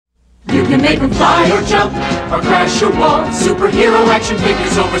can make them fly or jump or crash a wall. Superhero action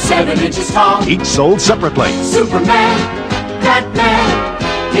figures over 7 inches tall. Each sold separately. Superman, Batman,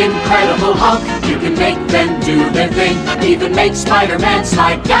 Incredible Hulk. You can make them do their thing. Even make Spider-Man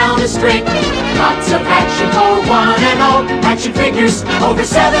slide down a string. Lots of action for one and all. Action figures over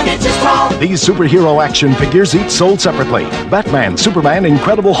 7 inches tall. These superhero action figures each sold separately. Batman, Superman,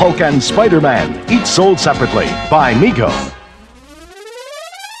 Incredible Hulk, and Spider-Man each sold separately by Mego.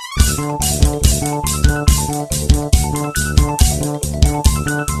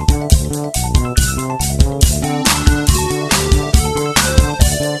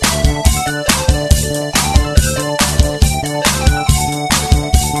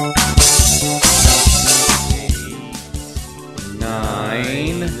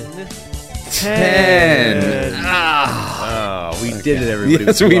 We did it, everybody.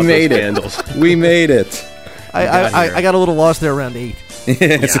 Yes, we made it. We made it. I got a little lost there around 8.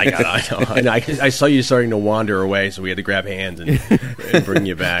 Yes. Yeah, I saw you starting to wander away, so we had to grab hands and bring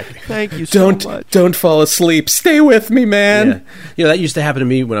you back. Thank you so much. Don't fall asleep. Stay with me, man. Yeah. You know, that used to happen to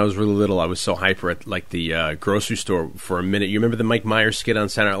me when I was really little. I was so hyper at like the grocery store for a minute. You remember the Mike Myers skit on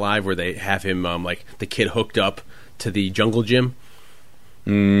Saturday Night Live where they have him like the kid hooked up to the jungle gym?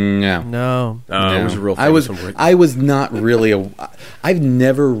 No. It was a real thing. I was not really I've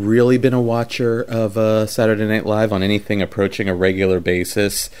never really been a watcher of Saturday Night Live on anything approaching a regular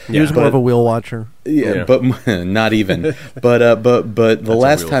basis. He was more of a wheel watcher. Yeah, but not even. But the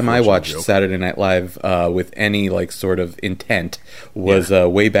last time I watched Saturday Night Live with any like sort of intent was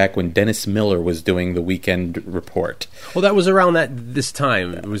way back when Dennis Miller was doing the Weekend Report. Well, that was around this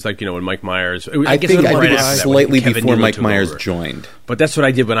time. It was like, you know, when Mike Myers. I think it was slightly before Mike Myers joined. But that's what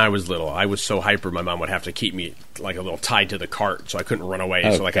I did when I was little. I was so hyper, my mom would have to keep me like a little tied to the cart, so I couldn't run away.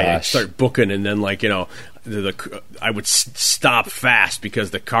 Oh, so like I'd start booking, and then like, you know, I would stop fast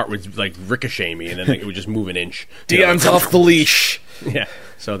because the cart would like ricochet me, and then it would just move an inch. Dion's off the leash. Yeah.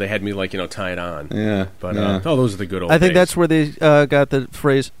 So they had me like, you know, tied on. Yeah. But those are the good old I think days. that's where they got the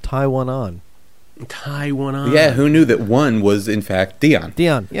phrase "tie one on." Tie one on. Yeah, who knew that one was in fact Dion?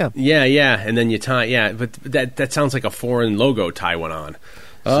 Dion, yeah. Yeah, and then you tie. Yeah, but that sounds like a foreign logo. Tie one on.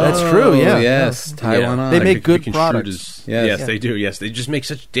 So that's true, yeah. Yes, Taiwan on. They make good products. Yes, they do. Yes, they just make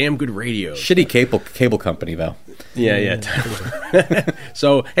such damn good radio. Shitty cable company, though. Yeah.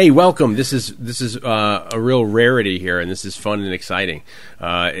 So, hey, welcome. This is a real rarity here, and this is fun and exciting.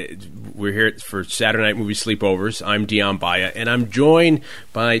 We're here for Saturday Night Movie Sleepovers. I'm Dion Baya, and I'm joined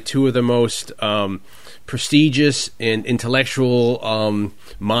by two of the most prestigious and intellectual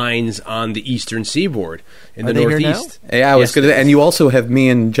minds on the Eastern Seaboard in the Northeast. Yeah, I was going to. And you also have me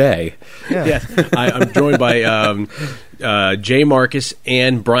and Jay. Yeah, I'm joined by Jay Marcus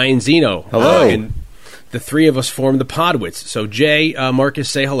and Brian Zeno. Hello. And the three of us form the Podwits. So Jay, Marcus,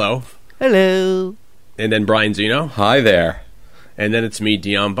 say hello. Hello. And then Brian Zeno. Hi there. And then it's me,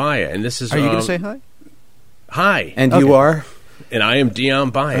 Dion Baya. And this is. Are you going to say hi? Hi. And you are. And I am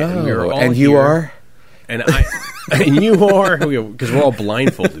Dion Baya. Oh, and we're all and you here. are. And and you are, because we're all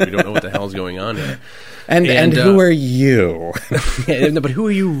blindfolded. We don't know what the hell's going on here. And who are you? But who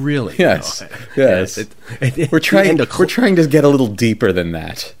are you really? Yes. Yes. We're trying to get a little deeper than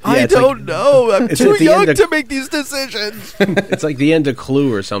that. I don't know. I'm too young to make these decisions. It's like the end of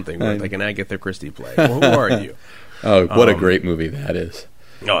Clue or something, where like an Agatha Christie play. Well, who are you? Oh, what a great movie that is.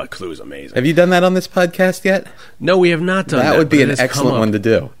 Oh, Clue is amazing. Have you done that on this podcast yet? No, we have not done that. That would be an excellent one to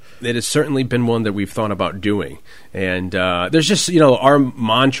do. It has certainly been one that we've thought about doing. And there's just, our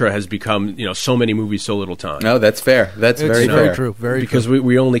mantra has become, so many movies, so little time. No, that's fair. That's very fair. Very true. Very because true.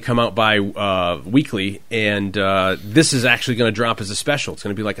 we only come out by weekly, and this is actually going to drop as a special. It's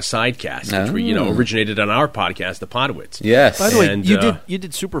going to be like a sidecast, which we, originated on our podcast, the Podwits. Yes. By the way, you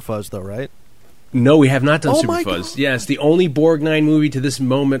did Super Fuzz, though, right? No, we have not done Super my Fuzz. God. Yes, the only Borgnine movie to this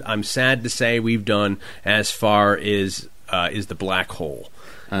moment, I'm sad to say, we've done as far as is The Black Hole.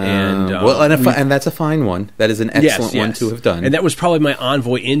 And that's a fine one. That is an excellent one to have done. And that was probably my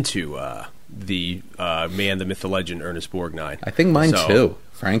envoy into the man, the myth, the legend, Ernest Borgnine. I think mine too,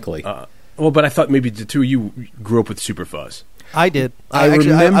 frankly. But I thought maybe the two of you grew up with Super Fuzz. I did. I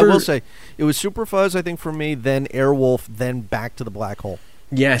will say it was Super Fuzz, I think, for me, then Airwolf, then back to The Black Hole.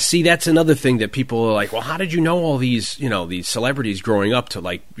 Yeah, see, that's another thing that people are like, well, how did you know all these, these celebrities growing up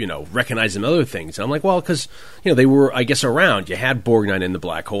to, recognize them other things? And I'm like, well, because, they were, I guess, around. You had Borgnine in The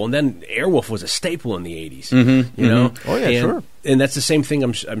Black Hole, and then Airwolf was a staple in the 80s, know? Oh, yeah, sure. And that's the same thing,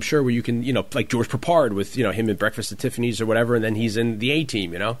 I'm sure, where you can, like George Peppard with, him in Breakfast at Tiffany's or whatever, and then he's in the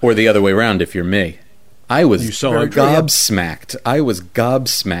A-Team, Or the other way around if you're me. I was gobsmacked. I was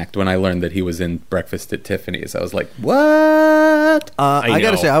gobsmacked when I learned that he was in Breakfast at Tiffany's. I was like, what? I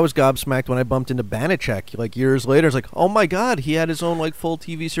got to say, I was gobsmacked when I bumped into Banachek, like, years later. It's like, oh, my God, he had his own, like, full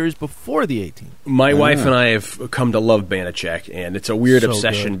TV series before the 18. My wife and I have come to love Banachek, and it's a weird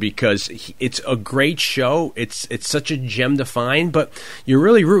obsession because it's a great show. It's such a gem to find, but you're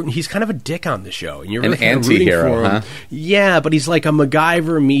really rooting. He's kind of a dick on the show, and you're really kind of rooting for him. Huh? Yeah, but he's like a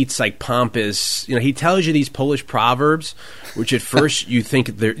MacGyver meets, like, pompous. You know, he tells you these Polish proverbs, which at first you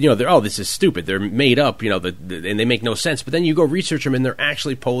think they're this is stupid. They're made up, and they make no sense. But then you go research them, and they're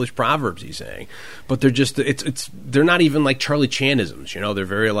actually Polish proverbs. He's saying, but they're just they're not even like Charlie Chanisms. They're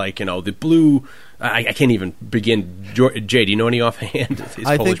very like the blue. I can't even begin. Jay, do you know any offhand?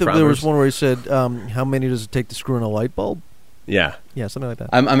 I think that there was one where he said, "How many does it take to screw in a light bulb?" Yeah, something like that.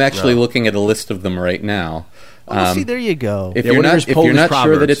 I'm actually looking at a list of them right now. See, there you go. If you're not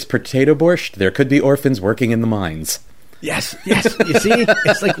sure that it's potato borscht, there could be orphans working in the mines. Yes. You see,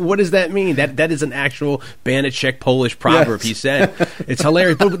 it's like, what does that mean? That is an actual Banachek Polish proverb. Yes. He said it's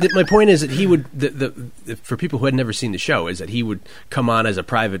hilarious. But my point is that he would, for people who had never seen the show, is that he would come on as a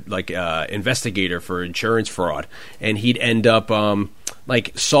private investigator for insurance fraud, and he'd end up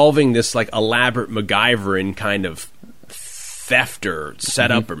solving this like elaborate MacGyver kind of theft or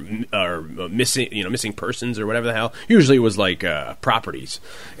setup or missing persons or whatever the hell. Usually it was like properties,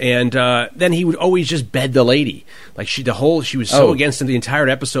 and then he would always just bed the lady. Like she was so against him the entire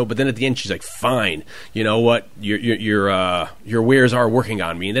episode, but then at the end she's like, "Fine, you know what? Your wares are working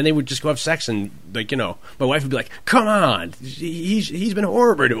on me." And then they would just go have sex, and my wife would be like, "Come on, he's been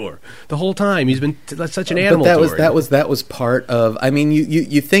horrible to her the whole time. He's been such an animal." But that was part of. I mean,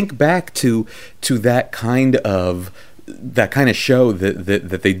 you think back to that kind of show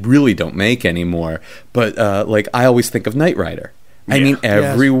that they really don't make anymore. But I always think of Knight Rider. I mean,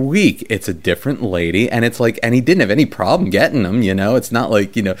 every week it's a different lady, and it's like, and he didn't have any problem getting them. It's not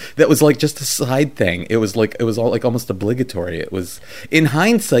like that was like just a side thing. It was all like almost obligatory. It was, in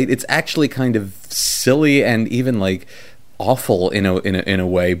hindsight, it's actually kind of silly and even like awful in a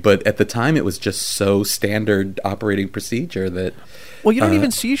way. But at the time, it was just so standard operating procedure that. Well, you don't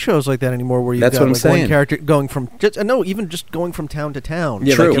even see shows like that anymore, where you've got like one character going from even just going from town to town.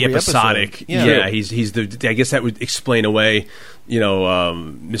 Yeah, like episodic. Yeah, he's the. I guess that would explain away.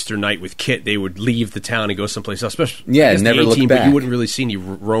 Mr. Knight with Kit, they would leave the town and go someplace else. Especially, never look back. But you wouldn't really see any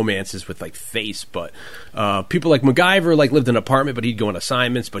romances with like Face. But people like MacGyver lived in an apartment, but he'd go on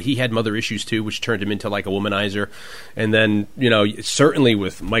assignments. But he had mother issues too, which turned him into like a womanizer. And then certainly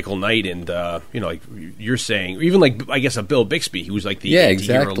with Michael Knight and like you're saying, even like I guess a Bill Bixby, who was like the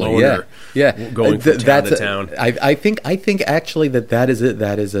anti-hero loner, going from town to town. I think actually that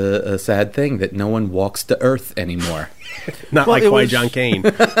is a sad thing that no one walks to Earth anymore. Not like Qui-Gon Kane.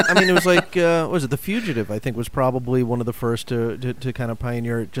 I mean, it was like, what was it? The Fugitive, I think, was probably one of the first to kind of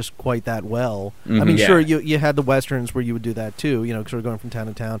pioneer it just quite that well. Mm-hmm. I mean, sure, you had the Westerns where you would do that too, sort of going from town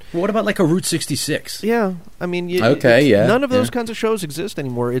to town. Well, what about like a Route 66? Yeah. I mean, none of those kinds of shows exist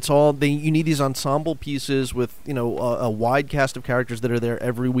anymore. It's all, you need these ensemble pieces with, a wide cast of characters that are there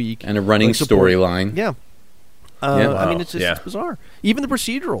every week. And a running storyline. Yeah. I mean, it's just it's bizarre. Even the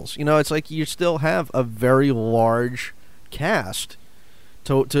procedurals, it's like you still have a very large cast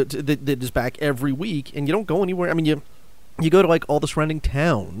that is back every week, and you don't go anywhere. I mean, you go to like all the surrounding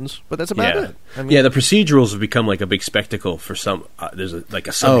towns, but that's about it. I mean, the procedurals have become like a big spectacle for some. There's a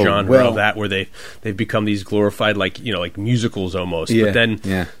subgenre of that where they've become these glorified like musicals almost. But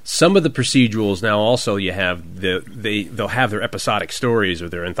then some of the procedurals now also you have they'll have their episodic stories or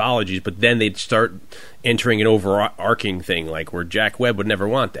their anthologies, but then they'd start entering an overarching thing like where Jack Webb would never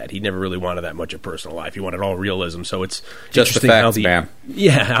want that. He never really wanted that much of personal life. He wanted all realism. So it's just interesting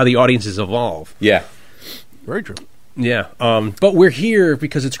how the audiences evolve. Yeah, very true. Yeah, but we're here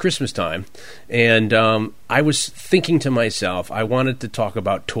because it's Christmas time, and I was thinking to myself, I wanted to talk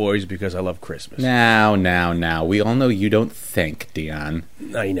about toys because I love Christmas. Now, we all know you don't think, Dion.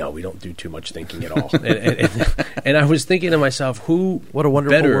 I know, we don't do too much thinking at all. and I was thinking to myself, what a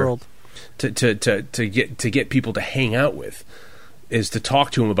wonderful world to get people to hang out with is to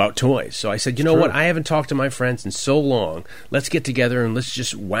talk to them about toys. So I said, what, I haven't talked to my friends in so long. Let's get together and let's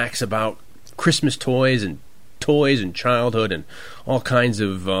just wax about Christmas toys and childhood and all kinds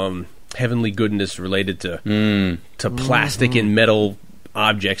of heavenly goodness related to plastic and metal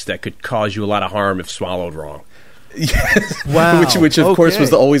objects that could cause you a lot of harm if swallowed wrong. Yes. Wow. Which of course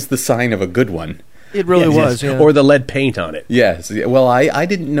was always the sign of a good one. It really was. Yes. Yeah. Or the lead paint on it. Yes. Well, I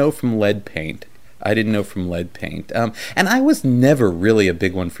didn't know from lead paint I didn't know from lead paint. And I was never really a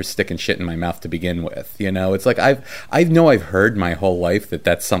big one for sticking shit in my mouth to begin with. You know, it's like I know I've heard my whole life that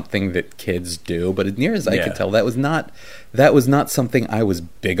that's something that kids do, but as near as I could tell, that was not something I was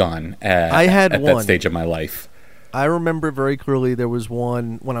big on at that stage of my life. I remember very clearly there was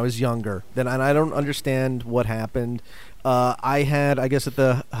one when I was younger, and I don't understand what happened. I had, I guess at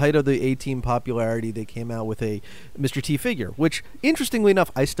the height of the A-Team popularity, they came out with a Mr. T figure, which, interestingly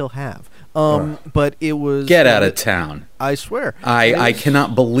enough, I still have. But it was... Get out of town. I swear. I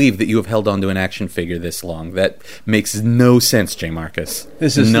cannot believe that you have held on to an action figure this long. That makes no sense, J. Marcus.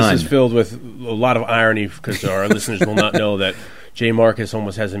 This is filled with a lot of irony, because our listeners will not know that J. Marcus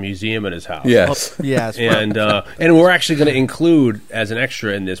almost has a museum in his house. Yes. Yes. And we're actually going to include, as an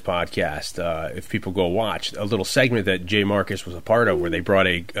extra in this podcast, if people go watch, a little segment that J. Marcus was a part of where they brought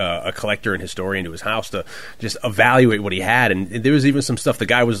a collector and historian to his house to just evaluate what he had. And there was even some stuff the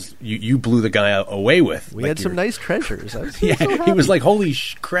guy was, you blew the guy away with. We had some nice treasures. He was like, holy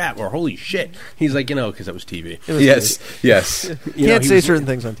crap, or holy shit. He's like, because that was TV. Yes. Can't say certain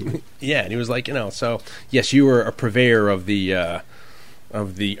things on TV. Yeah, and he was like, so, yes, you were a purveyor of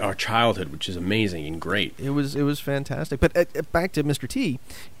our childhood, which is amazing and great. It was fantastic. But back to Mr. T,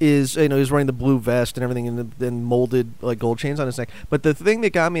 is he was wearing the blue vest and everything, and then molded like gold chains on his neck. But the thing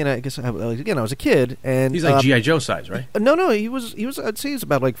that got me, and I guess again I was a kid, and he's like G.I. Joe size, right? No, he was. I'd say he's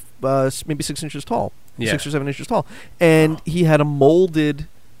about like maybe 6 inches tall, 6 or 7 inches tall, and he had a molded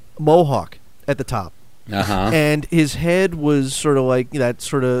mohawk at the top. And his head was sort of like that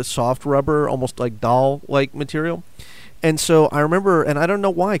sort of soft rubber, almost like doll-like material. And so I remember, and I don't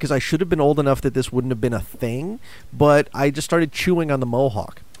know why, because I should have been old enough that this wouldn't have been a thing, but I just started chewing on the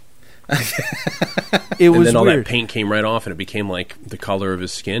mohawk. It was then all weird. That paint came right off, and it became like the color of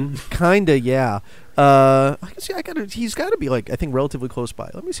his skin. Kinda, yeah. I can see. He's got to be like I think relatively close by.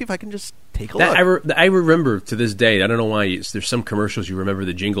 Let me see if I can just take a look. I remember to this day. I don't know why. There's some commercials you remember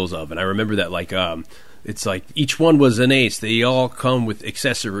the jingles of, and I remember that like. It's like each one was an ace. They all come with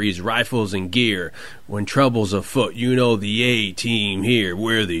accessories, rifles, and gear. When trouble's afoot, the A-Team here.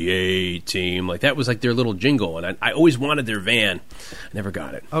 We're the A-Team. Like that was like their little jingle, and I always wanted their van. I never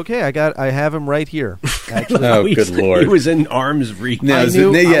got it. Okay, I have him right here. Actually, good Lord! He was in arm's reach. Now, is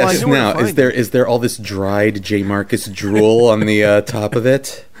there all this dried J. Marcus drool on the top of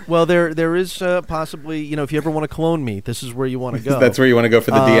it? Well, there is possibly, if you ever want to clone me, this is where you want to go. That's where you want to go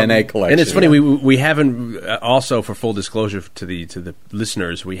for the DNA collection. And it's funny, we haven't, also for full disclosure to the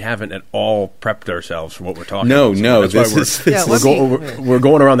listeners, we haven't at all prepped ourselves for what we're talking about. No, we're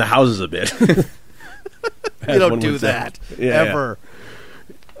going around the houses a bit. You don't do that, ever.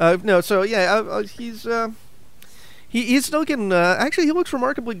 No, so he's... He's still getting. Actually, he looks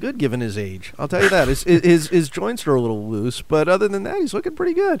remarkably good given his age. I'll tell you that. His joints are a little loose, but other than that, he's looking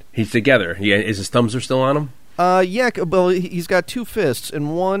pretty good. He's together. His thumbs are still on him. Yeah. Well, he's got two fists,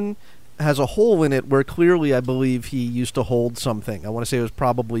 and one has a hole in it where clearly, I believe, he used to hold something. I want to say it was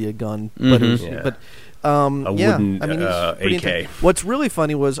probably a gun, but wooden AK. What's really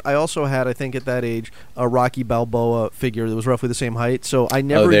funny was I also had, I think at that age, a Rocky Balboa figure that was roughly the same height. So I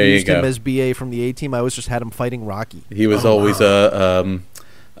never used him as BA from the A-Team. I always just had him fighting Rocky. He was always oh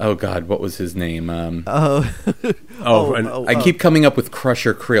God, what was his name? I keep coming up with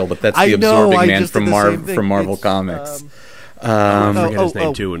Crusher Creel, but that's the Absorbing Man from Marvel Comics. I forget his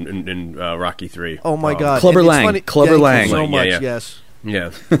name too in Rocky 3. Oh my God, Clubber Lang. Clubber Lang. So much, yes.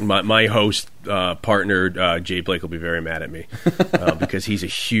 Yeah, my host partner Jay Blake will be very mad at me because he's a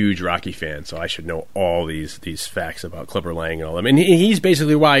huge Rocky fan, so I should know all these facts about Clubber Lang and all them. And he's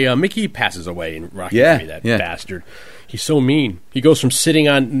basically why Mickey passes away in Rocky 3. That bastard. He's so mean. He goes from sitting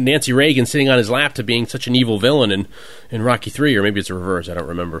on Nancy Reagan sitting on his lap to being such an evil villain in Rocky 3, or maybe it's a reverse. I don't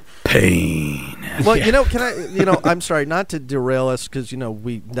remember. Pain. Well, can I? I'm sorry not to derail us because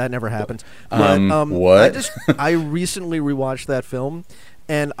that never happens. But, what? I recently rewatched that film,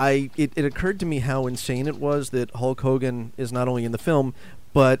 and it occurred to me how insane it was that Hulk Hogan is not only in the film,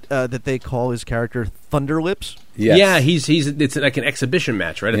 but that they call his character Thunder Lips. Yes. Yeah, it's like an exhibition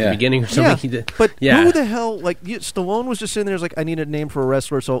match, right, at the beginning or something. Yeah, but who the hell, Stallone was just sitting there, like, I need a name for a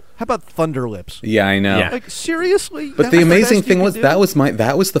wrestler, so how about Thunder Lips? Yeah, I know. Yeah. Like, seriously? But the amazing thing was, that was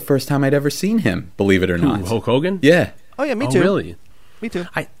the first time I'd ever seen him, believe it or not. Hulk Hogan? Yeah. Oh, yeah, me too. Really? Me too.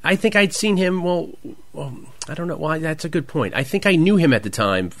 I think I'd seen him, well, I don't know why, that's a good point. I think I knew him at the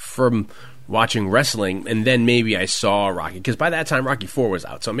time from watching wrestling, and then maybe I saw Rocky, because by that time Rocky 4 was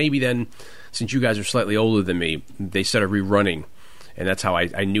out, so maybe then, since you guys are slightly older than me, they started rerunning, and that's how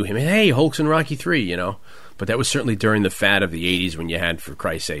I knew him. Hey, Hulk's in Rocky 3, but that was certainly during the fad of the 80s when you had, for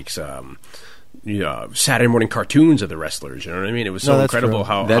Christ's sakes, Saturday morning cartoons of the wrestlers. You know what I mean? It was so incredible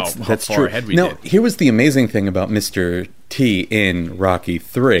how far ahead we did. Here was the amazing thing about Mr. T in Rocky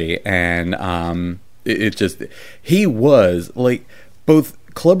 3, and he was like both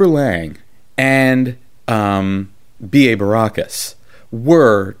Clubber Lang and B.A. Baracus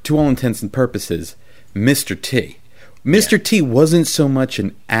were, to all intents and purposes, Mr. T. Mr. T wasn't so much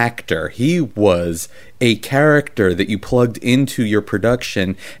an actor. He was a character that you plugged into your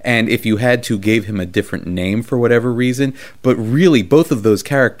production, and if you had to, gave him a different name for whatever reason. But really, both of those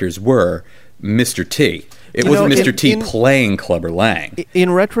characters were Mr. T. It wasn't Mr. T playing Clubber Lang.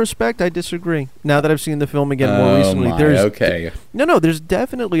 In retrospect, I disagree. Now that I've seen the film again more recently, there's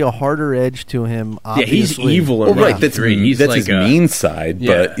definitely a harder edge to him. Obviously. Yeah, he's evil. In right, that's like his mean side.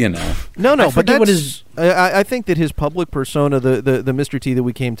 But I think that his public persona, the Mr. T that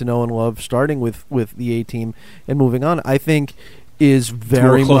we came to know and love, starting with the A-Team and moving on, I think is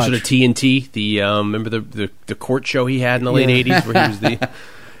very closer much to TNT. The remember the court show he had in the late '80s, where he was the.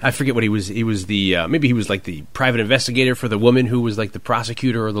 I forget what he was. He was the maybe he was like the private investigator for the woman who was like the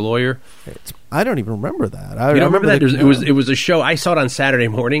prosecutor or the lawyer. I don't even remember that. You don't remember that? It was a show. I saw it on Saturday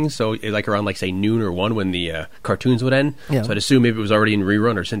morning, so like around like say noon or 1 when the cartoons would end. Yeah. So I'd assume maybe it was already in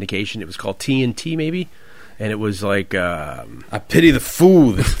rerun or syndication. It was called TNT maybe. And it was like I pity the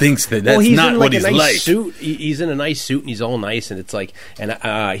fool that thinks that's not what he's like. Suit. He's in a nice suit and he's all nice, and it's like,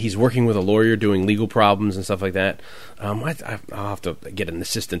 and he's working with a lawyer doing legal problems and stuff like that. I'll have to get an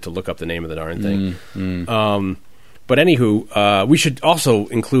assistant to look up the name of the darn thing. But anywho, we should also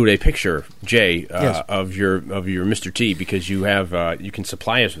include a picture, Jay, of your Mr. T, because you have you can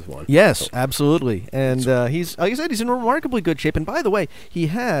supply us with one. Yes, absolutely. And he's, like I said, he's in remarkably good shape. And by the way, he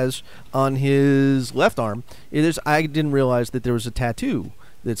has on his left arm. I didn't realize that there was a tattoo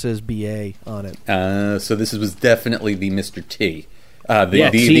that says BA on it. So this was definitely the Mr. T. The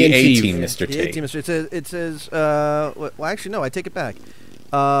A-Team Mr. T. A-Team Mr. It says well, actually, no, I take it back.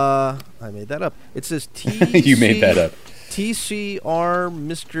 I made that up. It says T. You made that up. TCR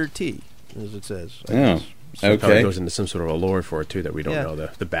Mr. T, as it says. Oh, so it probably goes into some sort of a lore for it too that we don't know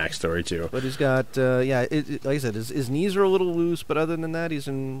the backstory to. But he's got like I said, his knees are a little loose, but other than that, he's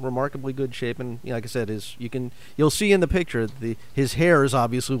in remarkably good shape. And like I said, you'll see in the picture his hair is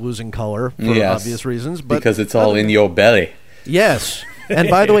obviously losing color for obvious reasons, but because it's all in your belly. Yes, and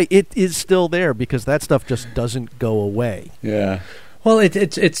by the way, it is still there because that stuff just doesn't go away. Yeah. Well,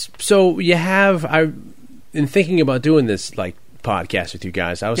 it's so you have in thinking about doing this like podcast with you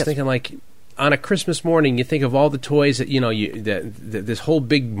guys, I was thinking like on a Christmas morning, you think of all the toys that this whole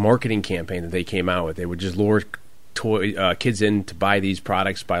big marketing campaign that they came out with. They would just lure kids in to buy these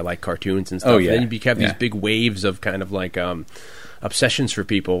products, buy like cartoons and stuff. Oh, yeah. And then you have these big waves of kind of like obsessions for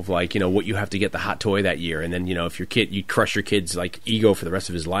people of like, what you have to get the hot toy that year. And then, if your kid, you crush your kid's like ego for the rest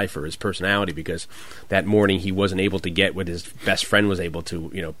of his life or his personality because that morning he wasn't able to get what his best friend was able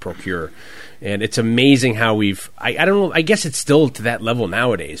to, procure. And it's amazing how I don't know, I guess it's still to that level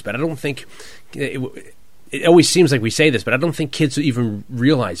nowadays, but I don't think it always seems like we say this, but I don't think kids even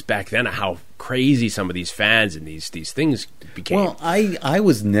realized back then how crazy some of these fads and these things became. Well, I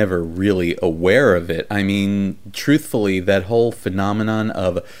was never really aware of it. I mean, truthfully, that whole phenomenon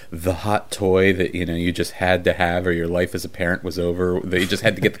of the hot toy that, you just had to have or your life as a parent was over, that you just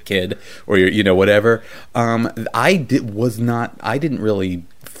had to get the kid or whatever. I didn't really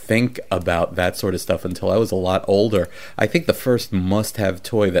think about that sort of stuff until I was a lot older. I think the first must-have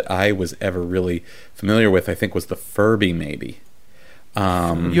toy that I was ever really familiar with, I think, was the Furby, maybe.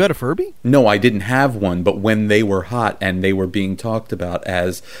 You had a Furby? No, I didn't have one, but when they were hot and they were being talked about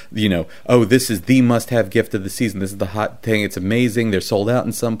as, this is the must-have gift of the season. This is the hot thing. It's amazing. They're sold out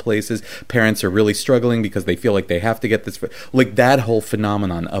in some places. Parents are really struggling because they feel like they have to get this. Like that whole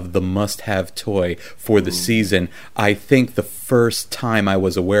phenomenon of the must-have toy for the season, I think the first time I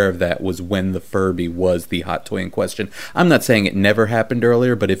was aware of that was when the Furby was the hot toy in question. I'm not saying it never happened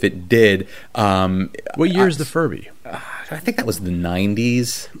earlier, but if it did... what year is the Furby? I think that was the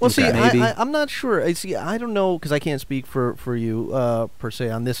 90s. Well, see, I'm not sure. I don't know because I can't speak for you per se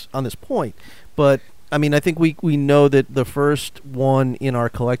on this point. But I mean, I think we know that the first one in our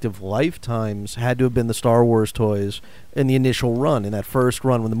collective lifetimes had to have been the Star Wars toys in the initial run, in that first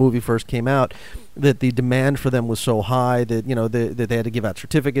run when the movie first came out. that the demand for them was so high that that they had to give out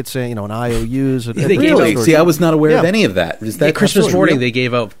certificates, and IOUs. Really? See, I was not aware of any of that. Is that Christmas morning? They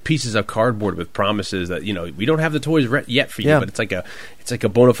gave out pieces of cardboard with promises that we don't have the toys yet for you, but it's like a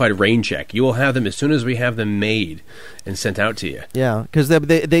bona fide rain check. You will have them as soon as we have them made and sent out to you. Yeah, because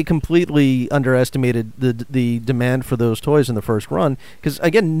they completely underestimated the demand for those toys in the first run. Because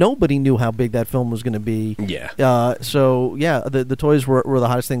again, nobody knew how big that film was going to be. Yeah. So the toys were the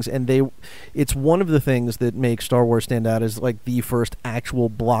hottest things, and it's one of the things that makes Star Wars stand out as like the first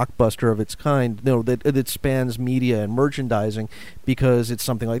actual blockbuster of its kind. That spans media and merchandising, because it's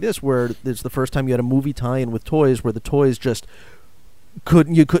something like this where it's the first time you had a movie tie-in with toys where the toys just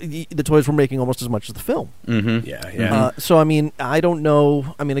the toys were making almost as much as the film. Mm-hmm. Yeah. So I mean, I don't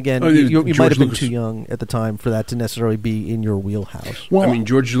know. I mean, again, you might have been too young at the time for that to necessarily be in your wheelhouse. Well, I mean,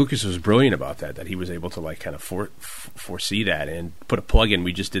 George Lucas was brilliant about that he was able to like kind of foresee that and put a plug in.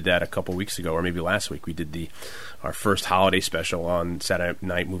 We just did that a couple weeks ago, or maybe last week. We did our first holiday special on Saturday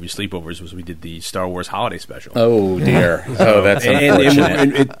Night Movie Sleepovers. We did the Star Wars holiday special. Oh dear! Oh, that's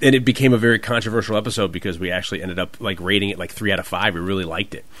unfortunate. And it became a very controversial episode because we actually ended up like rating it like 3 out of 5. We really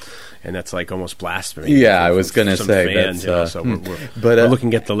liked it, and that's like almost blasphemy. Yeah, I was going to say fans, so we're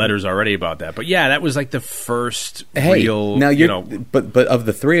looking at the letters already about that. But yeah, that was like the first real. Now but of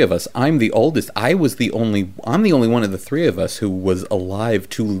the three of us, I'm the oldest. I'm the only one of the three of us who was alive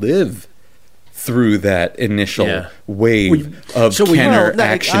to live through that initial wave of Kenner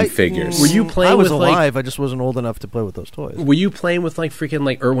action figures. Were you playing? I was with alive. I just wasn't old enough to play with those toys. Were you playing with like freaking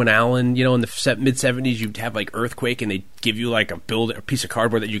like Irwin Allen? In the mid-70s, you'd have like Earthquake, and they'd give you like a piece of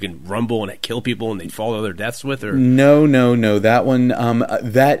cardboard that you can rumble and kill people, and they'd fall to their deaths with. Or no, that one.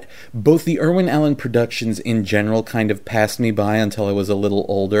 That both the Irwin Allen productions in general kind of passed me by until I was a little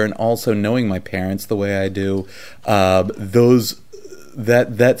older, and also knowing my parents the way I do, that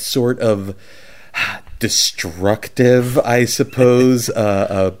sort of destructive, I suppose,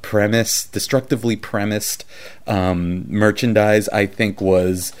 destructively premised merchandise, I think,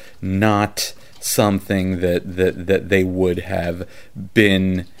 was not something that they would have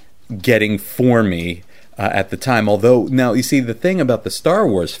been getting for me at the time. Although, now, you see, the thing about the Star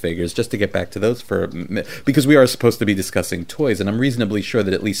Wars figures, just to get back to those because we are supposed to be discussing toys, and I'm reasonably sure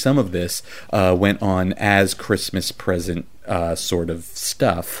that at least some of this went on as Christmas present sort of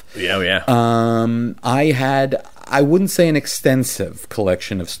stuff. Yeah. I wouldn't say an extensive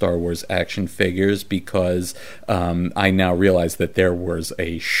collection of Star Wars action figures, because I now realize that there was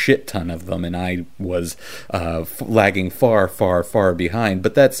a shit ton of them, and I was lagging far, far, far behind.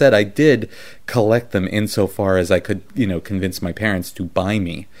 But that said, I did collect them insofar as I could, convince my parents to buy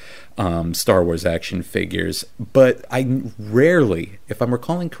me Star Wars action figures. But I rarely, if I'm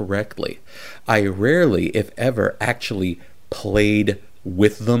recalling correctly, if ever, actually played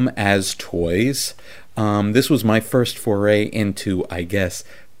with them as toys. This was my first foray into, I guess,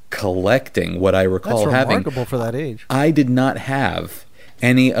 collecting. What I recall having. That's remarkable for that age. I did not have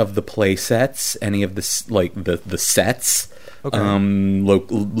any of the play sets, any of the sets,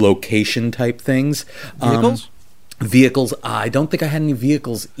 location type things. Vehicles. I don't think I had any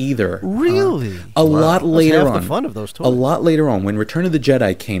vehicles either. Really? A lot later on. That's half the fun of those toys. A lot later on, when Return of the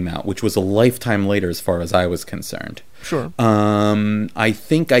Jedi came out, which was a lifetime later as far as I was concerned. Sure. I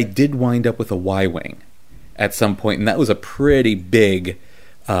think I did wind up with a Y-Wing at some point, and that was a pretty big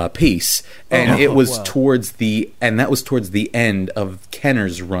piece. And it was towards the end of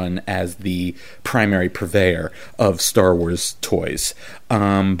Kenner's run as the primary purveyor of Star Wars toys.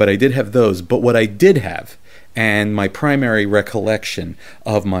 But I did have those. But what I did have, and my primary recollection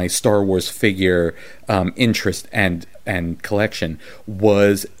of my Star Wars figure interest and collection,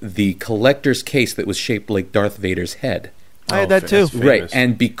 was the collector's case that was shaped like Darth Vader's head. I had that too. Right,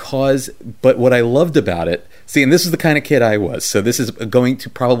 and but what I loved about it, see, and this is the kind of kid I was, so this is going to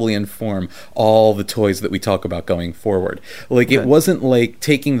probably inform all the toys that we talk about going forward. It wasn't like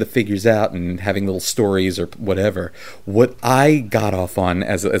taking the figures out and having little stories or whatever. What I got off on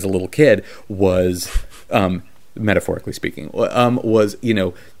as a little kid was, metaphorically speaking, was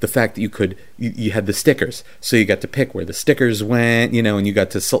the fact that you had the stickers, so you got to pick where the stickers went, and you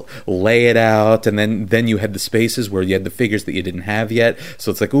got to lay it out, and then you had the spaces where you had the figures that you didn't have yet,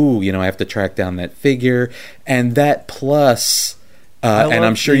 so it's like, I have to track down that figure, and that plus and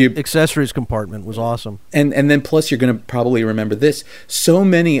I'm sure the accessories compartment was awesome, and then plus you're going to probably remember this, so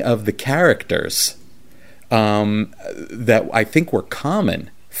many of the characters that I think were common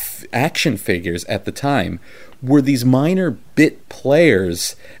action figures at the time were these minor bit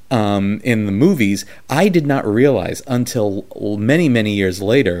players in the movies. I did not realize until many, many years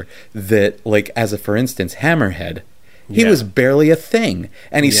later that, for instance, Hammerhead He was barely a thing,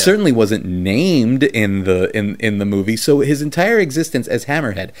 and he certainly wasn't named in the movie. So his entire existence as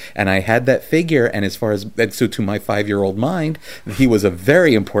Hammerhead, and I had that figure, and so to my 5-year-old mind, he was a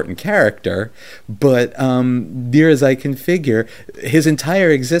very important character. But near as I can figure, his entire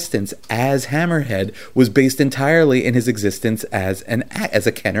existence as Hammerhead was based entirely in his existence as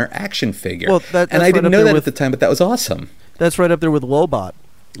a Kenner action figure. Well, and I didn't know that at the time, but that was awesome. That's right up there with Lobot.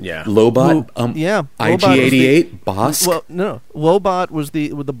 Yeah, Lobot. IG-88, Bosk. Well, no, Lobot was the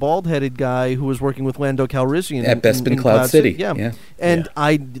bald-headed guy who was working with Lando Calrissian at Bespin Cloud City. Yeah. And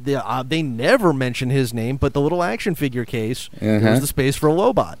they never mention his name, but the little action figure case was the space for a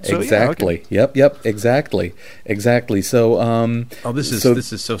Lobot. So, exactly. Yeah, okay. Yep. Exactly. So, this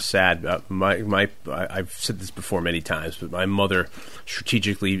is so sad. I've said this before many times, but my mother,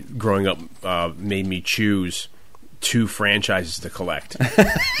 strategically growing up, made me choose 2 franchises to collect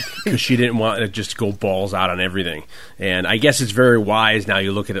because she didn't want to just go balls out on everything. And I guess it's very wise now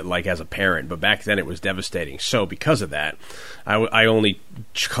you look at it like as a parent, but back then it was devastating. So because of that, I only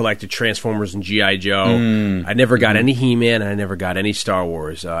collected Transformers and G.I. Joe. I never got any He-Man, and I never got any Star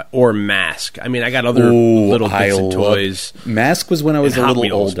Wars or Mask. I mean, I got other little bits of toys. Mask was when I was a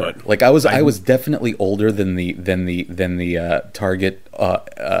little older. Like I was definitely older than the target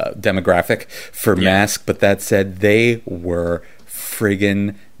demographic for Mask. But that said, they were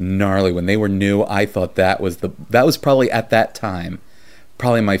friggin' gnarly when they were new. I thought that was probably at that time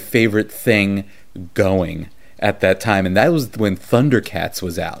probably my favorite thing going at that time, and that was when Thundercats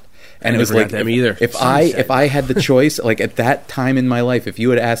was out. And it was like them either. If I had the choice, like at that time in my life, if you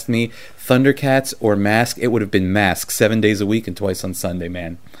had asked me Thundercats or Mask, it would have been Mask 7 days a week and twice on Sunday,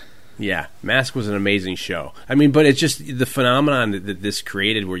 man. Yeah, Mask was an amazing show. I mean, but it's just the phenomenon that this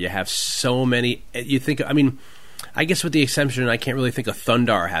created where you have so many. You think, I mean, I guess with the exception, I can't really think of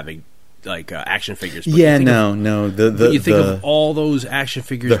Thundar having like action figures. But you think of all those action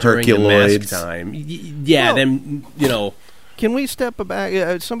figures during the Mask time. Then Can we step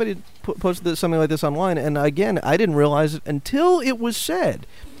back? Somebody posted something like this online, and again, I didn't realize it until it was said.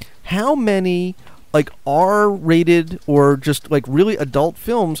 How many like R-rated or just like really adult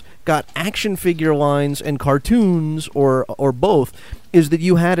films got action figure lines and cartoons or both? Is that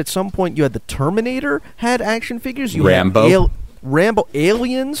you had at some point you had the Terminator had action figures, you Rambo. had Rambo,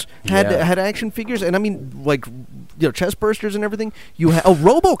 Aliens had action figures, and I mean, like, chest bursters and everything. You had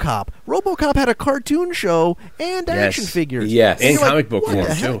RoboCop. RoboCop had a cartoon show and action figures. Yes, and comic book form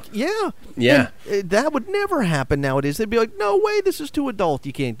too. Yeah. And that would never happen nowadays. They'd be like, "No way, this is too adult.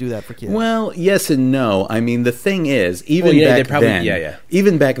 You can't do that for kids." Well, yes and no. I mean, the thing is, even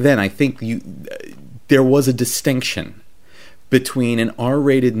back then, I think there was a distinction between an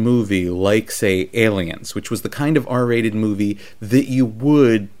R-rated movie like, say, Aliens, which was the kind of R-rated movie that you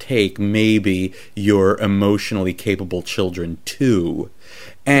would take maybe your emotionally capable children to,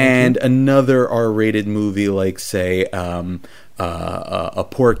 and another R-rated movie like, say, a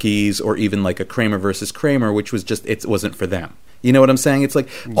Porky's, or even like a Kramer versus Kramer, which was just, it wasn't for them. You know what I'm saying? It's like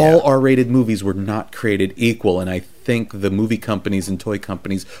all R-rated movies were not created equal, and I think the movie companies and toy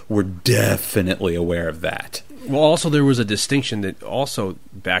companies were definitely aware of that. Well, also there was a distinction that also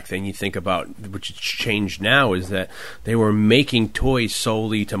back then you think about, which has changed now, is that they were making toys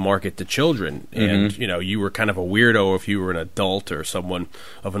solely to market to children. And, you were kind of a weirdo if you were an adult or someone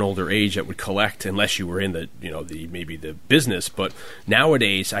of an older age that would collect, unless you were in maybe the business. But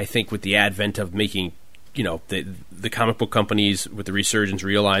nowadays, I think with the advent of making, the comic book companies with the resurgence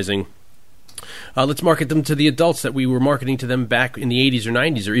realizing, let's market them to the adults that we were marketing to them back in the 80s or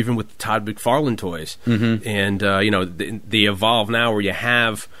 90s, or even with Todd McFarlane toys. And, they evolve now where you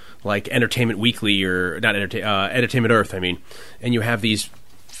have, like, Entertainment Weekly, or not Entertainment Earth, I mean. And you have these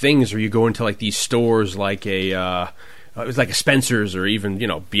things where you go into, like, these stores like it was like a Spencer's, or even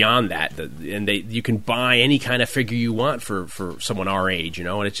beyond that, and you can buy any kind of figure you want for someone our age, and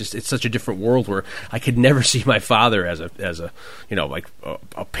it's such a different world where I could never see my father as a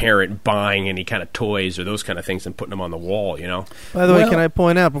parent buying any kind of toys or those kind of things and putting them on the wall. By the way, can I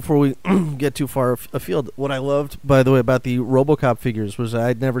point out before we get too far afield, what I loved, by the way, about the RoboCop figures was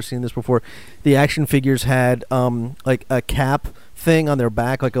I'd never seen this before. The action figures had like a cap thing on their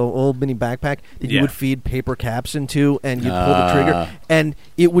back, like an old mini backpack that you would feed paper caps into, and you'd pull the trigger, and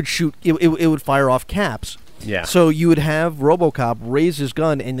it would shoot. It would fire off caps. Yeah. So you would have RoboCop raise his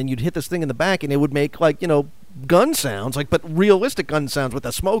gun, and then you'd hit this thing in the back, and it would make gun sounds, but realistic gun sounds with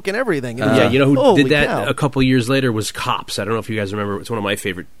the smoke and everything. Who did that a couple years later was Cops. I don't know if you guys remember. It's one of my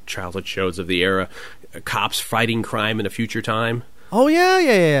favorite childhood shows of the era. Cops fighting crime in a future time. Oh yeah.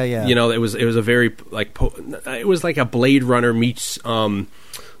 It was a very it was like a Blade Runner meets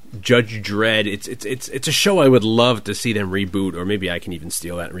Judge Dredd. It's a show I would love to see them reboot, or maybe I can even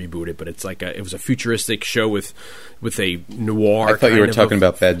steal that and reboot it. But it's like it was a futuristic show with a noir. I thought you were talking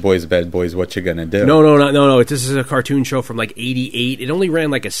about Bad Boys, What You Gonna Do? No. This is a cartoon show from like '88. It only ran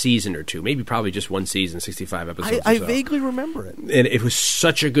like a season or two, maybe probably just one season, 65 episodes. I vaguely remember it, and it was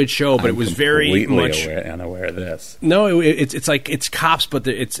such a good show, but it was very much unaware of this. No, it's like it's cops, but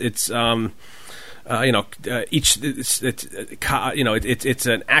it's it's an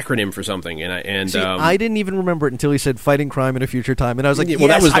acronym for something, and I didn't even remember it until he said "fighting crime in a future time," and I was like, "Well,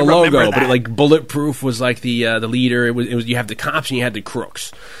 that was the logo." But like Bulletproof was like the leader. It was you have the cops and you had the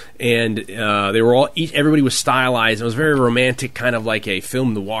crooks, and they were everybody was stylized. It was very romantic, kind of like a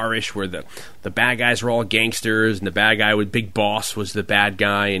film noirish, where the bad guys were all gangsters, and the bad guy with Big Boss was the bad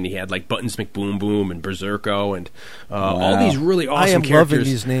guy, and he had like Buttons McBoom Boom and Berserko and all these really awesome characters.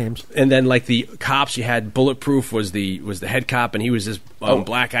 Loving these names. And then like the cops, you had Bulletproof was the head cop, and he was this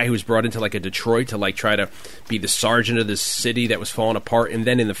black guy who was brought into like a Detroit to like try to be the sergeant of this city that was falling apart. And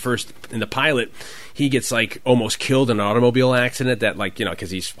then in the pilot, he gets like almost killed in an automobile accident that like because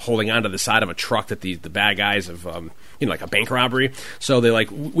he's holding onto the side of a truck that the bad guys have like a bank robbery. So they're like,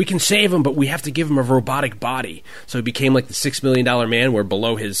 we can save him, but we have to give him a robotic body. So he became like the $6 million man, where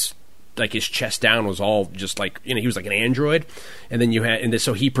below his chest down was all just like he was like an android. And then you had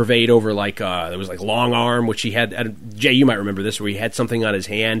so he purveyed over like there was like Long Arm, which he had. Jay, you might remember this, where he had something on his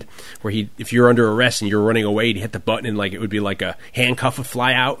hand where if you're under arrest and you're running away, he'd hit the button and like it would be like a handcuff would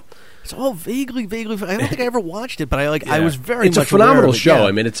fly out. It's all vaguely. I don't think I ever watched it, but I was very. It's much a phenomenal show. Yeah.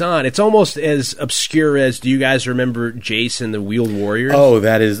 I mean, it's on. It's almost as obscure as. Do you guys remember Jason the Wheeled Warriors? Oh,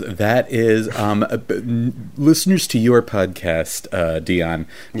 that is. Listeners to your podcast, Dion,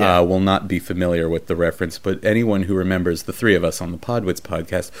 will not be familiar with the reference, but anyone who remembers the three of us on the Podwits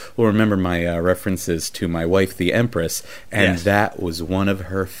podcast will remember my references to my wife, the Empress, and that was one of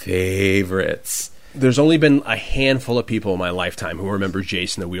her favorites. There's only been a handful of people in my lifetime who remember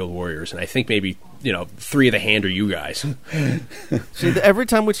Jason the Wheeled Warriors, and I think maybe three of the hand are you guys. See, every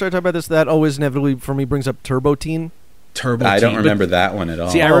time we start talking about this, that always inevitably for me brings up Turbo Teen. I don't remember that one at all.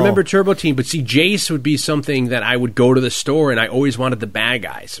 See, I remember Turbo Teen, but see, Jace would be something that I would go to the store, and I always wanted the bad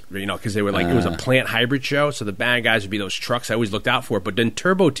guys, because they were like, it was a plant hybrid show, so the bad guys would be those trucks I always looked out for. But then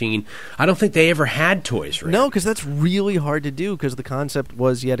Turbo Teen, I don't think they ever had toys for him. No, because that's really hard to do, because the concept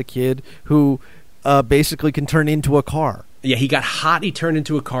was you had a kid who basically can turn into a car. Yeah, he got hot, he turned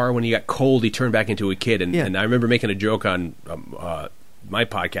into a car. When he got cold, he turned back into a kid. And I remember making a joke on my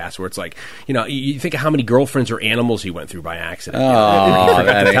podcast where it's like, you think of how many girlfriends or animals he went through by accident. Oh,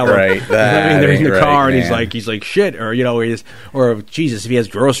 that ain't right. They're in the car, and he's like shit, or Jesus, if he has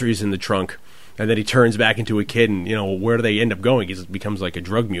groceries in the trunk. And then he turns back into a kid, and where do they end up going? He becomes like a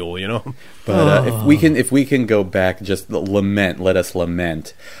drug mule, But if we can go back, just let us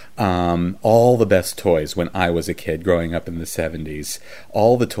lament. All the best toys when I was a kid growing up in the 70s.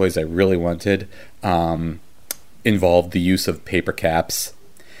 All the toys I really wanted involved the use of paper caps,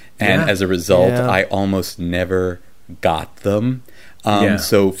 and as a result, I almost never got them.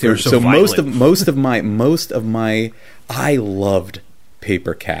 So most of my I loved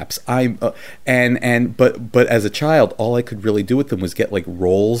paper caps. But as a child, all I could really do with them was get like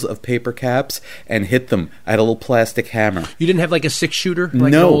rolls of paper caps and hit them. I had a little plastic hammer. You didn't have like a 6-shooter?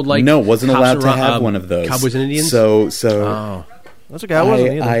 Like no, wasn't allowed to have one of those. Cowboys and Indians? So that's okay. I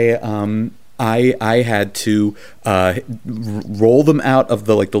wasn't either. I had to roll them out of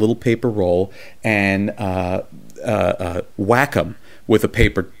the little paper roll and whack them with a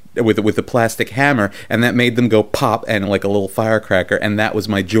paper. With a plastic hammer, and that made them go pop and like a little firecracker, and that was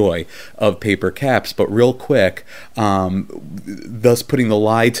my joy of paper caps. But real quick, thus putting the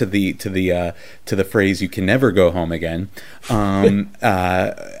lie to the phrase "you can never go home again."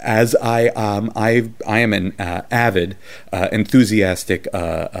 As I am an avid, enthusiastic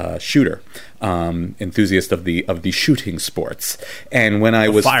shooter. Enthusiast of the shooting sports, and when I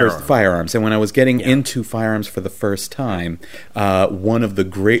was firearms, and when I was getting into firearms for the first time, one of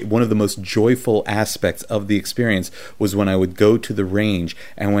the most joyful aspects of the experience was when I would go to the range,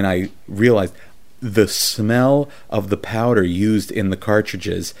 and when I realized the smell of the powder used in the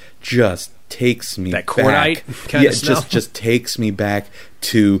cartridges just takes me that cordite back. Kind of smell. just takes me back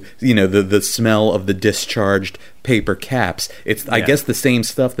to the smell of the discharged paper caps. It's I guess the same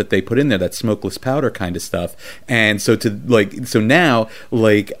stuff that they put in there, that smokeless powder kind of stuff. And so now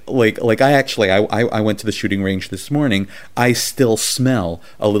I went to the shooting range this morning. I still smell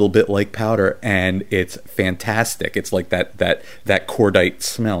a little bit like powder, and it's fantastic. It's like that cordite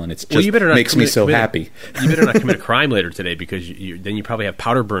smell, and it's just makes me so happy. You better not commit a crime later today, because then you probably have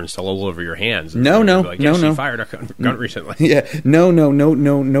powder burns all over your hands. No. She fired her gun recently. Yeah,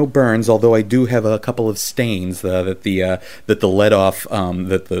 no burns. Although I do have a couple of stains that the let off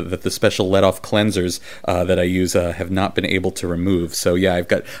that the special let off cleansers that I use have not been able to remove. So yeah,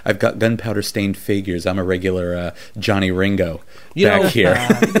 I've got gunpowder stained figures. I'm a regular Johnny Ringo back here.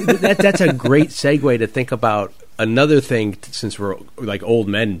 That's a great segue to think about. Another thing, since we're like old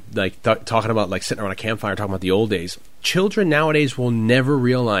men, like talking about like sitting around a campfire talking about the old days, children nowadays will never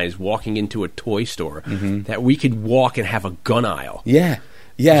realize walking into a toy store that we could walk and have a gun aisle. Yeah.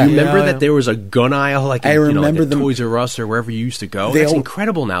 Do you remember that there was a gun aisle like in, like Toys R Us or wherever you used to go? That's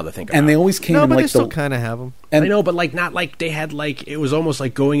incredible now to think about. And they always came in but like they still kind of have them. I know, but like not like they had like it was almost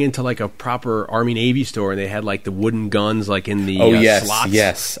like going into like a proper Army Navy store and they had like the wooden guns like in the slots.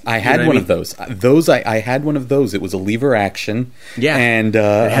 Yes, I had one of those. I had one of those. It was a lever action. Yeah, and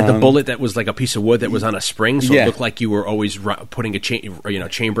it had the bullet that was like a piece of wood that was on a spring, so it looked like you were always putting a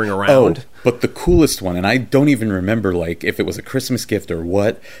chambering around. Oh, but the coolest one, and I don't even remember like if it was a Christmas gift or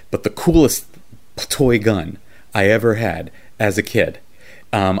what, but the coolest toy gun I ever had as a kid.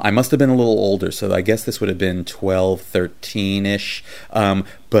 I must have been a little older, so I guess this would have been 12, 13-ish,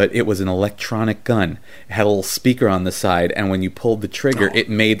 but it was an electronic gun. It had a little speaker on the side, and when you pulled the trigger, it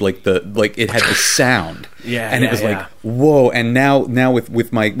made it had the sound. It was like, whoa. And now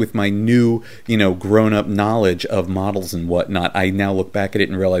with my new, grown-up knowledge of models and whatnot, I now look back at it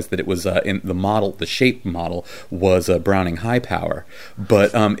and realize that it was in the model, the shape model was a Browning High Power,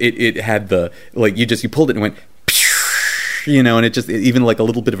 but it had you pulled it and went, and it just even like a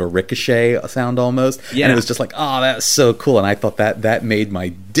little bit of a ricochet sound almost. Yeah. And it was just like, oh, that's so cool. And I thought that made my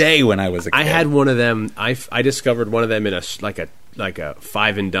day when I was a kid. I had one of them. I discovered one of them in a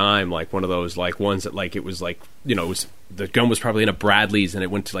 5 and dime, like one of those like ones that like it was like it was the gun was probably in a Bradley's and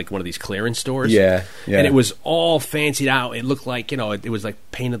it went to like one of these clearance stores. Yeah. And it was all fancied out. It looked like it was like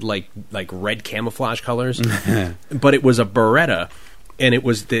painted like red camouflage colors, but it was a Beretta. And it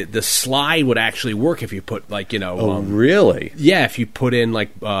was the slide would actually work if you put really? Yeah, if you put in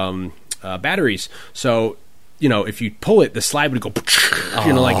like batteries. So if you pull it, the slide would go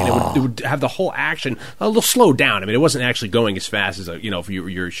and it would have the whole action a little slowed down. I mean, it wasn't actually going as fast as if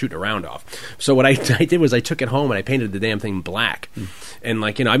you're shooting a round off. So what I did was I took it home and I painted the damn thing black. And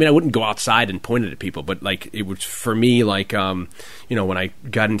I wouldn't go outside and point it at people, but like it was for me like when I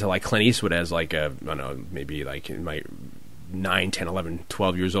got into like Clint Eastwood as like I don't know, maybe like in my 9, 10, 11,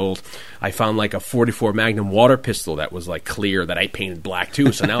 12 years old, I found like a 44 Magnum water pistol that was like clear that I painted black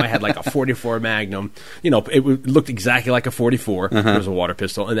too. So now I had like a 44 Magnum. It looked exactly like a 44. It was a water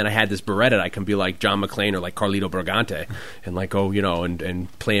pistol. And then I had this Beretta. I can be like John McClane or like Carlito Brigante and like go,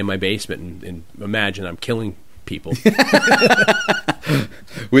 and play in my basement and imagine I'm killing people.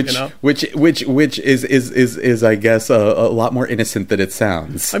 which is I guess a lot more innocent than it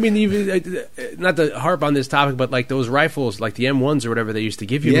sounds. I mean, even not to harp on this topic, but like those rifles, like the M1s or whatever they used to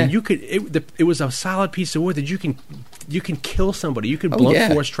give you. I mean, you could it was a solid piece of wood that you can kill somebody. You could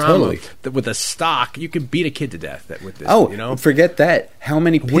blunt force trauma with a stock. You could beat a kid to death with this. Forget that. How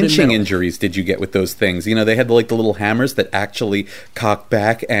many pinching injuries did you get with those things? They had like the little hammers that actually cocked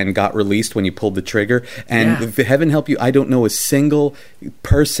back and got released when you pulled the trigger. And heaven help you, I don't know a single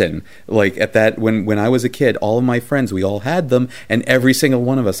person like at that when I was a kid. All of my friends, we all had them, and every single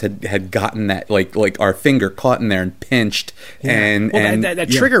one of us had gotten that like our finger caught in there and pinched. And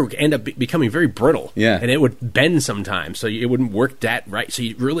that trigger would end up becoming very brittle. Yeah, and it would bend sometimes, so it wouldn't work that right. So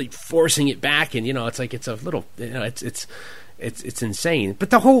you're really forcing it back, and it's like it's a little it's insane.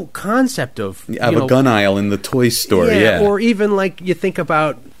 But the whole concept of a gun aisle in the toy store, or even like you think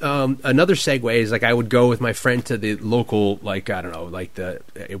about another segue is like I would go with my friend to the local, like I don't know, like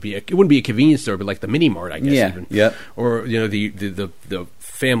it wouldn't be a convenience store, but like the mini mart, I guess, or the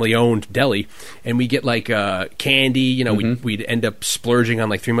family owned deli, and we get like candy. We'd end up splurging on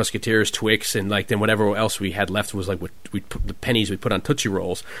like Three Musketeers, Twix, and like then whatever else we had left was like what we put the pennies we put on Tootsie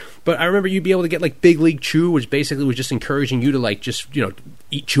Rolls. But I remember you'd be able to get like Big League Chew, which basically was just encouraging you to like just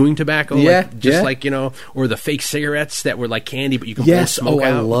eat chewing tobacco, or the fake cigarettes that were like candy, but you can blow smoke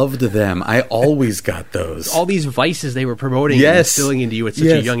out. I loved them. I always got those. All these vices they were promoting and instilling into you at such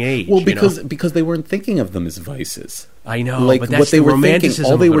a young age. Well, because they weren't thinking of them as vices. I know, like but that's what they the were romanticism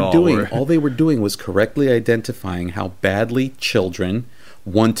thinking. All they of were doing was correctly identifying how badly children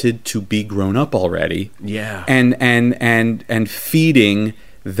wanted to be grown up already. Yeah, and feeding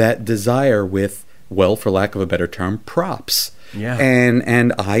that desire with, well, for lack of a better term, props. Yeah,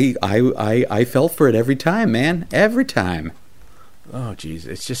 and I fell for it every time, man, every time. Oh, geez,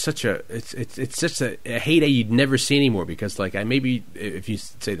 it's just such it's just a heyday you'd never see anymore because, like, maybe if you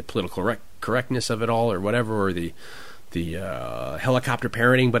say the political correctness of it all or whatever, or the helicopter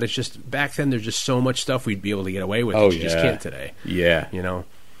parenting, but it's just back then there's just so much stuff we'd be able to get away with that you just can't today. Yeah.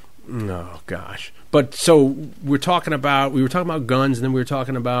 Oh gosh. But so we were talking about guns, and then we were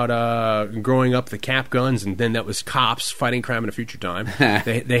talking about growing up the Cap guns, and then that was Cops Fighting Crime in a Future Time.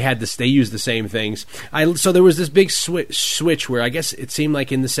 They had this. They used the same things. So there was this big switch where I guess it seemed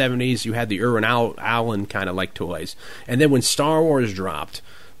like in the 70s you had the Irwin Allen kind of like toys, and then when Star Wars dropped,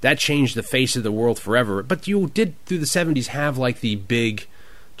 that changed the face of the world forever. But you did through the 70s have like the big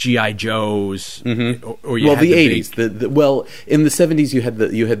G.I. Joes, or you had the 80s. In the 70s, you had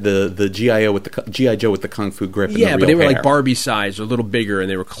the G.I. with the G.I. Joe with the kung fu grip. Yeah, and but they were hair. like Barbie size, or a little bigger, and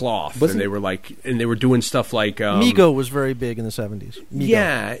they were cloth, and they were doing stuff like Mego was very big in the 70s. Mego.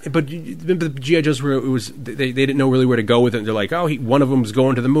 Yeah, but remember the G.I. Joes they didn't know really where to go with it. They're like, one of them's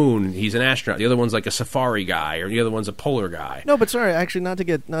going to the moon, he's an astronaut. The other one's like a safari guy, or the other one's a polar guy. No, but sorry, actually, not to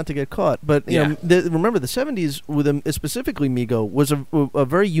get caught, but remember the 70s with them, specifically Mego, was a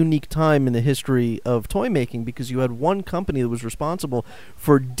very unique time in the history of toy making, because you had one company that was responsible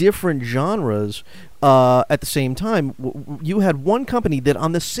for different genres at the same time. You had one company that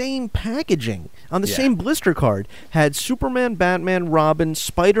on the same packaging, on the same blister card, had Superman, Batman, Robin,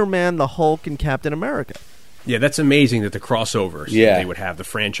 Spider-Man, the Hulk, and Captain America. Yeah, that's amazing that the crossovers they would have the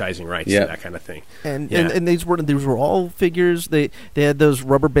franchising rights and that kind of thing. And these were all figures. They had those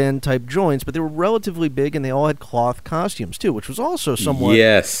rubber band type joints, but they were relatively big, and they all had cloth costumes too, which was also somewhat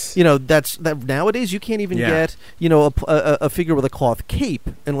that nowadays you can't even get a figure with a cloth cape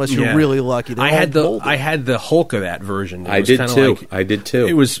unless you're really lucky. I had the Hulk of that version. I did too.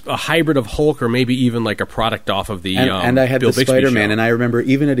 It was a hybrid of Hulk, or maybe even like a product off of the and I had Bill the Bixby Spider-Man, show. and I remember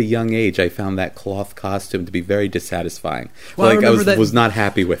even at a young age I found that cloth costume to be very dissatisfying. Well, I was not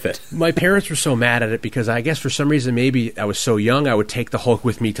happy with it. My parents were so mad at it because I guess for some reason, maybe I was so young, I would take the Hulk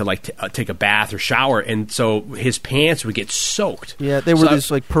with me to take a bath or shower, and so his pants would get soaked. Yeah, they were these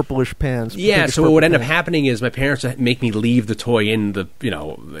like purplish pants. Yeah, so what would end up happening is my parents would make me leave the toy in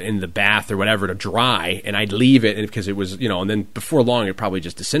the bath or whatever to dry, and I'd leave it, and because it was and then before long it probably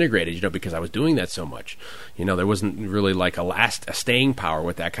just disintegrated, because I was doing that so much. There wasn't really like a staying power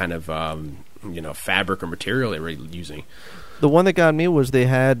with that kind of fabric or material they were using. The one that got me was they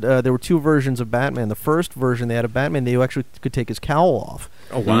had there were two versions of Batman. The first version, they had a Batman that you actually could take his cowl off.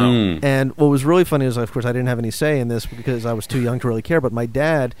 Oh, wow. And what was really funny is, of course, I didn't have any say in this because I was too young to really care, but my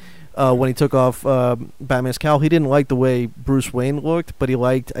dad, when he took off Batman's cowl, he didn't like the way Bruce Wayne looked, but he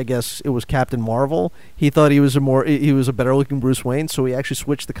liked, I guess it was Captain Marvel. He thought he was a better looking Bruce Wayne, so he actually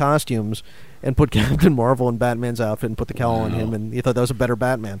switched the costumes and put Captain Marvel in Batman's outfit and put the cowl on him, and he thought that was a better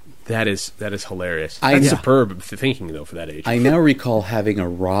Batman. That is hilarious. That's superb thinking, though, for that age. I now recall having a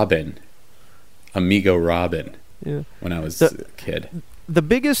Robin, Mego Robin, when I was a kid.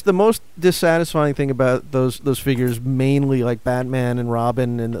 The most dissatisfying thing about those figures, mainly like Batman and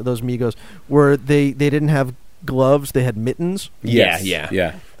Robin and those Megos, were they didn't have gloves; they had mittens.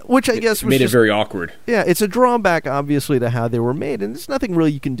 Yeah. Which I guess made it very awkward. Yeah, it's a drawback, obviously, to how they were made, and there's nothing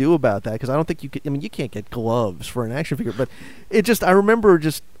really you can do about that, because I don't think you could. I mean, you can't get gloves for an action figure, but I remember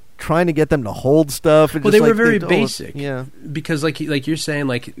just trying to get them to hold stuff. And they were very basic. Yeah, because like you're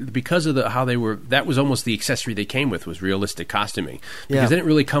saying, because of how they were, that was almost the accessory they came with, was realistic costuming. Because they didn't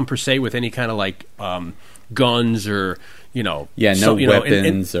really come per se with any kind of guns or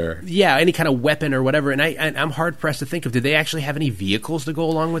weapons or any kind of weapon or whatever. And I'm hard pressed to think of, did they actually have any vehicles to go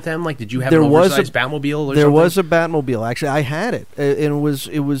along with them? Like, did you have an oversized Batmobile or something? There was a Batmobile. Actually, I had it, and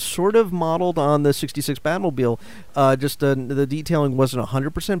it was sort of modeled on the '66 Batmobile. Just the detailing wasn't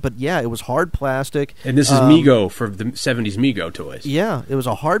 100%, but yeah, it was hard plastic. And this is Mego for the '70s Mego toys. Yeah, it was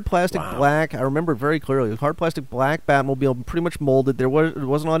a hard plastic black. I remember it very clearly. It was hard plastic black Batmobile, pretty much molded. There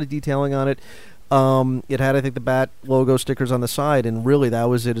wasn't a lot of detailing on it. It had, I think, the Bat logo stickers on the side, and really that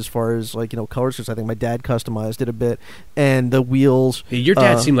was it as far as colors. Because I think my dad customized it a bit, and the wheels. Yeah, your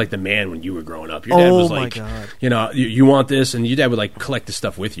dad seemed like the man when you were growing up. Your dad was like, my God. You want this, and your dad would collect the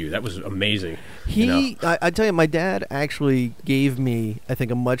stuff with you. That was amazing. I tell you, my dad actually gave me, I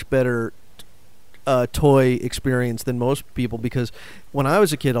think, a much better toy experience than most people, because when I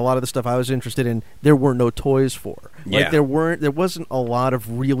was a kid, a lot of the stuff I was interested in, there were no toys for. There wasn't a lot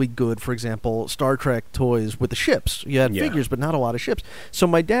of really good, for example, Star Trek toys with the ships. You had figures, but not a lot of ships. So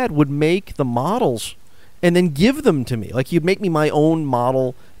my dad would make the models and then give them to me. Like, he'd make me my own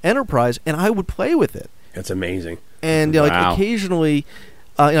model Enterprise, and I would play with it. That's amazing. And occasionally.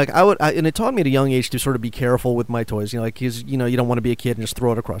 And it taught me at a young age to sort of be careful with my toys. Because you don't want to be a kid and just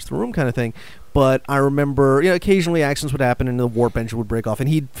throw it across the room, kind of thing. But I remember, occasionally accidents would happen and the warp engine would break off, and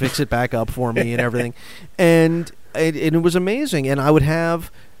he'd fix it back up for me and everything. And it was amazing. And I would have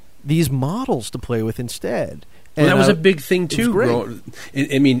these models to play with instead. Well, that was a big thing too.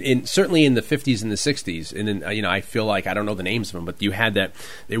 I mean, certainly in the 50s and the 60s, and then, I feel like I don't know the names of them, but you had that.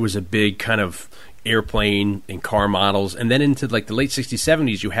 There was a big kind of airplane and car models, and then into like the late 60s,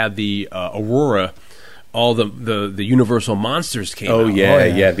 70s, you had the Aurora. All the Universal monsters came out.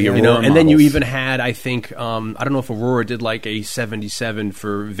 Yeah, the Aurora models. And then you even had, I think, I don't know if Aurora did like a 77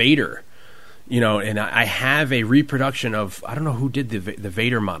 for Vader. And I have a reproduction of, I don't know who did the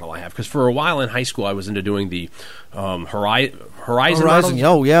Vader model I have, because for a while in high school I was into doing the Horizon models.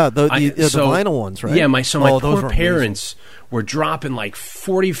 Oh, yeah, the vinyl ones, right? Yeah, my poor parents were dropping like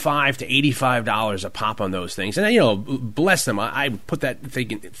 $45 to $85 a pop on those things. And, bless them. I put that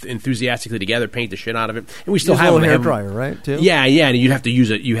thing enthusiastically together, paint the shit out of it. And we still have a hair dryer, right, too? Yeah, and you'd have to use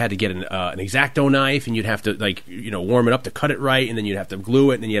it. You had to get an X-Acto knife, and you'd have to, warm it up to cut it right, and then you'd have to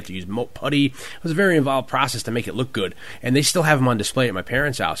glue it, and then you have to use putty. It was a very involved process to make it look good. And they still have them on display at my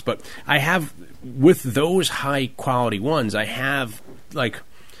parents' house. But I have, with those high-quality ones, I have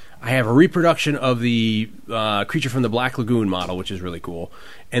a reproduction of the Creature from the Black Lagoon model, which is really cool.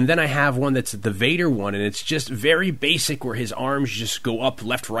 And then I have one that's the Vader one, and it's just very basic where his arms just go up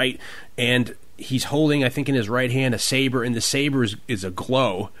left, right, and he's holding, I think, in his right hand a saber, and the saber is a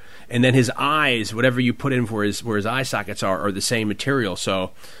glow. And then his eyes, whatever you put in where his eye sockets are the same material.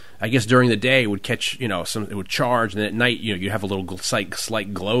 So I guess during the day it would catch, it would charge, and at night, you'd have a little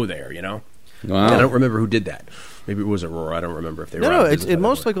slight glow there, Wow. And I don't remember who did that. Maybe it was Aurora. I don't remember if they were. No, it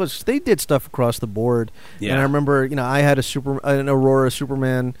most likely was. They did stuff across the board. Yeah. And I remember, I had an Aurora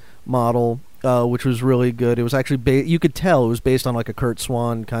Superman model, which was really good. It was actually you could tell it was based on like a Kurt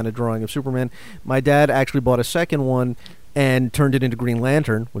Swan kind of drawing of Superman. My dad actually bought a second one and turned it into Green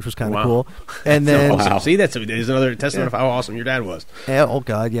Lantern, which was kind of cool. And then, awesome. See, there's another testament of how awesome your dad was. Yeah, oh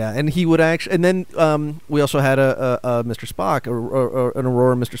God, yeah. And he would actually, and then we also had a Mr. Spock, an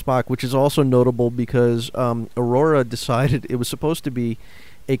Aurora Mr. Spock, which is also notable because Aurora decided it was supposed to be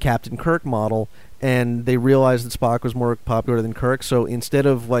a Captain Kirk model, and they realized that Spock was more popular than Kirk. So instead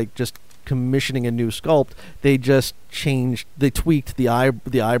of just commissioning a new sculpt, they just tweaked the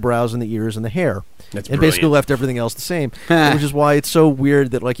eyebrows and the ears and the hair. That's and basically left everything else the same, which is why it's so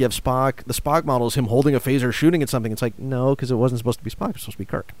weird that you have Spock. The Spock model is him holding a phaser, shooting at something. It's like, no, because it wasn't supposed to be Spock. It was supposed to be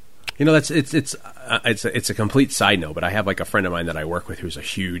Kirk. It's a complete side note, but I have a friend of mine that I work with who's a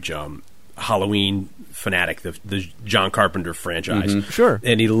huge Halloween fanatic, the John Carpenter franchise. Mm-hmm. Sure,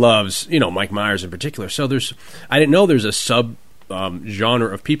 and he loves Mike Myers in particular. So I didn't know there's a sub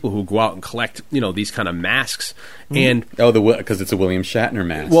genre of people who go out and collect these kind of masks. And because it's a William Shatner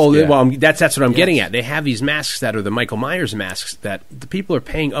mask. That's what I'm getting at. They have these masks that are the Michael Myers masks that the people are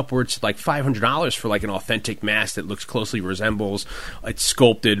paying upwards to $500 for an authentic mask that looks closely resembles. It's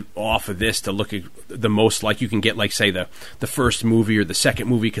sculpted off of this to look the most like you can get, say the first movie or the second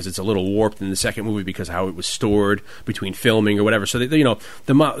movie, because it's a little warped in the second movie because of how it was stored between filming or whatever. So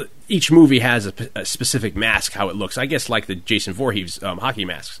each movie has a specific mask, how it looks. I guess like the Jason Voorhees hockey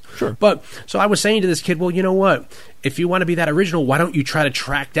masks. Sure. But so I was saying to this kid, well, you know what? If you want to be that original, why don't you try to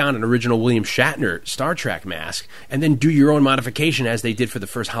track down an original William Shatner Star Trek mask and then do your own modification as they did for the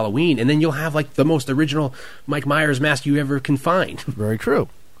first Halloween, and then you'll have the most original Mike Myers mask you ever can find. Very true.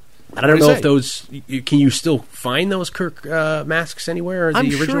 I don't know if those can you still find those Kirk masks anywhere?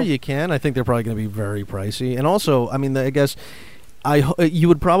 I'm sure you can. I think they're probably going to be very pricey, and also, I mean, I guess. You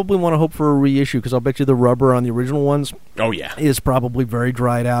would probably want to hope for a reissue, because I'll bet you the rubber on the original ones is probably very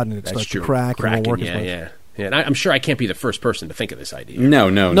dried out, and it starts to crack and won't work as much. Yeah. And I'm sure I can't be the first person to think of this idea. No,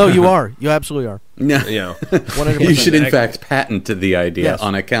 you are. You absolutely are. No, you should in fact patent the idea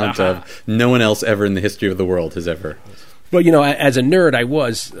on account of no one else ever in the history of the world has ever. Well, as a nerd, I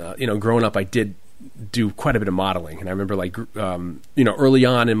was, growing up, I did do quite a bit of modeling, and I remember early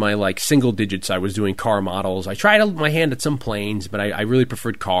on in my single digits I was doing car models. I tried my hand at some planes, but I really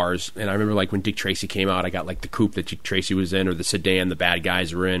preferred cars. And I remember when Dick Tracy came out, I got the coupe that Dick Tracy was in, or the sedan the bad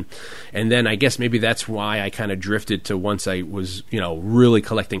guys were in. And then I guess maybe that's why I kind of drifted to, once I was really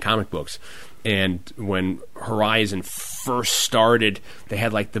collecting comic books. And when Horizon first started, they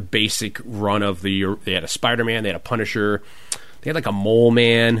had the basic run of they had a Spider-Man, they had a Punisher, they had a Mole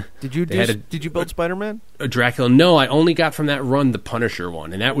Man. Did you build Spider-Man? A Dracula? No, I only got from that run the Punisher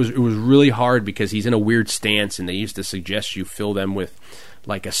one, and it was really hard because he's in a weird stance, and they used to suggest you fill them with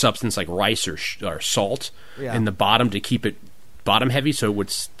a substance like rice or salt in the bottom to keep it bottom heavy so it would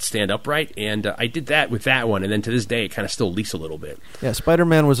stand upright. And I did that with that one, and then to this day it kind of still leaks a little bit. Yeah,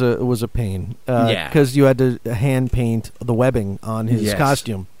 Spider-Man was a pain. Because you had to hand paint the webbing on his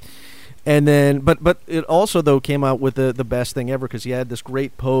costume. And then, but it also though came out with the best thing ever, because he had this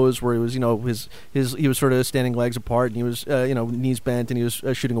great pose where he was, he was sort of standing legs apart, and he was, knees bent, and he was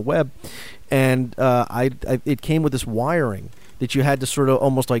shooting a web, and it came with this wiring that you had to sort of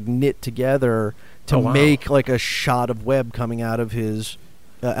almost like knit together to make like a shot of web coming out of his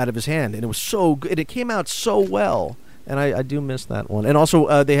hand, and it was so good. It came out so well, and I do miss that one. And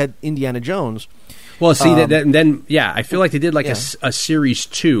also they had Indiana Jones. Well, see, then I feel like they did like a series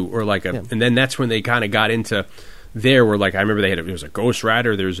 2 or like and then that's when they kind of got into there. Where like I remember there was a Ghost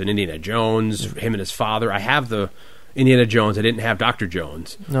Rider, there was an Indiana Jones, him and his father. I have the Indiana Jones. I didn't have Dr.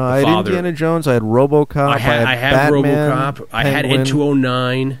 Jones. No, I had Indiana Jones. I had RoboCop. I had RoboCop. I had Ed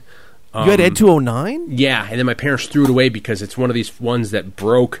 209. You had Ed 209? Yeah, and then my parents threw it away because it's one of these ones that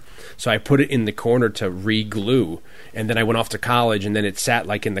broke. So I put it in the corner to re-glue, and then I went off to college, and then it sat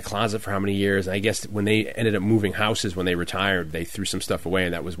like in the closet for how many years? And I guess when they ended up moving houses when they retired, they threw some stuff away,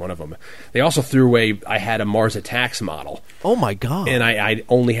 and that was one of them. They also threw away. I had a Mars Attacks model. Oh my god! And I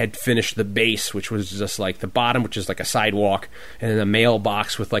only had finished the base, which was just like the bottom, which is like a sidewalk, and then a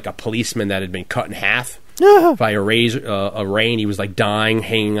mailbox with like a policeman that had been cut in half. By a rain, he was like dying,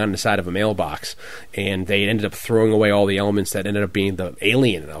 hanging on the side of a mailbox, and they ended up throwing away all the elements that ended up being the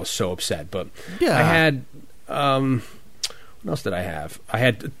alien, and I was so upset. But I had, what else did I have? I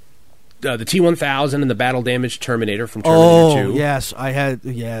had the T-1000 and the battle damaged Terminator from Terminator 2. Yes, I had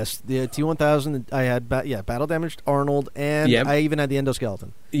the T-1000. I had battle damaged Arnold, and I even had the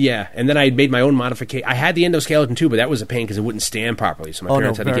endoskeleton. Yeah, and then I made my own modification. I had the endoskeleton too, but that was a pain because it wouldn't stand properly. So my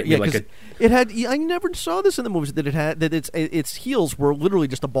parents had to get me like a. It had. I never saw this in the movies that it had that its heels were literally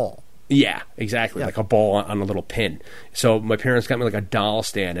just a ball. Yeah, exactly, like a ball on a little pin. So my parents got me like a doll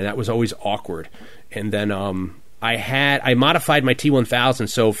stand, and that was always awkward. And then I modified my T-1000,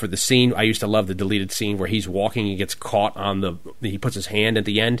 so for the scene, I used to love the deleted scene where he's walking, he gets caught on he puts his hand at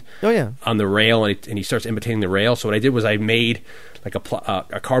the end on the rail, and he starts imitating the rail. So what I did was I made like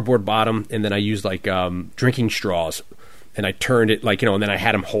a cardboard bottom, and then I used like drinking straws, and I turned it like, and then I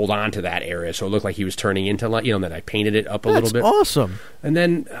had him hold on to that area, so it looked like he was turning into like, and then I painted it up a little bit. That's awesome. And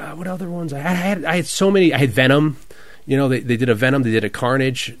then what other ones? I had so many. I had Venom. They did a Venom, they did a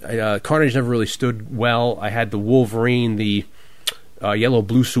Carnage. Carnage never really stood well. I had the Wolverine, the yellow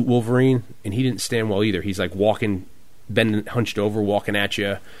blue suit Wolverine, and he didn't stand well either. He's like walking, bending, hunched over, walking at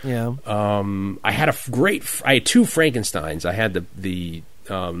you. Yeah. I had I had two Frankensteins. I had the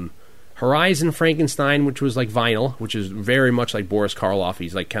Horizon Frankenstein, which was like vinyl, which is very much like Boris Karloff.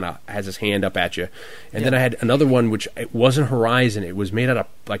 He's like kind of has his hand up at you. And then I had another one, which it wasn't Horizon. It was made out of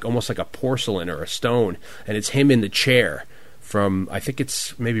like almost like a porcelain or a stone, and it's him in the chair from, I think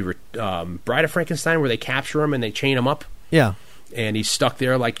it's maybe Bride of Frankenstein, where they capture him and they chain him up. Yeah. And he's stuck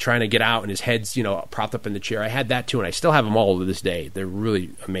there like trying to get out, and his head's propped up in the chair. I had that too, and I still have them all to this day. They're really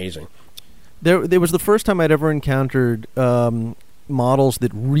amazing. There was the first time I'd ever encountered models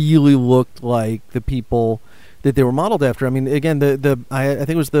that really looked like the people that they were modeled after. I mean, again, I think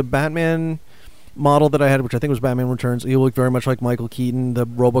it was the Batman model that I had, which I think was Batman Returns. He looked very much like Michael Keaton. The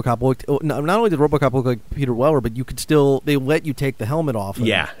RoboCop looked, not only did RoboCop look like Peter Weller, but you could still, they let you take the helmet off.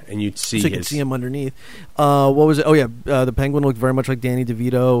 And you'd see so you could see him underneath. What was it? Oh yeah, the Penguin looked very much like Danny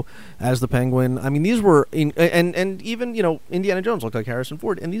DeVito as the Penguin. I mean, these were and even Indiana Jones looked like Harrison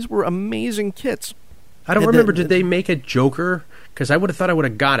Ford, and these were amazing kits. I don't remember. Did they make a Joker? Because I would have thought I would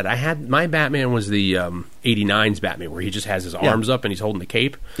have got it. I had my Batman was the 89's Batman, where he just has his arms up and he's holding the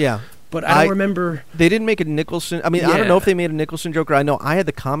cape. Yeah, but I don't remember. They didn't make a Nicholson. I mean, I don't know if they made a Nicholson Joker. I know I had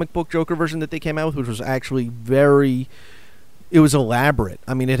the comic book Joker version that they came out with, which was actually very. It was elaborate.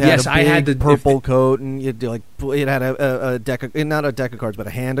 I mean, it had a big purple coat, and it had a deck, not a deck of cards, but a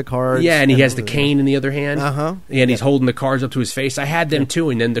hand of cards. Yeah, and he has the cane in the other hand. And he's holding the cards up to his face. I had them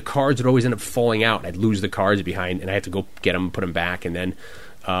too, and then the cards would always end up falling out. I'd lose the cards behind, and I had to go get them, put them back, and then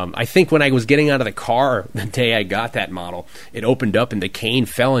I think when I was getting out of the car the day I got that model, it opened up and the cane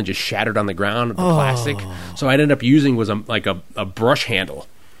fell and just shattered on the ground, the plastic. So I ended up using was a brush handle.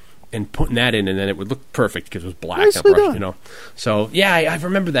 And putting that in, and then it would look perfect because it was black. So yeah, I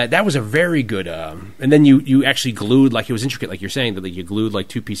remember that. That was a very good. And then you actually glued, like it was intricate, like you're saying, that you glued like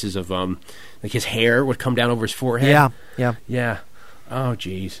two pieces of like his hair would come down over his forehead. Yeah. Oh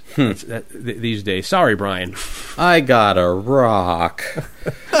geez, these days. Sorry, Brian. I got a rock.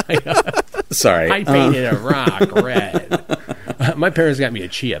 Sorry, I painted a rock red. My parents got me a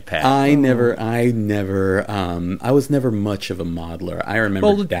Chia Pet. I was never much of a modeler. I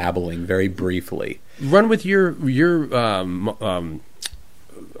remember dabbling very briefly. Run with your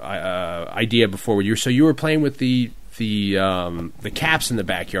idea before. So you were playing with the the caps in the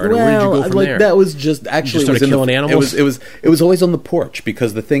backyard? Where did you go from there? That was just actually you just started killing animals. It was always on the porch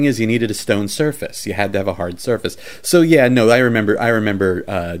because the thing is, you needed a stone surface. You had to have a hard surface. So yeah, no, I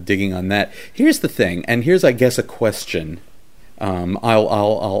remember digging on that. Here's the thing, and here's I guess a question.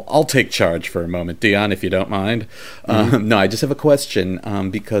 I'll take charge for a moment, Dion, if you don't mind. No, I just have a question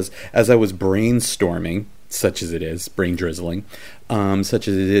because as I was brainstorming, such as it is, brain drizzling, such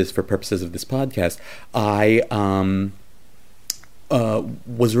as it is for purposes of this podcast, I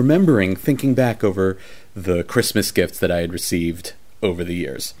was thinking back over the Christmas gifts that I had received over the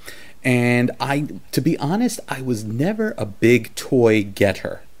years. And to be honest, I was never a big toy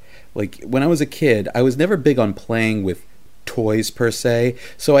getter. Like, when I was a kid, I was never big on playing with toys per se,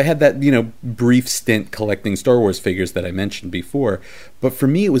 so I had that brief stint collecting Star Wars figures that I mentioned before, but for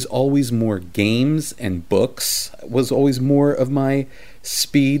me it was always more games and books was always more of my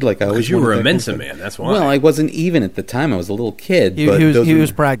speed. Like I always you were a Mensa man, that's why. Well, I wasn't even at the time. I was a little kid. He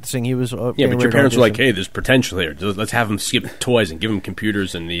was practicing. He was but your parents were like, "Hey, there's potential here. Let's have them skip toys and give them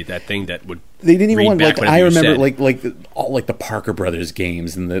computers and that thing that would." They didn't even want I remember all the Parker Brothers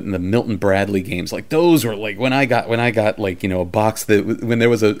games and the Milton Bradley games. Like those were like when I got a box when there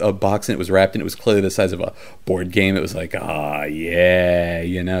was a box and it was wrapped and it was clearly the size of a board game. It was like yeah,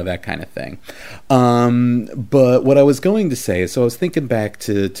 that kind of thing. But what I was going to say is, so I was thinking back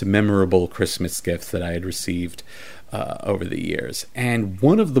to memorable Christmas gifts that I had received over the years. And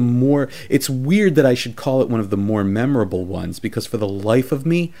one of the it's weird that I should call it one of the more memorable ones, because for the life of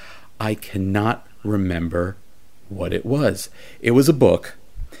me, I cannot remember what it was. It was a book,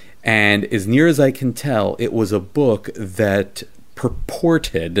 and as near as I can tell, it was a book that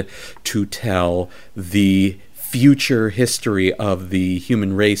purported to tell the future history of the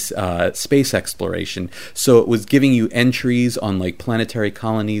human race space exploration. So it was giving you entries on like planetary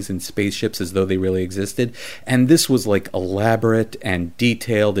colonies and spaceships as though they really existed. And this was like elaborate and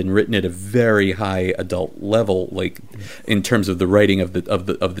detailed and written at a very high adult level, like in terms of the writing of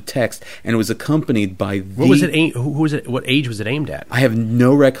the text. And it was accompanied by what was it? Who was it? What age was it aimed at? I have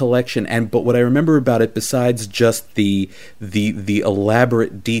no recollection. But what I remember about it, besides just the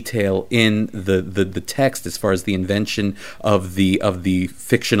elaborate detail in the text as far as the invention of the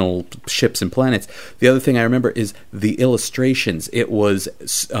fictional ships and planets, the other thing I remember is the illustrations. It was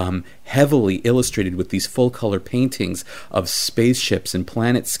heavily illustrated with these full color paintings of spaceships and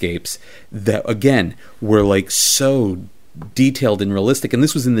planetscapes that again were like so detailed and realistic. And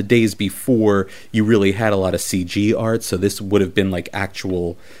this was in the days before you really had a lot of CG art, so this would have been like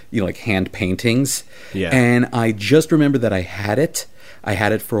actual like hand paintings. And I just remember that I had it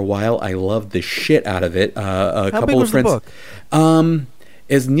for a while. I loved the shit out of it. How big was the book?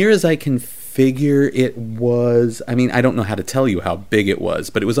 As near as I can figure, it was, I don't know how to tell you how big it was,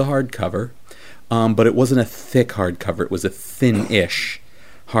 but it was a hardcover. But it wasn't a thick hardcover. It was a thin-ish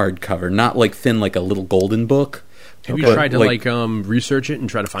hardcover, not like thin like a little golden book. Have you tried to research it and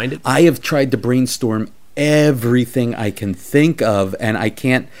try to find it? I have tried to brainstorm everything I can think of, and I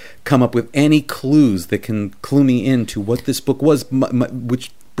can't come up with any clues that can clue me into what this book was,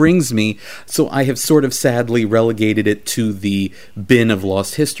 which brings me, so I have sort of sadly relegated it to the bin of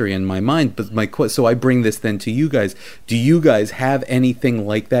lost history in my mind. But so I bring this then to you guys. Do you guys have anything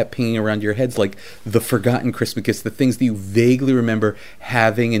like that pinging around your heads, like the forgotten Christmas gifts, the things that you vaguely remember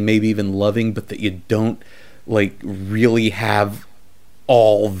having and maybe even loving, but that you don't like really have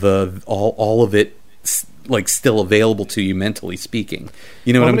all of it like still available to you mentally speaking?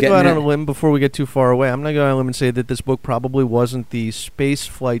 You know what I'm getting at? I'm going to go out on a limb before we get too far away. I'm going to go out on a limb and say that this book probably wasn't the space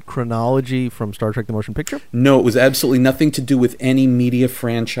flight chronology from Star Trek the Motion Picture. No, it was absolutely nothing to do with any media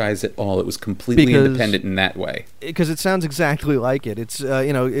franchise at all. It was completely independent in that way. Because it sounds exactly like it. It's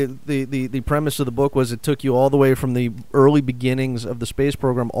the premise of the book was it took you all the way from the early beginnings of the space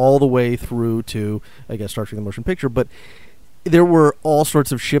program all the way through to, I guess, Star Trek the Motion Picture. But there were all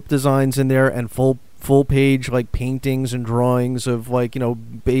sorts of ship designs in there and full page like paintings and drawings of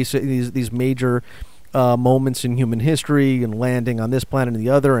basic these major moments in human history and landing on this planet and the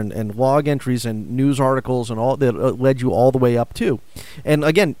other, and log entries and news articles and all that led you all the way up to. And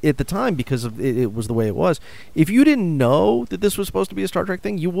again, at the time, because of it was the way it was, if you didn't know that this was supposed to be a Star Trek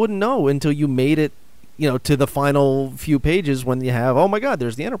thing, you wouldn't know until you made it to the final few pages when you have, oh my God,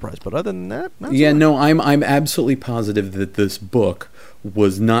 there's the Enterprise. But other than that, I'm absolutely positive that this book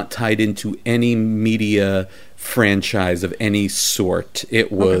was not tied into any media franchise of any sort.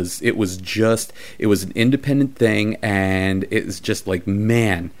 It was an independent thing, and it's just like,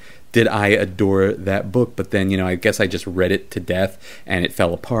 man, did I adore that book. But then, I guess I just read it to death and it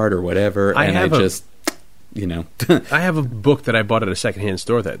fell apart or whatever. I have a book that I bought at a secondhand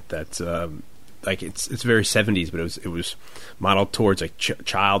store that like it's very 70s, but it was modeled towards a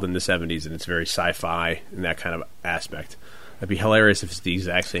child in the 70s, and it's very sci-fi in that kind of aspect. It'd be hilarious if it's the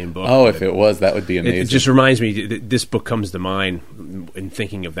exact same book. Oh, if it was, that would be amazing. It just reminds me, this book comes to mind in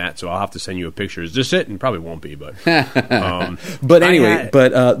thinking of that, so I'll have to send you a picture. Is this it? And probably won't be, but... but anyway,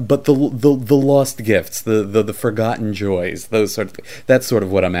 but the lost gifts, the forgotten joys, those sort of things, that's sort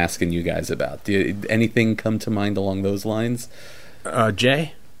of what I'm asking you guys about. Anything come to mind along those lines?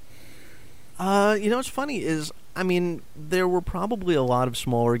 Jay? What's funny is, I mean, there were probably a lot of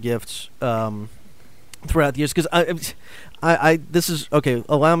smaller gifts throughout the years, because this is okay.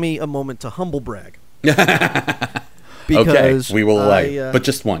 Allow me a moment to humble brag. Because we will but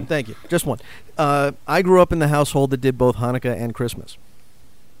just one. Thank you, just one. I grew up in the household that did both Hanukkah and Christmas.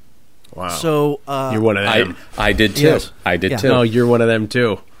 Wow! So you're one of them. I did too. Yes. I did too. No, you're one of them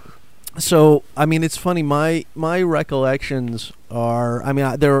too. So I mean, it's funny. My recollections are. I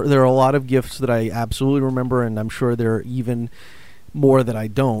mean, there are a lot of gifts that I absolutely remember, and I'm sure there are even more that I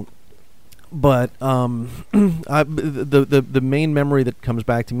don't. But the main memory that comes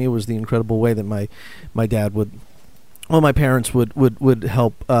back to me was the incredible way that my parents would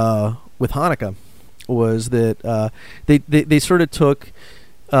help with Hanukkah. Was that they sort of took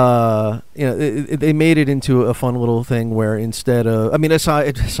they made it into a fun little thing where instead of, I mean,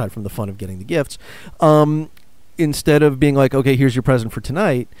 aside from the fun of getting the gifts, instead of being like, okay, here's your present for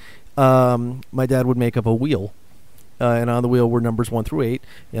tonight, my dad would make up a wheel. And on the wheel were numbers 1 through 8,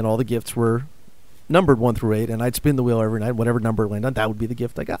 and all the gifts were numbered 1 through 8. And I'd spin the wheel every night. Whatever number it landed on, that would be the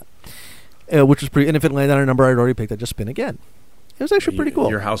gift I got. Which was pretty. And if it landed on a number I'd already picked, I'd just spin again. It was actually pretty cool.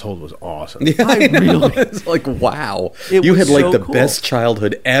 Your household was awesome. Yeah, I really. It's like, wow, you had like the best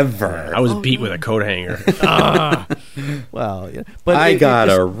childhood ever. I was beat with a coat hanger. Well, yeah, but I got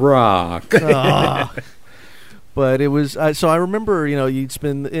a rock. But it was so I remember, you'd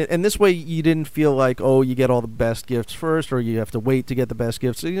spin, and this way you didn't feel like, oh, you get all the best gifts first, or you have to wait to get the best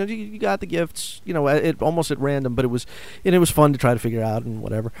gifts. You got the gifts, it almost at random, but it was fun to try to figure out and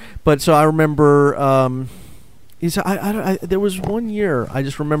whatever. But so I remember, there was one year I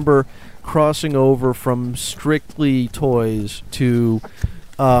just remember crossing over from strictly toys to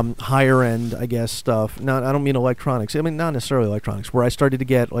higher end, I guess, stuff. Now I don't mean electronics. I mean not necessarily electronics. Where I started to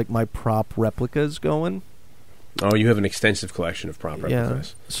get like my prop replicas going. Oh, you have an extensive collection of prop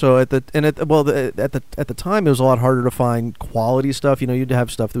replicas. Yeah. So at the time, it was a lot harder to find quality stuff. You'd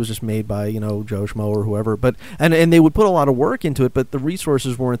have stuff that was just made by Joe Schmo or whoever. But and they would put a lot of work into it, but the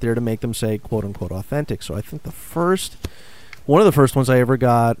resources weren't there to make them say quote unquote authentic. So I think one of the first ones I ever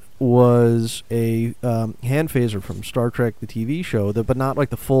got was a hand phaser from Star Trek, the TV show, but not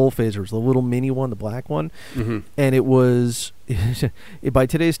like the full phaser. It was the little mini one, the black one. Mm-hmm. And it was, by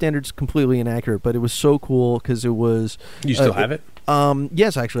today's standards, completely inaccurate, but it was so cool because it was... You still have it?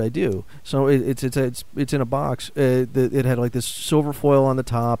 Yes, actually, I do. So it's in a box. It had like this silver foil on the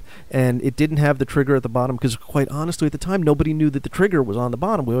top, and it didn't have the trigger at the bottom because, quite honestly, at the time, nobody knew that the trigger was on the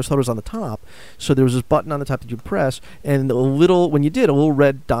bottom. We always thought it was on the top. So there was this button on the top that you'd press, and when you did, a little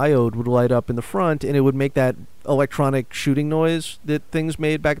red diode would light up in the front, and it would make that electronic shooting noise that things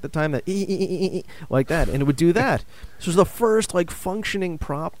made back at the time, that like that, and it would do that. So it was the first like functioning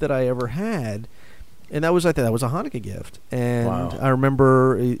prop that I ever had. And that was a Hanukkah gift, and wow. I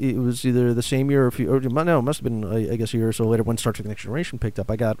remember it was either the same year, it must have been I guess a year or so later when Star Trek: The Next Generation picked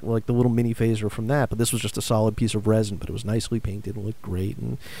up. I got like the little mini phaser from that, but this was just a solid piece of resin, but it was nicely painted and looked great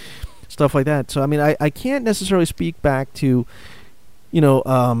and stuff like that. So I mean, I can't necessarily speak back to,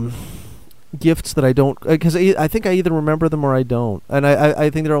 gifts that I don't, because I think I either remember them or I don't, and I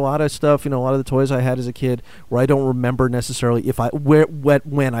think there are a lot of stuff, a lot of the toys I had as a kid where I don't remember necessarily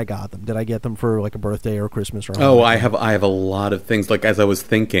when I got them. Did I get them for like a birthday or Christmas or? Oh, I have a lot of things. Like as I was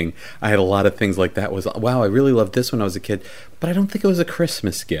thinking, I had a lot of things like that. Wow, I really loved this when I was a kid, but I don't think it was a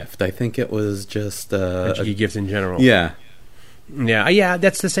Christmas gift. I think it was just a gift in general. Yeah. Yeah,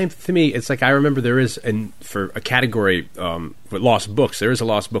 that's the same to me. It's like I remember there is, and for a category with lost books, there is a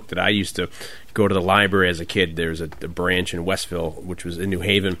lost book that I used to go to the library as a kid. There's a branch in Westville, which was in New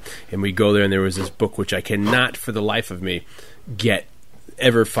Haven, and we go there, and there was this book which I cannot, for the life of me,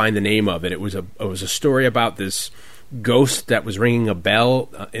 ever find the name of it. It was a story about this ghost that was ringing a bell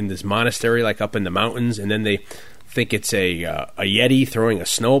in this monastery, like up in the mountains, and then they think it's a yeti throwing a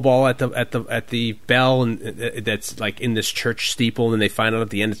snowball at the bell, and that's like in this church steeple, and they find out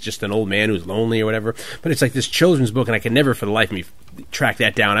at the end it's just an old man who's lonely or whatever. But it's like this children's book, and I can never for the life of me track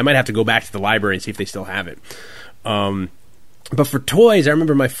that down. I might have to go back to the library and see if they still have it. But for toys, I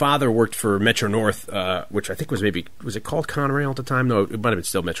remember my father worked for Metro North, which I think was it called Conrail at the time? No, it might have been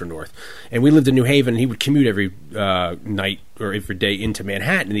still Metro North. And we lived in New Haven, and he would commute every night or every day into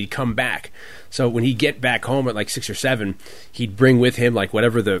Manhattan, and he'd come back. So when he'd get back home at like 6 or 7, he'd bring with him like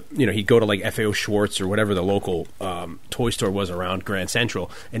whatever he'd go to like FAO Schwartz or whatever the local toy store was around Grand Central,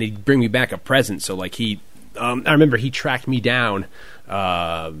 and he'd bring me back a present. So like I remember he tracked me down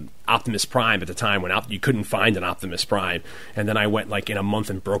Optimus Prime at the time when you couldn't find an Optimus Prime, and then I went like in a month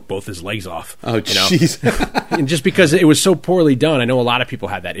and broke both his legs off. Oh, jeez! And just because it was so poorly done, I know a lot of people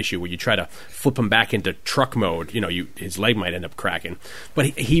have that issue where you try to flip him back into truck mode. His leg might end up cracking. But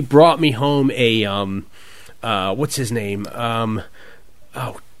he brought me home a what's his name? Oh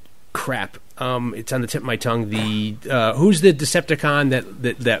crap! It's on the tip of my tongue. Who's the Decepticon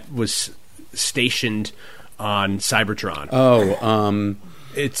that was stationed on Cybertron?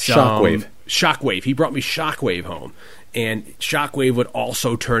 It's Shockwave. Shockwave. He brought me Shockwave home, and Shockwave would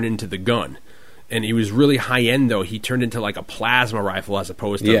also turn into the gun. And he was really high end, though. He turned into like a plasma rifle as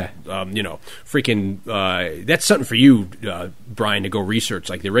opposed to, freaking. That's something for you, Brian, to go research.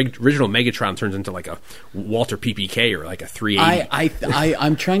 Like the original Megatron turns into like a Walther PPK or like a 380.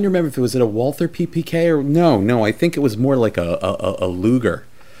 I'm trying to remember if it was a Walther PPK or no. I think it was more like a Luger.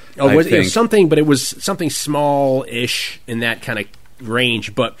 Oh, it was something, but it was something small-ish in that kind of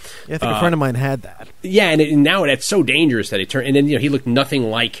range. But I think a friend of mine had that. Yeah, and now it's so dangerous that he turned. And then he looked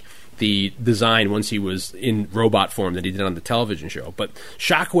nothing like the design once he was in robot form that he did on the television show. But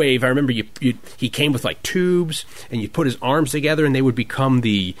Shockwave, I remember he came with like tubes, and you put his arms together, and they would become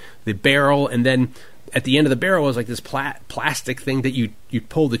the barrel, and then at the end of the barrel was like this plastic thing that you'd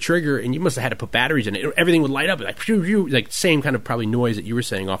pull the trigger, and you must have had to put batteries in it. Everything would light up, like pew, pew, like same kind of probably noise that you were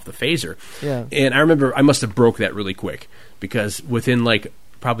saying off the phaser. Yeah. And I remember I must have broke that really quick because within like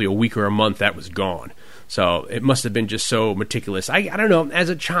probably a week or a month that was gone. So it must have been just so meticulous. I don't know. As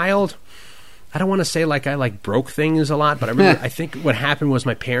a child, I don't want to say like I like broke things a lot, but I remember I think what happened was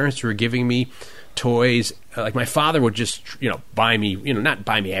my parents were giving me toys. Like my father would just buy me, not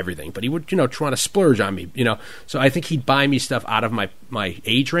buy me everything, but he would try to splurge on me, so I think he'd buy me stuff out of my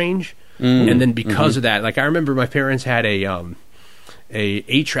age range. And then because of that, like I remember my parents had a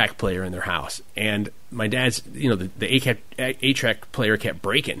 8-track player in their house, and my dad's the 8-track player kept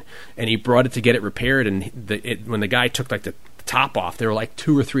breaking, and he brought it to get it repaired, and when the guy took like the top off, there were like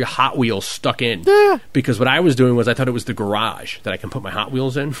 2 or 3 Hot Wheels stuck in. Because what I was doing was I thought it was the garage that I can put my Hot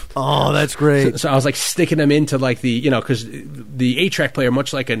Wheels in. Oh, that's great. So I was like sticking them into like the because the 8-track player,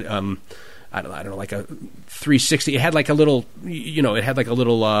 much like an I don't know, like a 360, it had like a little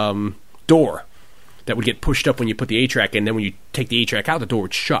door that would get pushed up when you put the 8-track in. And then when you take the 8-track out, the door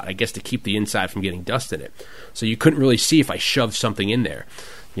would shut, I guess, to keep the inside from getting dust in it. So you couldn't really see if I shoved something in there,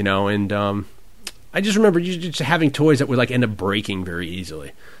 and I just remember just having toys that would like end up breaking very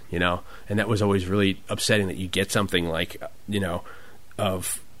easily, and that was always really upsetting that you get something like,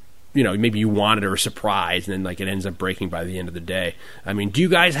 maybe you wanted or a surprise, and then like it ends up breaking by the end of the day. I mean, do you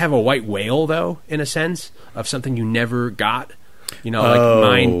guys have a white whale though, in a sense, of something you never got?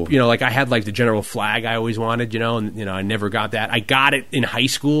 Mine, like I had like the General Flag I always wanted, and I never got that. I got it in high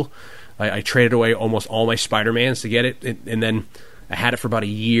school. I traded away almost all my Spider-Mans to get it, and then I had it for about a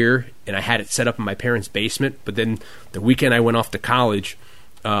year, and I had it set up in my parents' basement. But then the weekend I went off to college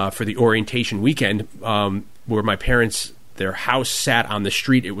for the orientation weekend, where my parents, their house sat on the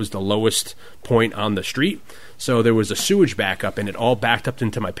street. It was the lowest point on the street. So there was a sewage backup, and it all backed up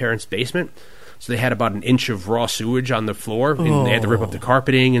into my parents' basement. So they had about an inch of raw sewage on the floor, and they had to rip up the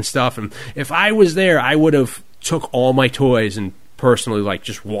carpeting and stuff. And if I was there, I would have took all my toys and personally like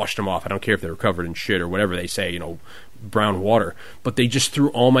just washed them off. I don't care if they were covered in shit or whatever they say, brown water. But they just threw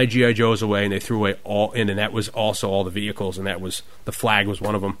all my G.I. Joes away, and they threw away and that was also all the vehicles, and that was the Flag was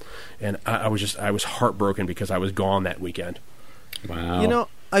one of them. And I was heartbroken because I was gone that weekend. Wow.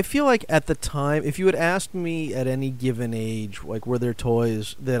 I feel like at the time, if you had asked me at any given age, like were there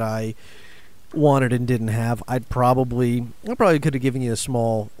toys that I wanted and didn't have, I probably could have given you a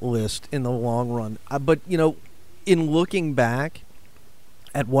small list in the long run. But in looking back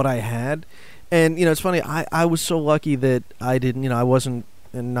at what I had, and it's funny, I was so lucky that I didn't, I wasn't,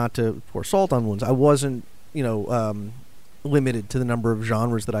 and not to pour salt on wounds, I wasn't, limited to the number of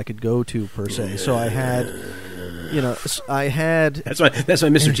genres that I could go to per se. So I had, that's my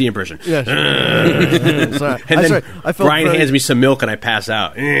Mr. T impression. Yeah, sorry. And then I felt Brian hands me some milk and I pass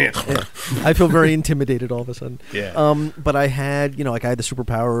out. Yeah. I feel very intimidated all of a sudden. Yeah. But I had, I had the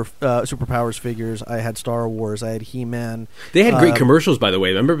Superpowers figures. I had Star Wars. I had He-Man. They had great commercials, by the way.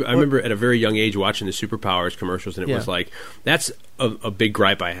 I remember at a very young age watching the Superpowers commercials, and it was like, that's a big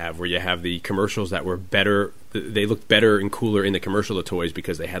gripe I have, where you have the commercials that were better they looked better and cooler in the commercial, the toys,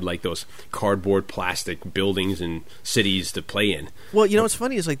 because they had like those cardboard plastic buildings and cities to play in. Well, what's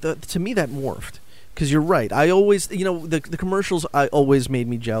funny is like to me that morphed. Because you're right. I always, the commercials always made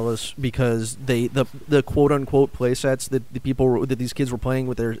me jealous because the quote unquote play sets that that these kids were playing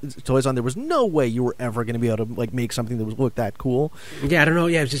with their toys on, there was no way you were ever going to be able to like make something that looked that cool. Yeah, I don't know.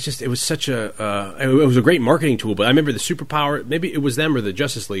 Yeah, it was such a it was a great marketing tool. But I remember the Superpower. Maybe it was them or the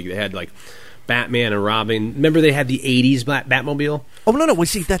Justice League. They had like Batman and Robin. Remember they had the '80s Batmobile? Oh no! Well,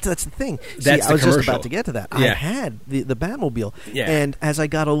 see, that's the thing. That's I was commercial. just about to get to that. Yeah. I had the Batmobile, yeah. And as I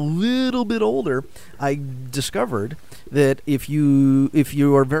got a little bit older, I discovered that if you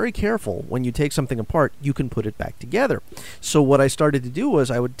are very careful when you take something apart, you can put it back together. So what I started to do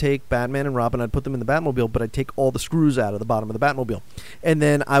was I would take Batman and Robin, I'd put them in the Batmobile, but I'd take all the screws out of the bottom of the Batmobile, and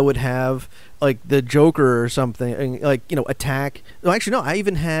then I would have like the Joker or something, like attack. No, actually, no. I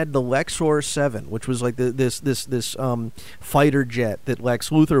even had the Lexor 7, which was like this fighter jet that Lex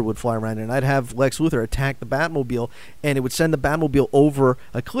Luthor would fly around in. And I'd have Lex Luthor attack the Batmobile, and it would send the Batmobile over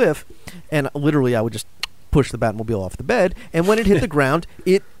a cliff, and literally I would just push the Batmobile off the bed, and when it hit the ground,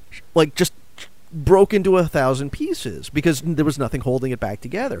 it like just broke into 1,000 pieces because there was nothing holding it back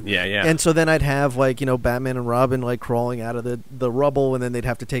together. Yeah. And so then I'd have like Batman and Robin like crawling out of the rubble, and then they'd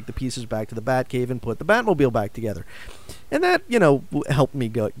have to take the pieces back to the Batcave and put the Batmobile back together. And that helped me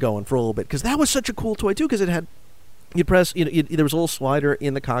going for a little bit because that was such a cool toy too, because it had you'd press there was a little slider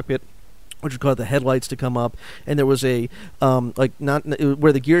in the cockpit which would cause the headlights to come up, and there was a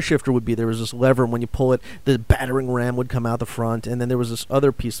where the gear shifter would be, there was this lever, and when you pull it, the battering ram would come out the front, and then there was this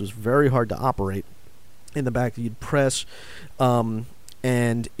other piece that was very hard to operate in the back that you'd press, and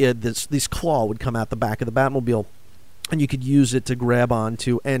this claw would come out the back of the Batmobile, and you could use it to grab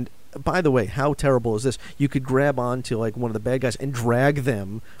onto. And by the way, how terrible is this? You could grab onto like one of the bad guys and drag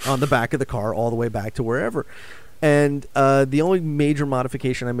them on the back of the car all the way back to wherever. And the only major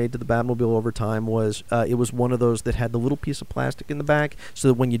modification I made to the Batmobile over time was it was one of those that had the little piece of plastic in the back, so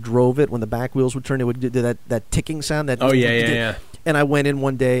that when you drove it, when the back wheels would turn, it would do that ticking sound. Yeah. And I went in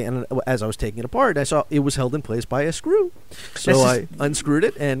one day, and as I was taking it apart, I saw it was held in place by a screw. So I unscrewed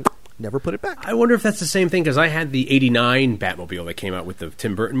it and never put it back. I wonder if that's the same thing, because I had the '89 Batmobile that came out with the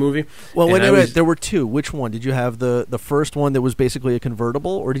Tim Burton movie. Well, there were two. Which one did you have? The first one that was basically a convertible,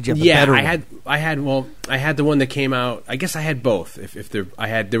 or did you have the better one? I had the one that came out. I guess I had both.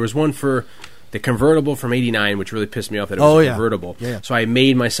 There was one for the convertible from '89, which really pissed me off that it was convertible. Yeah. So I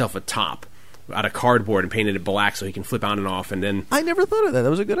made myself a top out of cardboard and painted it black so he can flip on and off. And then I never thought of that. That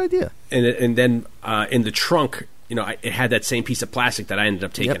was a good idea. And then in the trunk, it had that same piece of plastic that I ended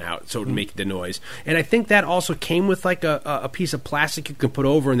up taking out, so it would make the noise. And I think that also came with like a piece of plastic you could put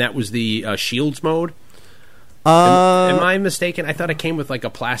over, and that was the shields mode. Am I mistaken? I thought it came with like a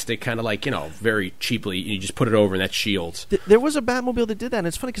plastic kind of like, very cheaply. You just put it over and that shields. There was a Batmobile that did that, and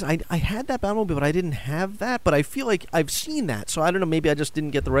it's funny because I had that Batmobile, but I didn't have that. But I feel like I've seen that, so I don't know. Maybe I just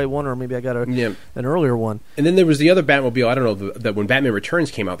didn't get the right one, or maybe I got an earlier one. And then there was the other Batmobile. I don't know, that when Batman Returns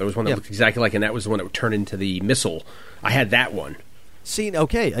came out, there was one that looked exactly like, and that was the one that would turn into the missile. I had that one. See,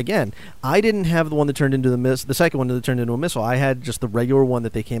 okay, again, I didn't have the one that turned into the second one that turned into a missile. I had just the regular one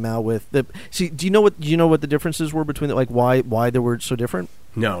that they came out with. Do you know what the differences were between why they were so different?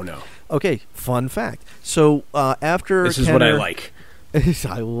 No. Okay, fun fact. So after this is what I like.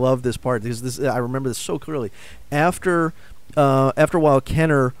 I love this part because I remember this so clearly. After a while,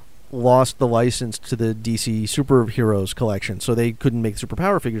 Kenner lost the license to the DC Superheroes collection, so they couldn't make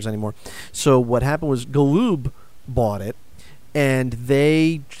superpower figures anymore. So what happened was Galoob bought it. And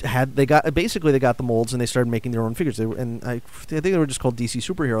they got the molds, and they started making their own figures. I think they were just called DC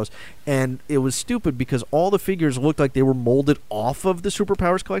Superheroes, and it was stupid because all the figures looked like they were molded off of the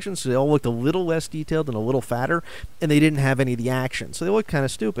Superpowers collection, so they all looked a little less detailed and a little fatter, and they didn't have any of the action, so they looked kind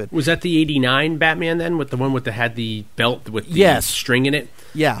of stupid. Was that the '89 Batman then, with the one with had the belt with the string in it?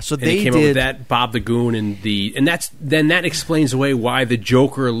 Yeah, so they came up with that, Bob the Goon, and that explains away why the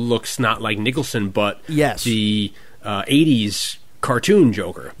Joker looks not like Nicholson, but the 80s cartoon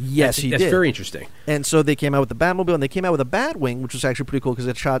Joker. Yes, he did. That's very interesting. And so they came out with the Batmobile, and they came out with a Batwing, which was actually pretty cool because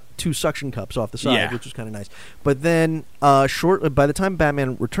it shot 2 suction cups off the side, which was kind of nice. But then by the time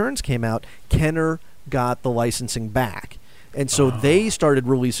Batman Returns came out, Kenner got the licensing back. And so they started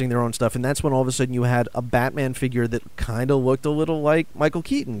releasing their own stuff, and that's when all of a sudden you had a Batman figure that kind of looked a little like Michael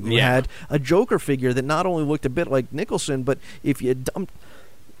Keaton. You had a Joker figure that not only looked a bit like Nicholson, but if you dumped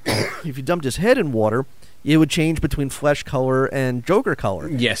if you dumped his head in water, it would change between flesh color and Joker color.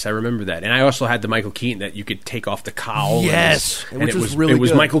 Yes, I remember that. And I also had the Michael Keaton that you could take off the cowl. Yes, which was really good. It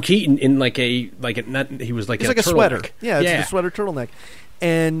was Michael Keaton in he was like a sweater. Yeah, it's a sweater turtleneck.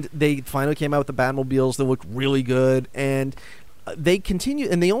 And they finally came out with the Batmobiles that looked really good, and they continue.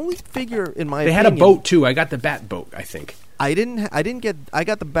 And the only figure in my opinion, had a boat too. I got the Bat boat, I think. I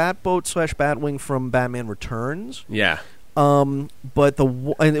got the Bat boat / Batwing from Batman Returns. Yeah. But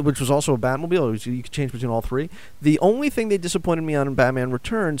which was also a Batmobile. You could change between all three. The only thing they disappointed me on in Batman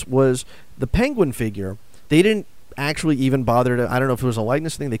Returns was the Penguin figure. They didn't actually even bother to. I don't know if it was a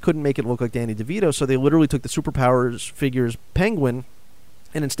likeness thing. They couldn't make it look like Danny DeVito, so they literally took the Superpowers figure's Penguin,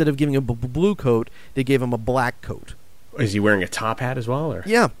 and instead of giving him a blue coat, they gave him a black coat. Is he wearing a top hat as well? Or?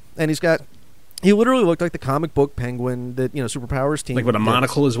 Yeah, and he literally looked like the comic book Penguin that Superpowers team. Like with a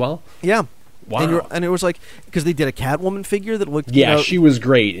monocle as well? Yeah. Wow. And it was like, because they did a Catwoman figure that looked... Yeah, she was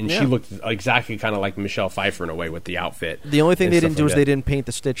great, and she looked exactly kind of like Michelle Pfeiffer in a way with the outfit. The only thing they didn't do is they didn't paint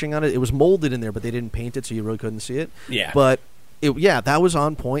the stitching on it. It was molded in there, but they didn't paint it, so you really couldn't see it. Yeah. But, that was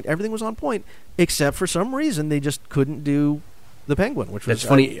on point. Everything was on point, except for some reason they just couldn't do the Penguin, which was... That's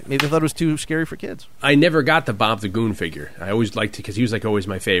funny. Maybe they thought it was too scary for kids. I never got the Bob the Goon figure. I always liked it, because he was always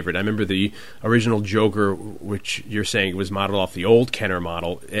my favorite. I remember the original Joker, which you're saying was modeled off the old Kenner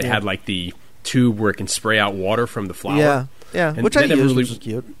model. It had the tube where it can spray out water from the flower. Yeah, which I used, which was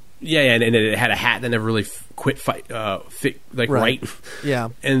cute. Yeah, and it had a hat that never really fit right. Yeah,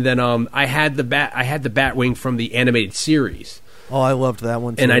 and then I had the Batwing from the animated series. Oh, I loved that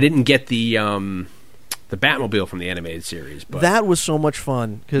one too. And I didn't get the Batmobile from the animated series, but that was so much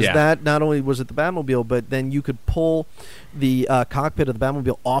fun because that not only was it the Batmobile, but then you could pull the cockpit of the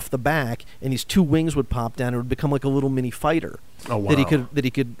Batmobile off the back, and these two wings would pop down. It would become like a little mini fighter. Oh, wow. That he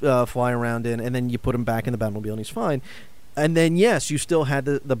could fly around in, and then you put him back in the Batmobile, and he's fine. And then you still had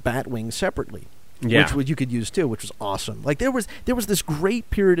the Batwing separately, which you could use too, which was awesome. Like there was this great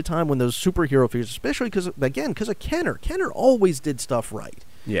period of time when those superhero figures, especially because of Kenner always did stuff right.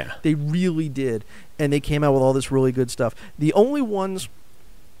 Yeah, they really did, and they came out with all this really good stuff. The only ones,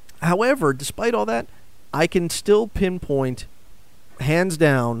 however, despite all that, I can still pinpoint, hands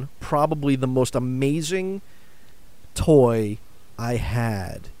down, probably the most amazing toy I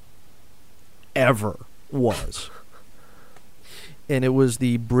had ever was. And it was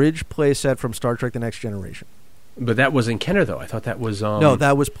the Bridge playset from Star Trek The Next Generation. But that wasn't Kenner, though. I thought that was... No,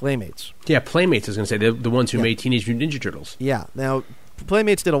 that was Playmates. Yeah, Playmates, I was going to say. The ones who made Teenage Mutant Ninja Turtles. Yeah. Now,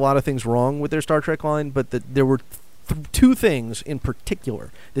 Playmates did a lot of things wrong with their Star Trek line, but there were two things in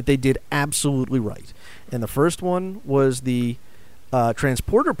particular that they did absolutely right. And the first one was the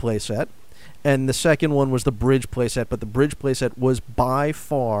Transporter playset, and the second one was the Bridge playset. But the Bridge playset was by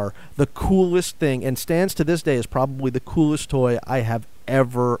far the coolest thing, and stands to this day as probably the coolest toy I have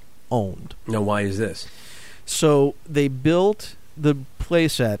ever owned. Now, why is this? So they built the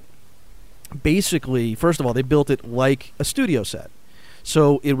playset. Basically, first of all, they built it like a studio set.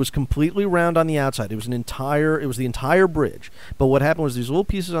 So it was completely round on the outside. It was the entire bridge. But what happened was these little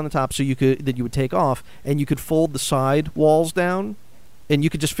pieces on the top that you would take off, and you could fold the side walls down, and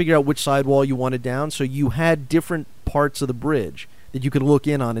you could just figure out which side wall you wanted down. So you had different parts of the bridge that you could look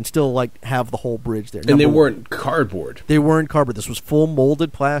in on and still have the whole bridge there. And they weren't cardboard. They weren't cardboard. This was full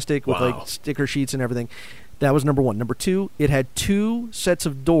molded plastic with sticker sheets and everything. That was number one. Number two, it had two sets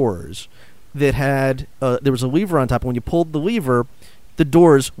of doors that had there was a lever on top. And when you pulled the lever, the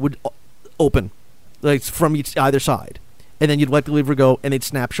doors would open, from either side, and then you'd let the lever go, and they'd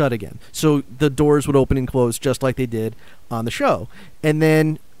snap shut again. So the doors would open and close just like they did on the show. And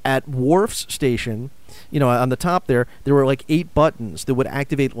then at Worf's station, on the top there were 8 buttons that would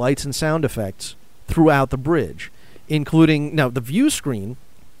activate lights and sound effects throughout the bridge, including the view screen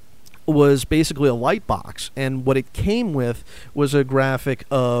was basically a light box, and what it came with was a graphic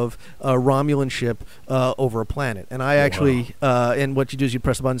of a Romulan ship over a planet. And and what you do is you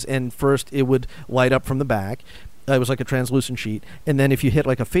press the buttons, and first it would light up from the back. It was like a translucent sheet, and then if you hit a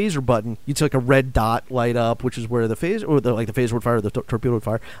phaser button, you'd see a red dot light up, which is where the phaser, or the phaser would fire, or the torpedo would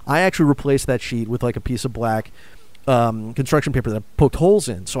fire. I actually replaced that sheet with a piece of black construction paper that I poked holes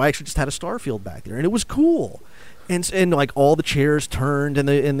in, so I actually just had a star field back there, and it was cool. And all the chairs turned, and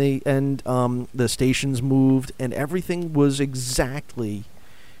the stations moved, and everything was exactly,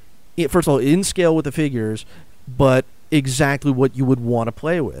 first of all, in scale with the figures, but exactly what you would want to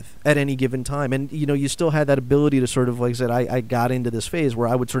play with at any given time. And you still had that ability to sort of, like I said, I got into this phase where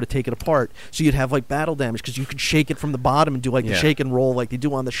I would sort of take it apart, so you'd have battle damage, because you could shake it from the bottom and do the shake and roll like they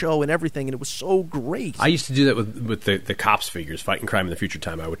do on the show and everything, and it was so great. I used to do that with the cops figures, Fighting Crime in the Future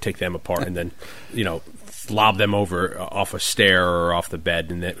Time. I would take them apart and then lob them over off a stair or off the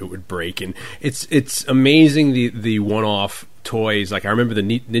bed, and that it would break. And it's amazing the one-off toys. Like I remember the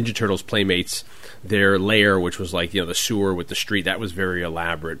Ninja Turtles Playmates, their lair, which was like the sewer with the street, that was very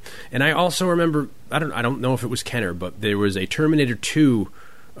elaborate. And I also remember, I don't know if it was Kenner, but there was a Terminator 2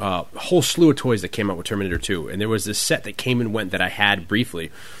 whole slew of toys that came out with Terminator 2, and there was this set that came and went that I had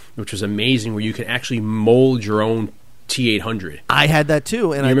briefly, which was amazing, where you could actually mold your own T-800. I had that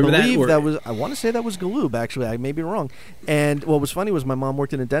too, and I believe that was, I want to say that was Galoob, actually. I may be wrong. And what was funny was my mom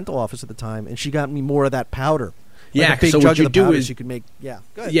worked in a dental office at the time, and she got me more of that powder. Yeah, like a big so jug what you of the do powder is you could make. Yeah,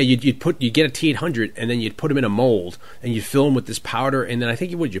 go ahead. Yeah, you'd get a T-800, and then you'd put them in a mold, and you'd fill them with this powder, and then I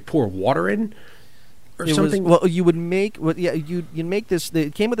think you pour water in or something. You would make you'd make this.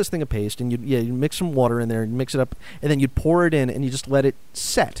 It came with this thing of paste, and you'd mix some water in there and mix it up, and then you'd pour it in, and you just let it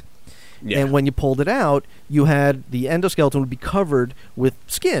set. Yeah. And when you pulled it out, you had the endoskeleton would be covered with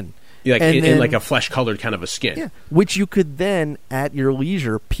skin. Like in like a flesh-colored kind of a skin. Yeah, which you could then, at your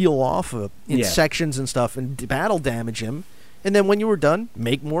leisure, peel off in sections and stuff and battle damage him. And then when you were done,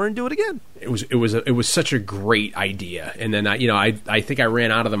 make more and do it again. It was such a great idea. And then I think I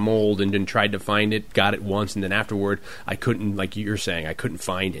ran out of the mold and then tried to find it, got it once, and then afterward I couldn't, like you're saying, I couldn't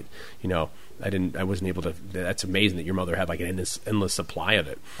find it. I wasn't able to. That's amazing that your mother had like an endless supply of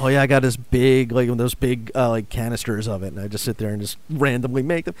it. Oh yeah, I got this big, like those big like canisters of it, and I just sit there and just randomly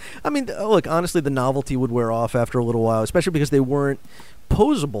make them. I mean, look, honestly, the novelty would wear off after a little while, especially because they weren't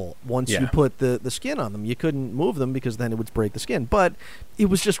posable once you put the skin on them. You couldn't move them because then it would break the skin. But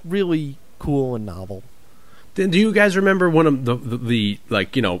it was just really cool and novel. Do you guys remember one of the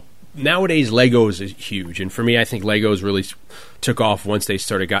nowadays Legos is huge, and for me, I think Legos really took off once they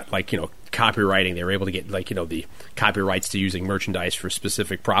got copywriting. They were able to get the copyrights to using merchandise for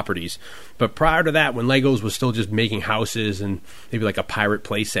specific properties. But prior to that, when Legos was still just making houses and maybe like a pirate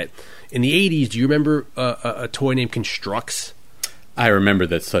playset, in the 80s, do you remember a toy named Construx? I remember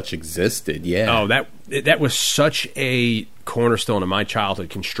that such existed, yeah. Oh, that was such a cornerstone of my childhood,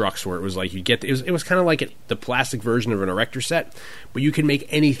 Construx, where it was like it was kind of like the plastic version of an Erector set, but you can make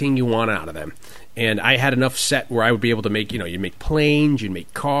anything you want out of them. And I had enough set where I would be able to make, you'd make planes, you'd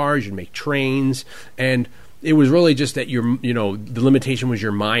make cars, you'd make trains, and it was really just that the limitation was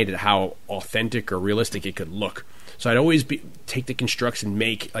your mind at how authentic or realistic it could look. So I'd always take the Construx and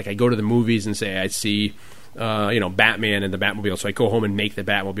make, like I go to the movies and say I'd see Batman and the Batmobile. So I go home and make the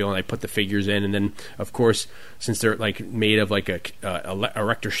Batmobile, and I put the figures in, and then of course, since they're like made of like a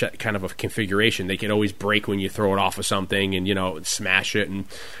Erector set kind of a configuration, they can always break when you throw it off of something and smash it. And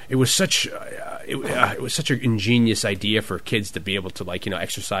it was such it was such an ingenious idea for kids to be able to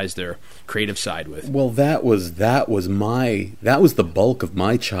exercise their creative side with. Well, that was the bulk of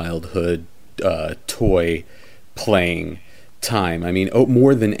my childhood toy playing time. I mean,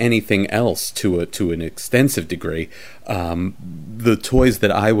 more than anything else, to an extensive degree, the toys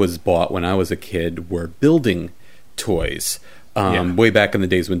that I was bought when I was a kid were building toys. Way back in the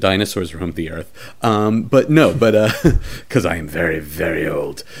days when dinosaurs roamed the earth. Because I am very, very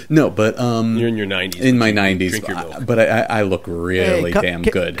old. No, but you're in your 90s. In my 90s, drink your milk. But I look really damn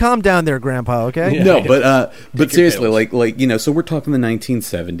good. Calm down there, Grandpa. Okay. Yeah, no, but seriously, so we're talking the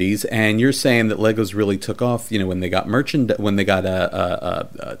 1970s, and you're saying that Legos really took off. When they got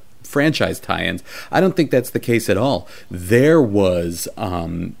franchise tie-ins. I don't think that's the case at all. There was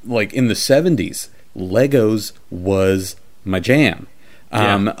in the 70s, Legos was my jam.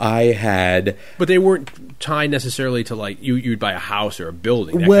 I had, but they weren't tied necessarily to you'd buy a house or a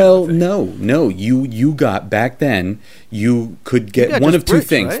building. Well, no. You got back then. You could get one of two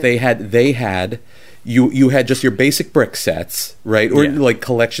things. Right? They had. You had just your basic brick sets, right, or like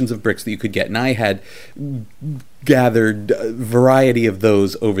collections of bricks that you could get, and I had gathered a variety of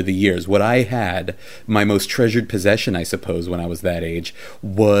those over the years. What I had, my most treasured possession, I suppose, when I was that age,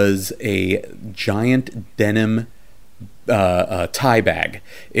 was a giant denim tie bag.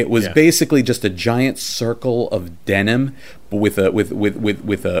 It was basically just a giant circle of denim with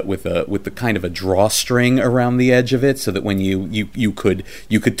the kind of a drawstring around the edge of it, so that when you could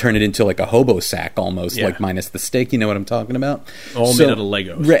turn it into like a hobo sack almost, like minus the stake. You know what I'm talking about? Made out of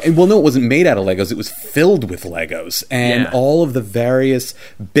Legos. Right. Well, no, it wasn't made out of Legos. It was filled with Legos and all of the various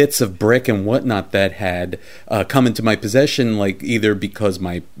bits of brick and whatnot that had come into my possession, like either because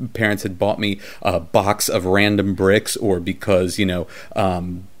my parents had bought me a box of random bricks, or because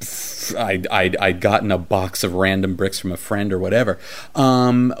I'd gotten a box of random bricks from a friend or whatever.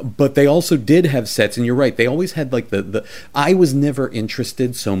 But they also did have sets, and you're right, they always had like the I was never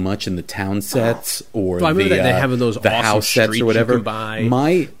interested so much in the town sets or they having those the awesome house sets or whatever. You can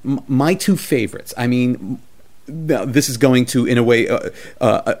buy. My two favorites, I mean, now, this is going to, in a way,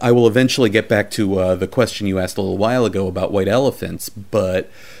 I will eventually get back to the question you asked a little while ago about white elephants, but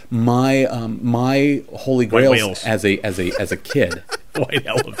my holy grails as a kid. White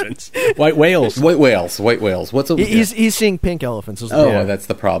elephants, white whales. What's a? He's seeing pink elephants. That's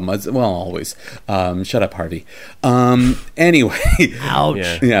the problem. Well, always. Shut up, Harvey. Anyway.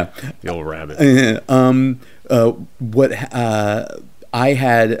 Ouch. Yeah. The old rabbit. I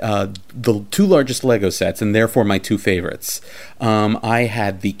had the two largest Lego sets, and therefore my two favorites. I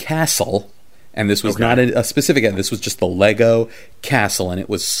had the castle, and this was not a specific. This was just the Lego castle, and it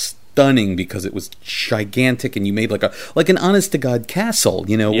was stunning because it was gigantic, and you made like an honest to god castle,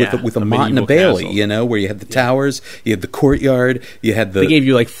 with a motte and a bailey, castle. Where you had the towers, you had the courtyard, you had the. They gave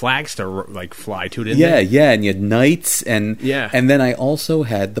you like flags to like fly to, didn't they? Yeah, and you had knights, and then I also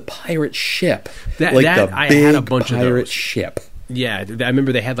had the pirate ship, I had a bunch pirate of those. ship. Yeah, I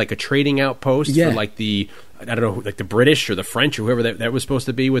remember they had like a trading outpost for like the, I don't know, like the British or the French or whoever that was supposed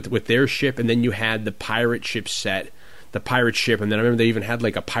to be with their ship, and then you had the pirate ship set, the pirate ship, and then I remember they even had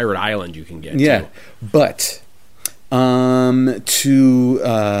like a pirate island you can get. Yeah, too. But but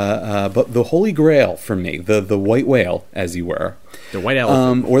the Holy Grail for me, the white whale, as you were, the white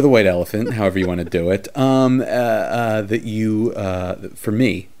elephant, or the white elephant, however you want to do it, for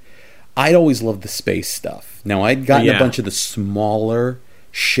me. I'd always loved the space stuff. Now, I'd gotten a bunch of the smaller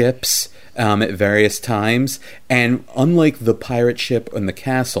ships at various times, and unlike the pirate ship and the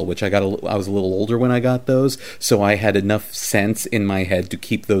castle, which I was a little older when I got those, so I had enough sense in my head to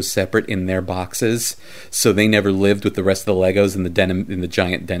keep those separate in their boxes, so they never lived with the rest of the Legos in the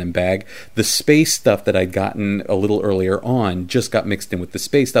giant denim bag. The space stuff that I'd gotten a little earlier on just got mixed in with the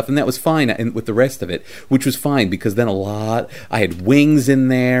space stuff, and that was fine, and with the rest of it, which was fine, because then I had wings in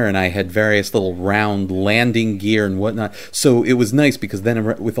there, and I had various little round landing gear and whatnot, so it was nice, because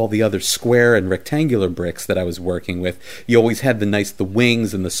then with all the other square and rectangular bricks that I was working with, you always had the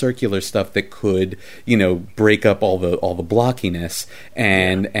wings and the circular stuff that could, break up all the blockiness,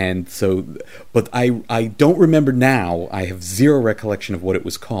 and so, but I don't remember now. I have zero recollection of what it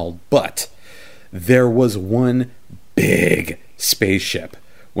was called, but there was one big spaceship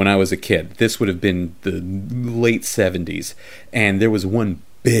when I was a kid. This would have been the late 70s, and there was one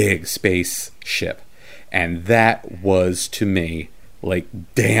big spaceship, and that was, to me, like,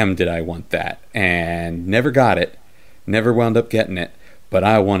 damn, did I want that. And never got it. Never wound up getting it. But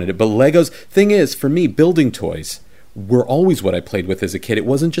I wanted it. But Legos, thing is, for me, building toys were always what I played with as a kid. It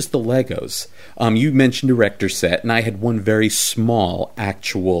wasn't just the Legos. You mentioned Erector set, and I had one very small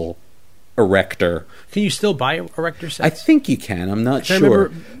actual Erector. Can you still buy Erector sets? I think you can. I'm not sure. I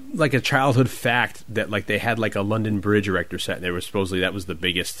remember, like, a childhood fact that, like, they had, like, a London Bridge Erector set, and they were supposedly, that was the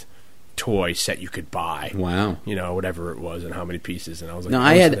biggest toy set you could buy. Wow. Whatever it was and how many pieces, and I was like,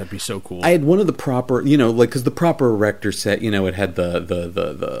 that'd be so cool. I had one of the proper, because the proper Erector set, it had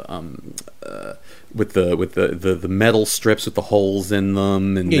the with the metal strips with the holes in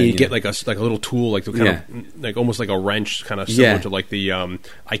them, and you get like a little tool, like the kind of like almost like a wrench, kind of similar to like the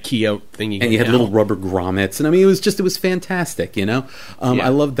IKEA thing. And you had little rubber grommets, and I mean, it was fantastic. I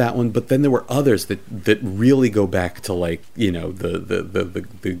loved that one. But then there were others that really go back to like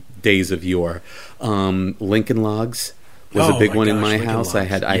the days of yore. Lincoln Logs was a big one in my house. I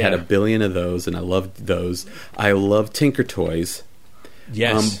had a billion of those, and I loved those. I loved Tinker Toys.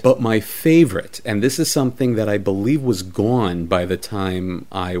 Yes. But my favorite, and this is something that I believe was gone by the time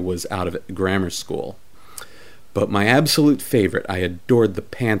I was out of grammar school, but my absolute favorite, I adored the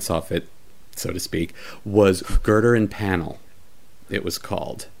pants off it, so to speak, was Girder and Panel, it was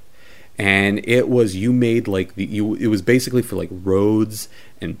called. And it was, you made like it was basically for like roads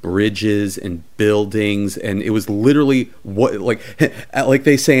and bridges and buildings, and it was literally what, like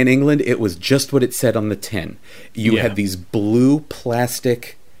they say in England, it was just what it said on the tin. You had these blue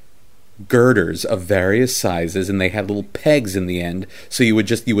plastic girders of various sizes, and they had little pegs in the end, so you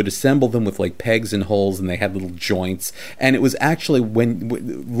would assemble them with like pegs and holes, and they had little joints. And it was actually, when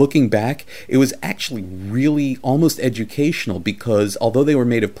looking back, it was actually really almost educational, because although they were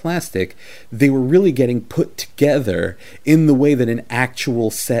made of plastic, they were really getting put together in the way that an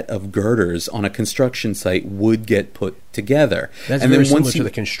actual set of girders on a construction site would get put together. That's very similar to the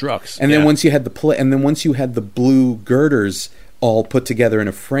constructs. And then once you had the blue girders all put together in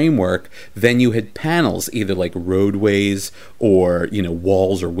a framework, then you had panels, either like roadways or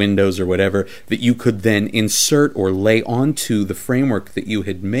walls or windows or whatever, that you could then insert or lay onto the framework that you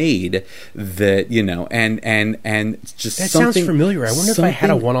had made. That and just that sounds familiar. I wonder if I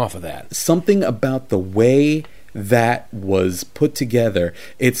had a one-off of that. Something about the way that was put together.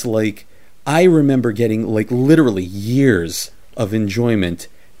 It's like I remember getting like literally years of enjoyment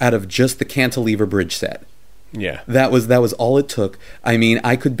out of just the cantilever bridge set. Yeah. That was all it took. I mean,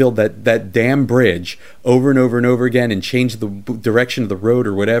 I could build that damn bridge over and over and over again and change the direction of the road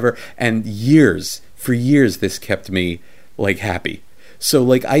or whatever, and for years this kept me like happy. So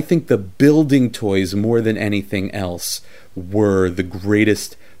like I think the building toys more than anything else were the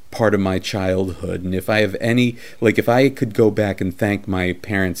greatest part of my childhood. And if I have any, like if I could go back and thank my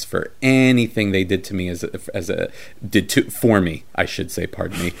parents for anything they did to me for me, I should say,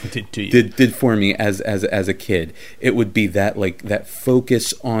 pardon me, did for me as a kid, it would be that, like, that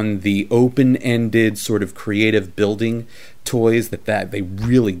focus on the open-ended sort of creative building toys that they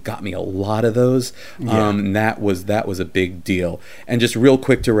really got me a lot of those. That was a big deal. And just real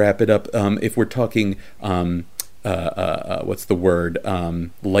quick to wrap it up, if we're talking what's the word?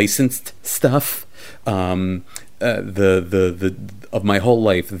 Licensed stuff. The of my whole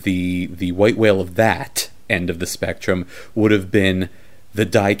life, the white whale of that end of the spectrum would have been the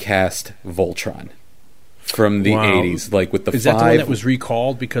die-cast Voltron from the 80s, like with the Is that the one that was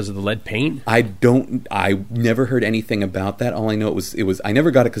recalled because of the lead paint? I never heard anything about that. All I know it was I never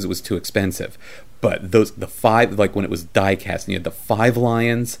got it because it was too expensive. But the 5, like when it was die cast, and you had the 5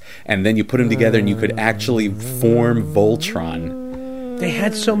 lions, and then you put them together, and you could actually form Voltron. They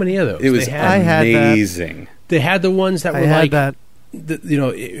had so many of those. It was amazing. They had the ones that were like that.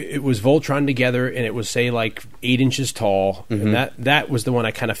 It was Voltron together, and it was, say, like 8 inches tall, and that was the one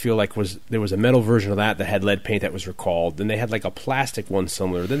I kind of feel like there was a metal version of that had lead paint that was recalled. Then they had like a plastic one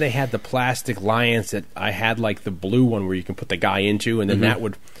similar. Then they had the plastic lions that I had, like the blue one where you can put the guy into, and then that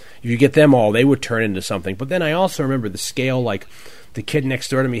would, if you get them all, they would turn into something. But then I also remember the scale, like the kid next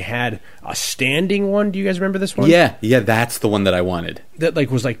door to me had a standing one. Do you guys remember this one? Yeah, that's the one that I wanted. That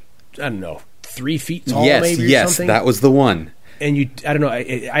was like, I don't know, 3 feet tall, maybe, or something? Yes, that was the one. And I don't know,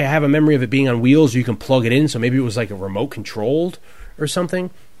 I have a memory of it being on wheels. You can plug it in, so maybe it was like a remote controlled or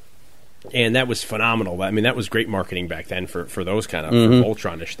something. And that was phenomenal. I mean, that was great marketing back then for those kind of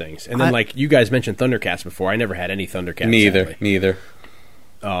Voltron-ish things. And then, like, you guys mentioned Thundercats before. I never had any Thundercats. Me either.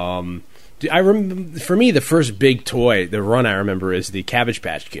 I remember, for me, the first big toy, the run I remember, is the Cabbage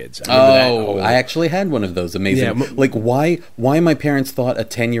Patch Kids. I actually had one of those. Amazing. Yeah, like, why my parents thought a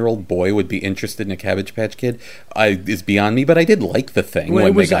 10-year-old boy would be interested in a Cabbage Patch Kid is beyond me, but I did like the thing. Well,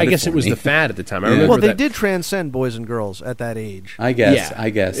 I guess it was the fad at the time. I remember they did transcend boys and girls at that age. I guess.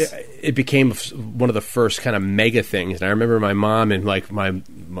 It became one of the first kind of mega things. And I remember my mom and, like,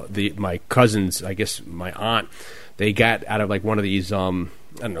 my cousins, I guess my aunt, they got out of, like, one of these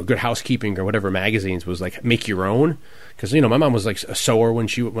I don't know, Good Housekeeping or whatever magazines, was like make your own, because my mom was like a sewer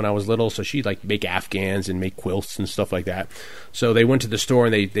when I was little, so she'd like make Afghans and make quilts and stuff like that. So they went to the store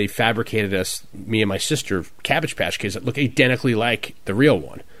and they fabricated me and my sister, Cabbage Patch Kids that look identically like the real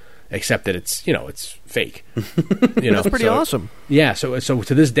one, except that it's fake. That's pretty awesome. Yeah, so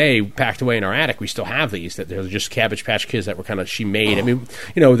to this day, packed away in our attic, we still have these. That they're just Cabbage Patch Kids that were kind of she made. I mean,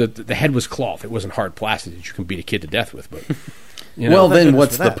 the head was cloth; it wasn't hard plastic that you can beat a kid to death with, but. Well, then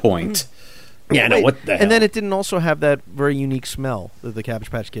what's the point? Yeah, no, what the hell? And then it didn't also have that very unique smell that the Cabbage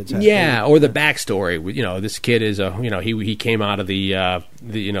Patch Kids had. Yeah, or the backstory. This kid is he came out of the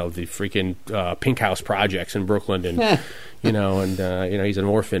freaking Pink House projects in Brooklyn, and he's an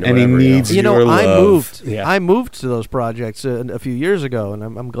orphan. And whatever, he needs your love. I moved to those projects a few years ago, and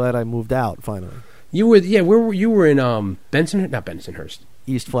I'm glad I moved out finally. You were you were in not Bensonhurst.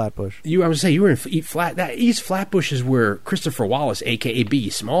 East Flatbush. I would say you were in East Flatbush is where Christopher Wallace, a.k.a.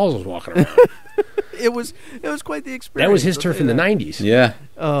 B. Smalls, was walking around. It was quite the experience. That was his turf in the 90s. Yeah.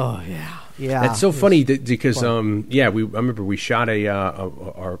 Oh, yeah. Yeah. That's so funny because, I remember we shot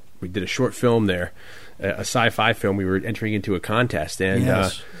we did a short film there, a sci-fi film. We were entering into a contest,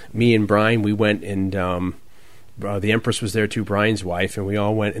 and me and Brian, we went and... the Empress was there too, Brian's wife, and we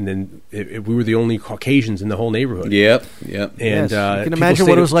all went, and then we were the only Caucasians in the whole neighborhood. Yep. And you can imagine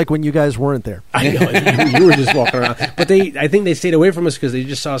what it was like when you guys weren't there. I know, you were just walking around. But I think they stayed away from us because they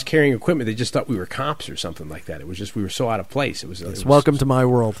just saw us carrying equipment. They just thought we were cops or something like that. It was just we were so out of place. It was welcome to my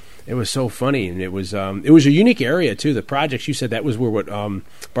world. It was so funny, and it was a unique area too. The projects you said that was where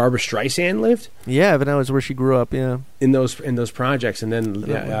Barbara Streisand lived. Yeah, but that was where she grew up. Yeah, in those projects, and then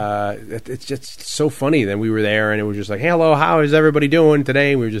it's just so funny. Then we were there. And it was just like, hey, hello, how is everybody doing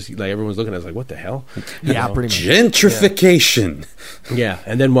today? And we were just like, everyone's looking at us like, what the hell? Yeah, pretty much. Gentrification. Yeah,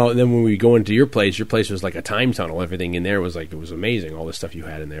 and then when we go into your place was like a time tunnel. Everything in there was like, it was amazing, all the stuff you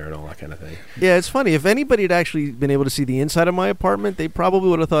had in there and all that kind of thing. Yeah, it's funny. If anybody had actually been able to see the inside of my apartment, they probably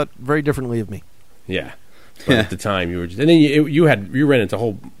would have thought very differently of me. Yeah, but at the time you were just, and then you rented the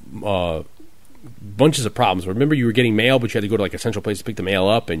whole bunches of problems. Remember, you were getting mail, but you had to go to like a central place to pick the mail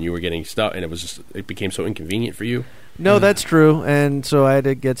up, and you were getting stuff, and it became so inconvenient for you. No, that's true, and so I had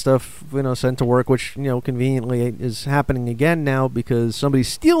to get stuff, sent to work, which conveniently is happening again now because somebody's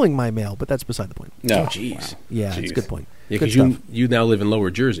stealing my mail. But that's beside the point. No, jeez. Wow. Yeah, it's a good point. Yeah, because you now live in Lower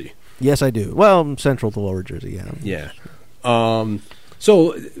Jersey. Yes, I do. Well, I'm central to Lower Jersey. Yeah. Yeah.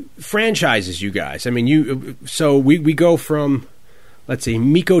 So franchises, you guys. I mean, So we go from, let's see,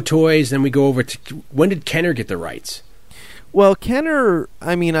 Miko Toys, then we go over to, when did Kenner get the rights? Well, Kenner,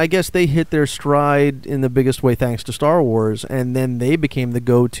 I mean, I guess they hit their stride in the biggest way thanks to Star Wars, and then they became the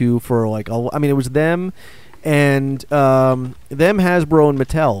go-to for it was them and Hasbro and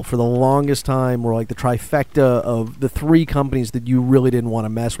Mattel for the longest time were like the trifecta of the three companies that you really didn't want to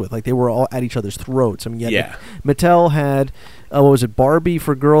mess with. Like they were all at each other's throats. I mean, Mattel had Barbie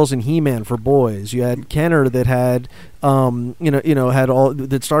for girls and He-Man for boys. You had Kenner that had had all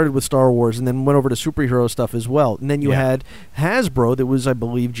that started with Star Wars and then went over to superhero stuff as well. And then you had Hasbro that was, I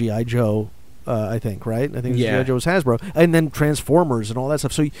believe, G.I. Joe. I think, right? I think G.I. Joe was Hasbro. And then Transformers and all that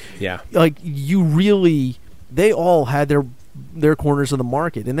stuff. So, they all had their corners of the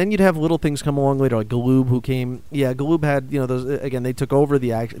market. And then you'd have little things come along later, like Galoob, who came. Yeah, Galoob had, those, again, they took over the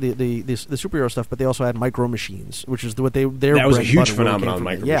superhero stuff, but they also had Micro Machines, which is what their that was a huge phenomenon,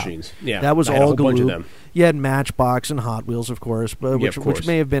 Micro Machines. Yeah, that was all Galoob. You had Matchbox and Hot Wheels, of course, but which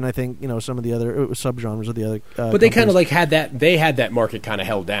may have been, I think, some of the other subgenres of the other. But they kind of had that. They had that market kind of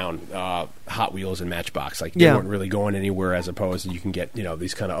held down. Hot Wheels and Matchbox, they weren't really going anywhere. As opposed to you can get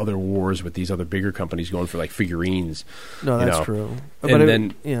these kind of other wars with these other bigger companies going for like figurines. No, that's true.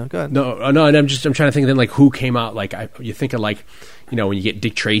 And go ahead. No, and I'm trying to think then who came out you think of when you get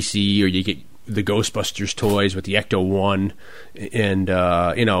Dick Tracy or you get the Ghostbusters toys with the Ecto-1 and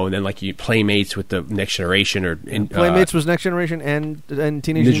and then you Playmates with the Next Generation Playmates was Next Generation and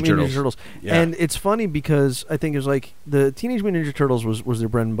Teenage Mutant Ninja Turtles. Yeah. And it's funny because I think it was the Teenage Mutant Ninja Turtles was their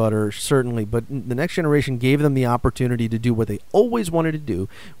bread and butter, certainly, but the Next Generation gave them the opportunity to do what they always wanted to do,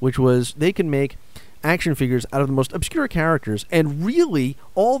 which was they could make action figures out of the most obscure characters, and really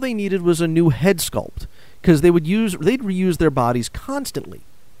all they needed was a new head sculpt because they'd reuse their bodies constantly.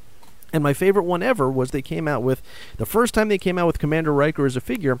 And my favorite one ever was the first time they came out with Commander Riker as a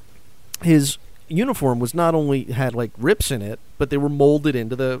figure, his uniform was not only had rips in it, but they were molded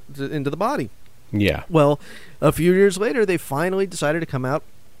into the body. Yeah. Well, a few years later, they finally decided to come out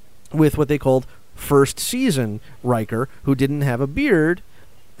with what they called first season Riker, who didn't have a beard,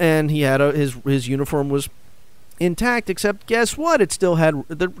 and he had his uniform was intact, except guess what? It still had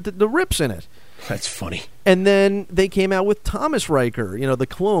the rips in it. That's funny. And then they came out with Thomas Riker, the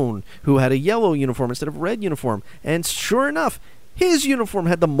clone, who had a yellow uniform instead of a red uniform. And sure enough, his uniform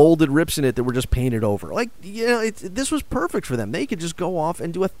had the molded rips in it that were just painted over. This was perfect for them. They could just go off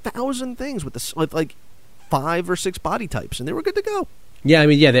and do 1,000 things with 5 or 6 body types, and they were good to go. Yeah,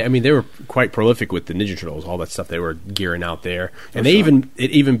 they were quite prolific with the Ninja Turtles, all that stuff they were gearing out there, and it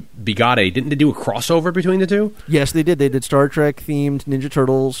even begot didn't they do a crossover between the two? Yes, they did. They did Star Trek themed Ninja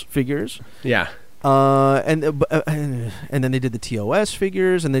Turtles figures. Yeah, and then they did the TOS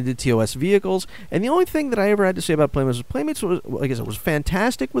figures, and they did TOS vehicles. And the only thing that I ever had to say about Playmates was, like I said, was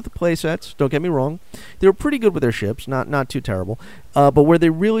fantastic with the play sets. Don't get me wrong; they were pretty good with their ships, not too terrible. But where they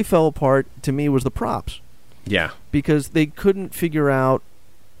really fell apart to me was the props. Yeah, because they couldn't figure out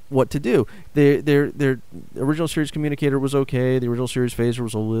what to do. Their original series communicator was okay. The original series phaser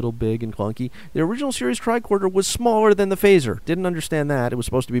was a little big and clunky. The original series tricorder was smaller than the phaser. Didn't understand that. It was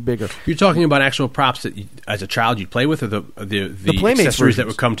supposed to be bigger. You're talking about actual props that, as a child, you'd play with, or the accessories versions that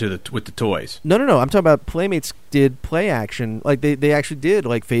would come with the toys? No. I'm talking about Playmates did play action. They actually did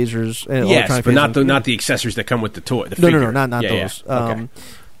phasers. Yes, but not the accessories that come with the toy. No, not those. Yeah. Okay.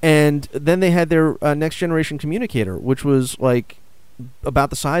 And then they had their Next Generation communicator, which was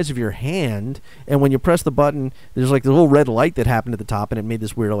about the size of your hand. And when you press the button, there's the little red light that happened at the top, and it made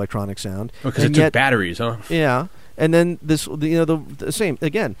this weird electronic sound. Because it took batteries, huh? Yeah. And then the same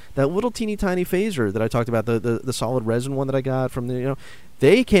again, that little teeny tiny phaser that I talked about, the solid resin one that I got from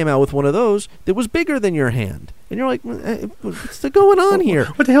they came out with one of those that was bigger than your hand. And you're like, what's going on here?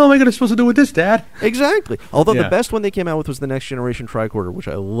 What the hell am I supposed to do with this, Dad? Exactly. Although the best one they came out with was the Next Generation tricorder, which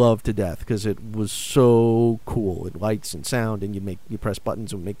I loved to death because it was so cool. It lights and sound, and you press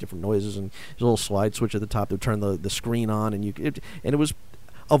buttons and make different noises, and there's a little slide switch at the top that would turn the screen on, and it was.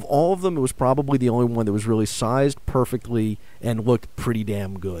 Of all of them, it was probably the only one that was really sized perfectly and looked pretty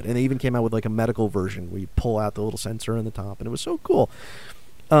damn good. And they even came out with a medical version where you pull out the little sensor in the top, and it was so cool.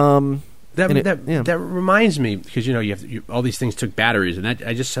 That reminds me, because all these things took batteries, and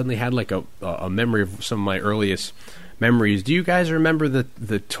I just suddenly had a memory of some of my earliest memories. Do you guys remember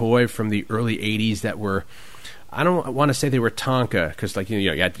the toy from the early 80s that were, I don't want to say they were Tonka, because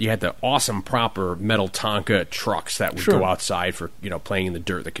you had the awesome proper metal Tonka trucks that would go outside for playing in the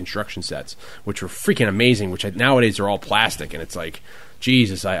dirt, the construction sets, which were freaking amazing. Which nowadays are all plastic, and it's like,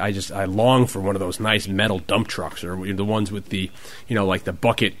 Jesus, I long for one of those nice metal dump trucks, or the ones with the like the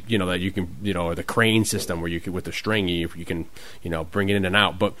bucket that you can or the crane system where you can, with the string, you can bring it in and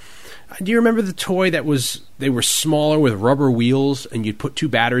out. But do you remember the toy they were smaller with rubber wheels, and you'd put two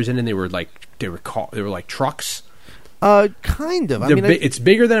batteries in, and they were like trucks? Kind of. It's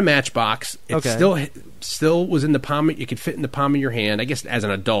bigger than a Matchbox. It's still was in the palm. You could fit in the palm of your hand, I guess, as an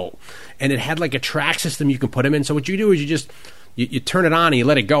adult. And it had like a track system you can put them in. So what you do is you turn it on and you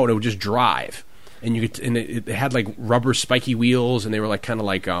let it go, and it would just drive. And it had like rubber spiky wheels, and they were like kind of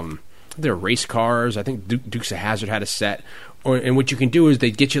like they were race cars. I think Dukes of Hazzard had a set. And what you can do is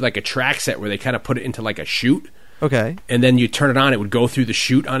they get you like a track set where they kind of put it into like a chute. Okay. And then you turn it on, it would go through the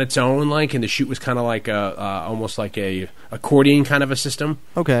chute on its own, and the chute was kind of like almost like a accordion kind of a system.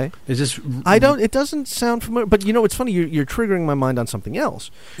 Okay. Is this? It doesn't sound familiar, but it's funny. You're triggering my mind on something else.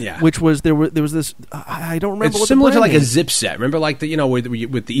 Yeah. Which was there was this. I don't remember. It's similar to like a zip set. Remember, like with the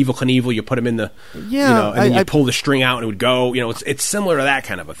Evel Knievel, you put them in the and then you pull the string out and it would go. It's similar to that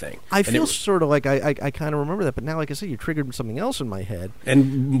kind of a thing. I feel sort of like I kind of remember that, but now, like I said, you triggered something else in my head.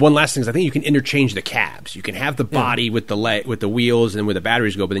 And one last thing is, I think you can interchange the cabs. You can have the body with the wheels and where the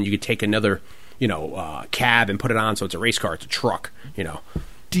batteries go, but then you could take another cab and put it on, so it's a race car, it's a truck.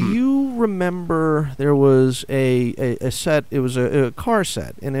 Do you remember there was a set? It was a car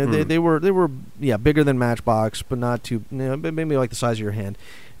set, and they were bigger than Matchbox, but not too maybe like the size of your hand.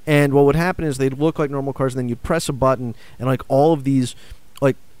 And what would happen is they'd look like normal cars, and then you'd press a button, and like all of these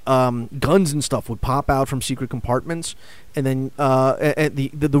like guns and stuff would pop out from secret compartments. And then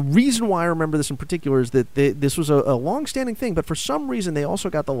the reason why I remember this in particular is that this was a long-standing thing, but for some reason they also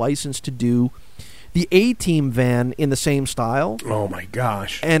got the license to do the A-Team van in the same style. Oh my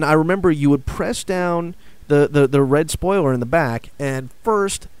gosh. And I remember you would press down the red spoiler in the back, and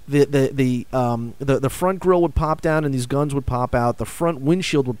first the front grille would pop down and these guns would pop out. The front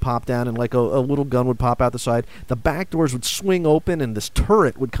windshield would pop down and like a little gun would pop out the side. The back doors would swing open and this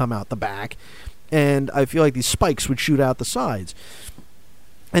turret would come out the back. And I feel like these spikes would shoot out the sides.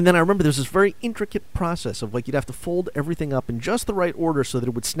 And then I remember there's this very intricate process of like you'd have to fold everything up in just the right order so that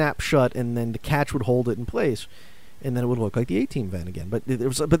it would snap shut, and then the catch would hold it in place. And then it would look like the A-Team van again. But I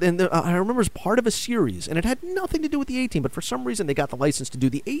remember it was part of a series, and it had nothing to do with the A-Team, but for some reason they got the license to do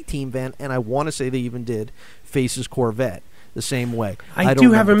the A-Team van, and I want to say they even did Face's Corvette the same way. I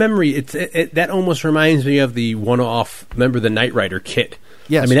do have a memory. That almost reminds me of the one-off, remember the Knight Rider kit?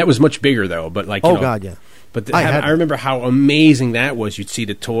 Yes. I mean, that was much bigger, though. But like, God, yeah. But I remember how amazing that was. You'd see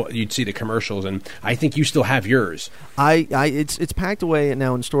the commercials, and I think you still have yours. It's packed away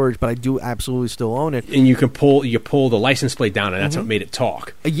now in storage, but I do absolutely still own it. And you pull the license plate down, and that's what made it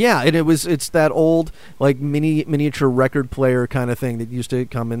talk. Yeah, and it's that old like miniature record player kind of thing that used to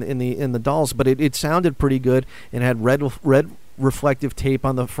come in the dolls, but it sounded pretty good and had red reflective tape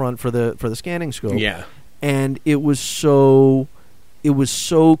on the front for the scanning scope. Yeah, and it was so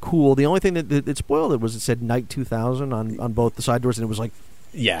cool. The only thing that spoiled it was it said Knight 2000 on both the side doors, and it was like,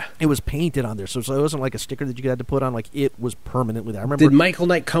 yeah, it was painted on there, so it wasn't like a sticker that you had to put on. Like, it was permanently there. I remember. Did Michael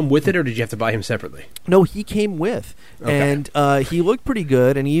Knight come with it, or did you have to buy him separately? No, he came with, and he looked pretty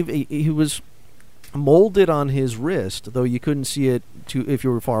good, and he was molded on his wrist, though you couldn't see it if you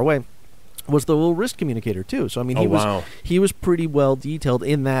were far away. Was the little wrist communicator too? So I mean, he was pretty well detailed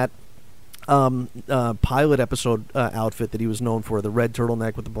in that pilot episode outfit that he was known for, the red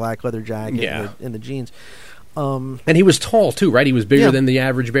turtleneck with the black leather jacket and the jeans. And he was tall too, right? He was bigger than the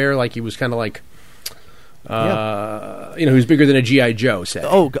average bear. Like he was kind of like, he was bigger than a G.I. Joe, say.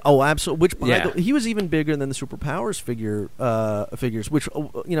 Oh, absolutely. Which he was even bigger than the Superpowers figures. Which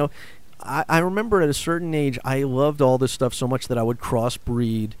I remember at a certain age, I loved all this stuff so much that I would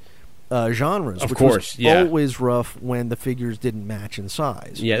crossbreed genres, of course, was always rough when the figures didn't match in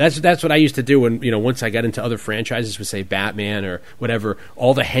size. Yeah, that's what I used to do when once I got into other franchises, would say Batman or whatever.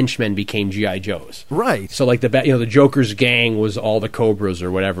 All the henchmen became G.I. Joes, right? So like the Joker's gang was all the Cobras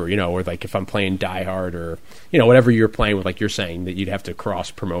or whatever, or like if I'm playing Die Hard or whatever you're playing with, like you're saying that you'd have to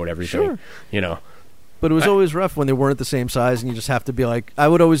cross promote everything, Sure. But it was always rough when they weren't the same size, and you just have to be like, I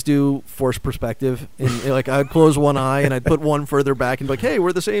would always do forced perspective, and like I'd close one eye and I'd put one further back and be like, hey,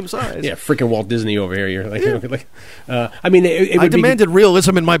 we're the same size. Yeah, freaking Walt Disney over here. You're like, I demanded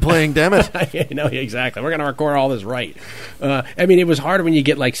realism in my playing. Damn it! No, exactly. We're gonna record all this right. It was hard when you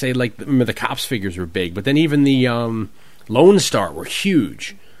get remember the Cops figures were big, but then even the Lone Star were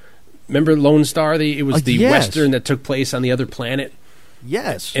huge. Remember Lone Star? It was the Western that took place on the other planet.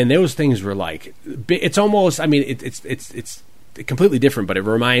 Yes. And those things were like, it's almost, I mean, it's completely different, but it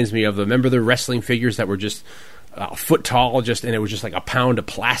reminds me of remember the wrestling figures that were just a foot tall, and it was just like a pound of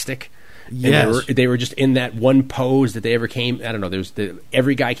plastic. Yes. And they were just in that one pose that they ever came. I don't know.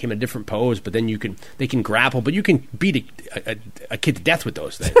 Every guy came in a different pose, but then they can grapple, but you can beat a kid to death with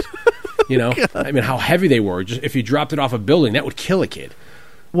those things. You know, I mean, how heavy they were. Just if you dropped it off a building, that would kill a kid.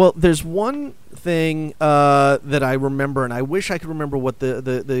 Well, there's one thing that I remember, and I wish I could remember what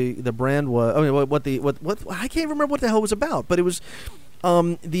the brand was. I mean, what I can't remember what the hell it was about, but it was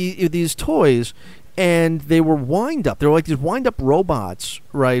these toys. And they were wind-up. They were like these wind-up robots,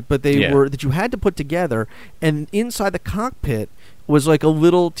 right? But they were that you had to put together. And inside the cockpit was like a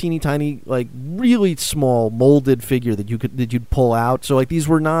little teeny tiny, like really small molded figure that you'd pull out. So like these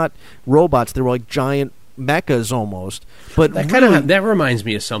were not robots; they were like giant mechas almost. But that reminds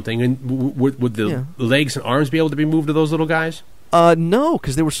me of something. And would the legs and arms be able to be moved to those little guys? No,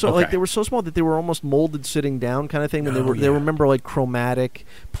 because they were so small that they were almost molded sitting down kind of thing. And they were remember like chromatic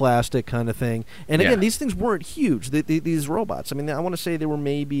plastic kind of thing. And again, these things weren't huge. These robots. I mean, I want to say they were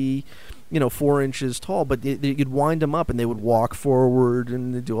maybe 4 inches tall, but you'd wind them up and they would walk forward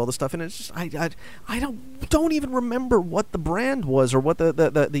and they'd do all the stuff. And it's just I don't even remember what the brand was or what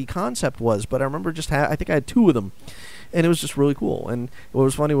the concept was. But I remember I think I had 2 of them, and it was just really cool. And what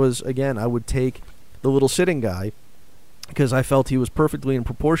was funny was again I would take the little sitting guy, because I felt he was perfectly in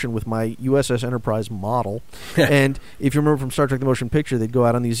proportion with my USS Enterprise model. And if you remember from Star Trek: The Motion Picture, they'd go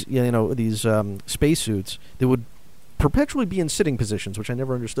out on these spacesuits. They would perpetually be in sitting positions, which I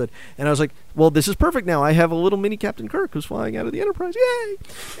never understood. And I was like, well, this is perfect now. I have a little mini Captain Kirk who's flying out of the Enterprise. Yay!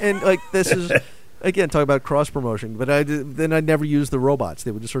 And like this is, again, talk about cross-promotion. But then I'd never use the robots.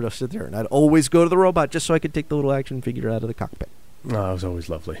 They would just sort of sit there. And I'd always go to the robot just so I could take the little action figure out of the cockpit. Oh, that was always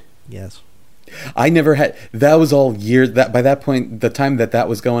lovely. Yes. I never had. That was all years. That by that point, the time that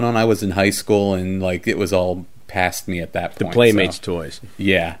was going on, I was in high school, and like it was all past me at that point. The Playmates toys.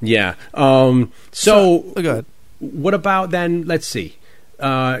 Yeah. So go ahead. What about then? Let's see.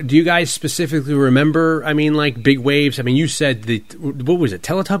 Do you guys specifically remember? I mean, like Big Waves. I mean, you said what was it?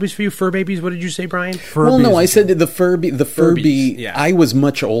 Teletubbies for you? Fur Babies? What did you say, Brian? Well, no, I said the Furby. Yeah. I was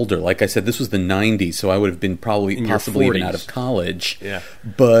much older. Like I said, this was the '90s, so I would have been possibly even out of college. Yeah.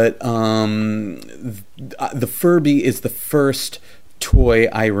 But the Furby is the first toy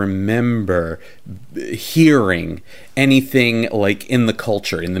I remember hearing anything like in the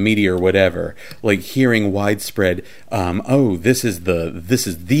culture, in the media or whatever, like hearing widespread, this is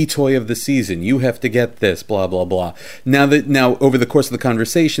the toy of the season, you have to get this, blah blah blah. Now over the course of the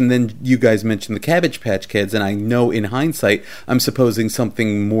conversation, then you guys mentioned the Cabbage Patch Kids, and I know in hindsight I'm supposing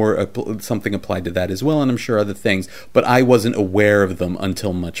something applied to that as well, and I'm sure other things, but I wasn't aware of them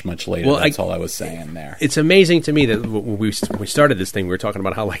until much later. Well, that's all I was saying there. It's amazing to me that when we started this thing, we were talking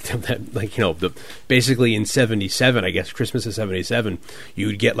about how basically in 77, I guess Christmas of 77,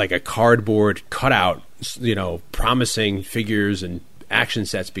 you'd get like a cardboard cutout, promising figures and action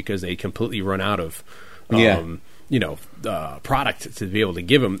sets because they completely run out of product to be able to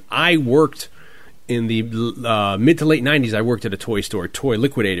give them. I worked in the mid to late 90s. I worked at a toy store, Toy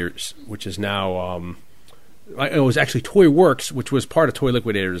Liquidators, which is now it was actually Toy Works, which was part of Toy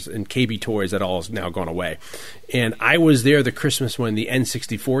Liquidators, and KB Toys. That all has now gone away. And I was there the Christmas when the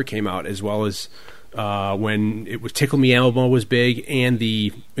N64 came out, as well as when it was Tickle Me Elmo was big, and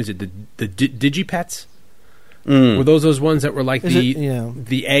the Digipets? Were those ones that were like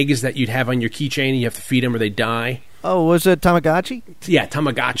the eggs that you'd have on your keychain and you have to feed them or they die? Oh, was it Tamagotchi? Yeah,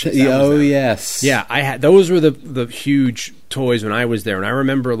 Tamagotchi. Yes. Yeah, I had those were the huge toys when I was there, and I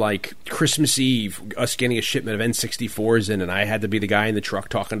remember like Christmas Eve, us getting a shipment of N64s in, and I had to be the guy in the truck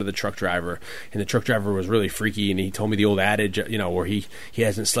talking to the truck driver, and the truck driver was really freaky, and he told me the old adage, where he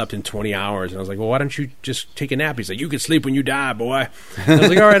hasn't slept in 20 hours, and I was like, well, why don't you just take a nap? He's like, you can sleep when you die, boy. And I was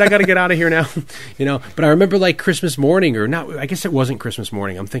like, all right, I got to get out of here now, But I remember like Christmas morning, or not, I guess it wasn't Christmas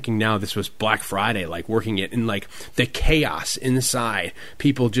morning. I'm thinking now this was Black Friday, like working it, and like the chaos inside,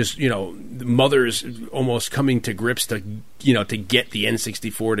 people just, mothers almost coming to grips to get the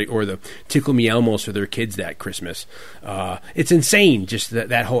N64 or the Tickle Me Elmos for their kids that Christmas. It's insane, just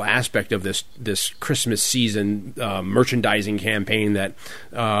that whole aspect of this Christmas season merchandising campaign that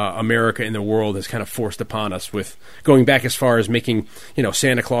America and the world has kind of forced upon us, with going back as far as making,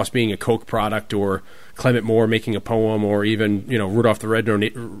 Santa Claus being a Coke product, or Clement Moore making a poem, or even, Rudolph the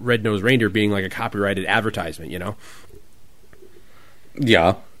Red-Nosed Reindeer being like a copyrighted advertisement,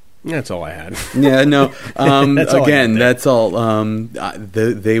 Yeah. That's all I had. Yeah, no. That's all.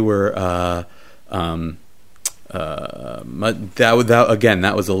 They were that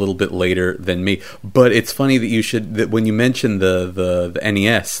was a little bit later than me. But it's funny that when you mentioned the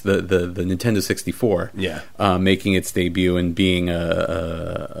NES, the Nintendo 64, making its debut and being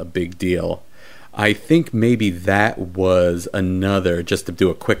a big deal. I think maybe that was another, just to do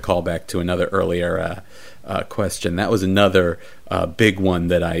a quick callback to another earlier question. That was another big one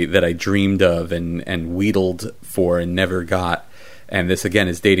that I dreamed of and wheedled for and never got. And this again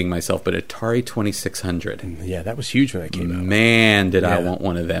is dating myself, but Atari 2600. Yeah, that was huge when that came out. Man, did I want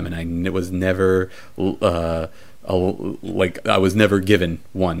one of them, and it was never I was never given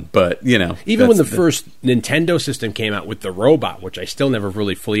one. But even when the first Nintendo system came out with the robot, which I still never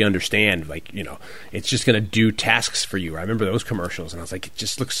really fully understand, it's just going to do tasks for you. I remember those commercials, and I was like, it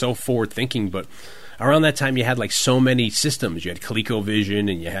just looks so forward thinking. But around that time, you had so many systems. You had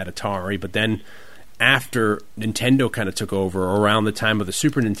ColecoVision and you had Atari, but then after Nintendo kind of took over, around the time of the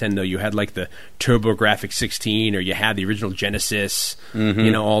Super Nintendo, you had the TurboGrafx 16, or you had the original Genesis,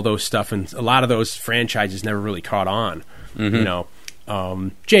 all those stuff, and a lot of those franchises never really caught on.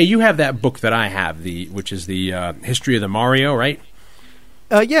 Jay, you have that book that I have, which is the History of the Mario, right?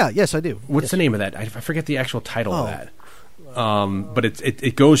 Yes, I do. What's the name of that? I forget the actual title of that. But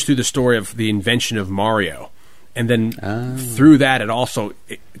it goes through the story of the invention of Mario. And then through that, it also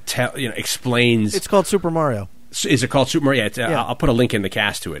explains. It's called Super Mario. Is it called Super Mario? Yeah, I'll put a link in the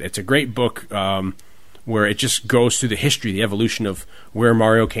cast to it. It's a great book where it just goes through the history, the evolution of where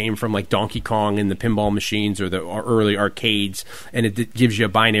Mario came from, like Donkey Kong and the pinball machines or the early arcades, and it gives you a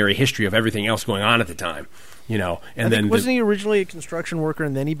binary history of everything else going on at the time. Wasn't he originally a construction worker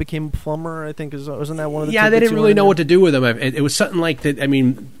and then he became a plumber? I think wasn't that one of the? Yeah, they didn't really know what to do with him. It was something like that. I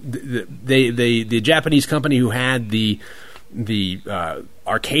mean, the Japanese company who had the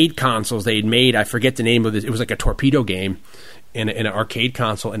arcade consoles they had made, I forget the name of this. It was like a torpedo game in an arcade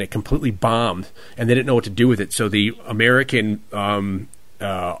console, and it completely bombed, and they didn't know what to do with it. So the American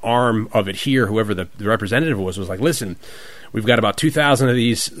arm of it here, whoever the representative was like, listen. We've got about 2,000 of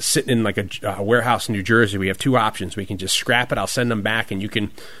these sitting in a warehouse in New Jersey. We have two options. We can just scrap it. I'll send them back, and you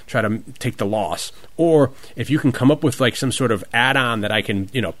can try to take the loss. Or if you can come up with some sort of add-on that I can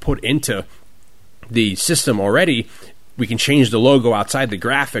put into the system already, we can change the logo outside the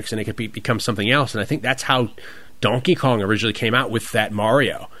graphics, and it could become something else. And I think that's how Donkey Kong originally came out with that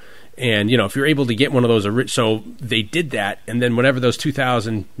Mario. And, if you're able to get one of those, so they did that, and then whenever those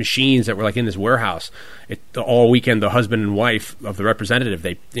 2,000 machines that were in this warehouse, all weekend, the husband and wife of the representative,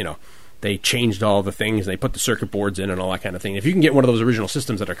 they changed all the things, and they put the circuit boards in and all that kind of thing. If you can get one of those original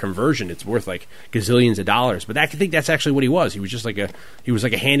systems that are conversion, it's worth gazillions of dollars. But I think that's actually what he was. He was just like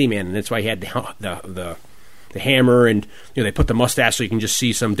a handyman, and that's why he had the hammer, and they put the mustache so you can just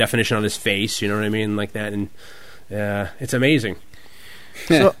see some definition on his face. You know what I mean, like that, and it's amazing.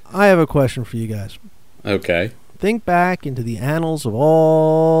 So I have a question for you guys. Okay. Think back into the annals of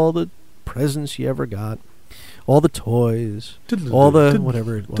all the presents you ever got, all the toys, all the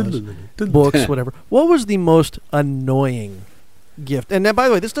whatever it was, books, whatever. What was the most annoying gift? And now, by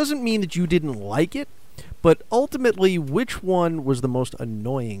the way, this doesn't mean that you didn't like it, but ultimately, which one was the most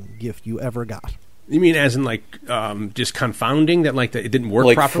annoying gift you ever got? You mean as in just confounding that it didn't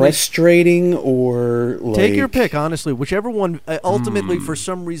work properly? Frustrating or Take your pick, honestly. Whichever one ultimately for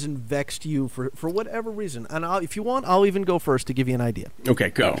some reason vexed you for whatever reason. And if you want, I'll even go first to give you an idea. Okay,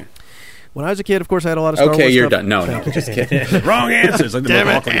 go. When I was a kid, of course, I had a lot of Star Wars Okay, you're stuff. done. No, just kidding. Wrong answers. Damn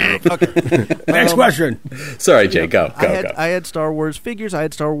it. Okay. Next question. Sorry, Jay. Go. I had Star Wars figures. I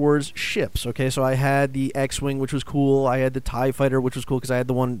had Star Wars ships. Okay, so I had the X-Wing, which was cool. I had the TIE Fighter, which was cool because I had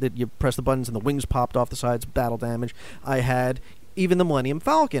the one that you press the buttons and the wings popped off the sides, battle damage. I had even the Millennium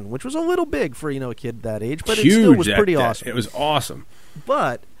Falcon, which was a little big for a kid that age, but Huge, it still was pretty awesome. It was awesome.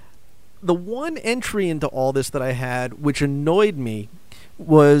 But the one entry into all this that I had, which annoyed me,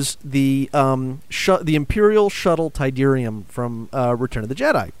 was the Imperial Shuttle Tydirium from Return of the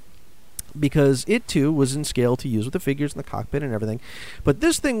Jedi, because it too was in scale to use with the figures in the cockpit and everything. But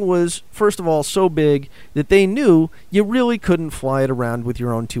this thing was, first of all, so big that they knew you really couldn't fly it around with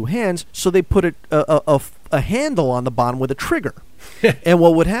your own two hands, so they put a handle on the bottom with a trigger. And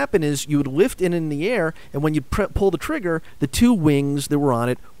what would happen is you would lift it in the air, and when you pull the trigger, the two wings that were on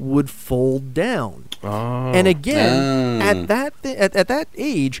it would fold down. Oh. And again, at that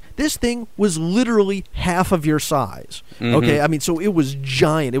age, this thing was literally half of your size. Mm-hmm. Okay, I mean, so it was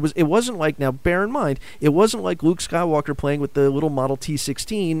giant. It wasn't like, now bear in mind, it wasn't like Luke Skywalker playing with the little Model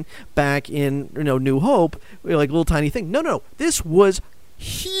T-16 back in New Hope, like a little tiny thing. No, this was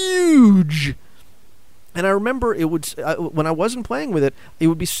huge. And I remember it would when I wasn't playing with it, it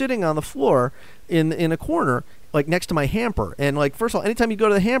would be sitting on the floor in a corner, like next to my hamper, and like first of all, anytime you go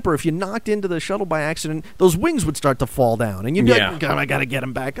to the hamper, if you knocked into the shuttle by accident, those wings would start to fall down, and you'd be like, God, I got to get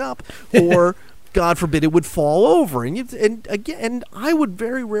them back up, or God forbid it would fall over, and I would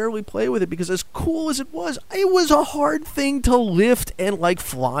very rarely play with it because as cool as it was a hard thing to lift and like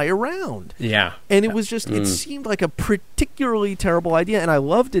fly around. Yeah, and it was just it seemed like a particularly terrible idea, and I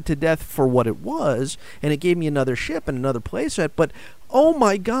loved it to death for what it was, and it gave me another ship and another playset, but. Oh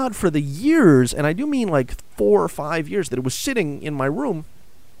my God, for the years, and I do mean like 4 or 5 years that it was sitting in my room,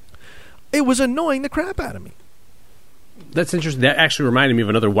 it was annoying the crap out of me. That's interesting. That actually reminded me of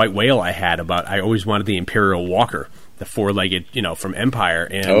another white whale I had I always wanted the Imperial Walker, the 4-legged, from Empire.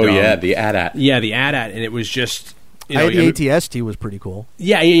 And, the AT-AT. Yeah, the AT-AT, and it was just... I had the AT-ST was pretty cool.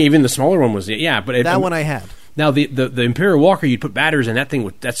 Yeah, even the smaller one was... Yeah, but... That one I had. Now, the Imperial Walker, you'd put batteries in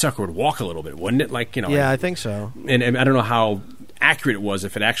that sucker would walk a little bit, wouldn't it? Yeah, I think so. And I don't know how accurate it was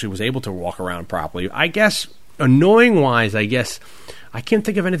if it actually was able to walk around properly. I guess, annoying-wise, I can't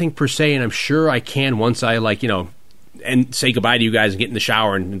think of anything per se, and I'm sure I can once I, and say goodbye to you guys and get in the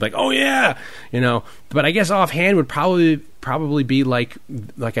shower and be like, oh, yeah, But I guess offhand would probably be like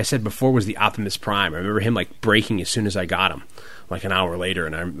I said before, was the Optimus Prime. I remember him, breaking as soon as I got him. Like an hour later,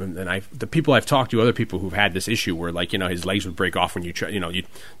 and the people I've talked to, other people who've had this issue where his legs would break off when you try,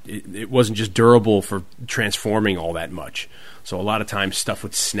 it wasn't just durable for transforming all that much. So a lot of times stuff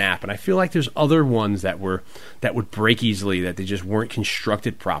would snap, and I feel like there's other ones that would break easily, that they just weren't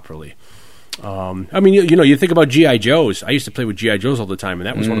constructed properly. You think about G.I. Joes. I used to play with G.I. Joes all the time, and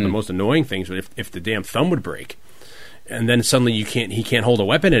that was one of the most annoying things. If the damn thumb would break, and then suddenly he can't hold a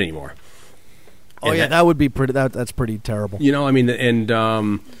weapon anymore. Oh, yeah, that would be pretty. That's pretty terrible.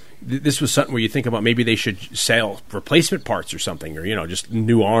 This was something where you think about maybe they should sell replacement parts or something, or just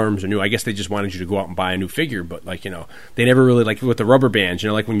new arms or new. I guess they just wanted you to go out and buy a new figure, but they never really with the rubber bands.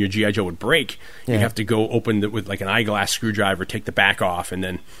 Like when your GI Joe would break, you have to go open with an eyeglass screwdriver, take the back off, and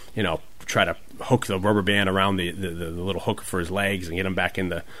then try to hook the rubber band around the little hook for his legs and get him back in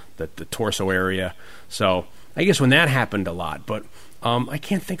the torso area. So I guess when that happened a lot, but. I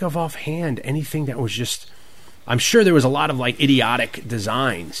can't think of offhand anything that was just... I'm sure there was a lot of idiotic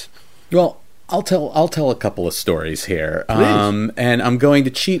designs. Well, I'll tell a couple of stories here. And I'm going to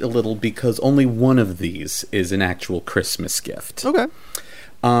cheat a little because only one of these is an actual Christmas gift. Okay.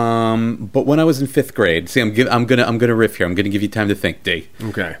 But when I was in 5th grade, see, I'm gonna riff here. I'm gonna give you time to think, D.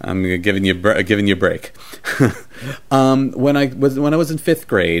 Okay. I'm giving you a break. When I was in 5th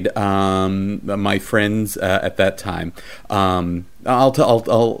grade, my friends at that time, the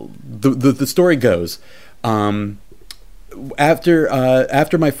story goes, after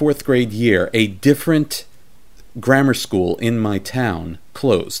my 4th grade year, a different grammar school in my town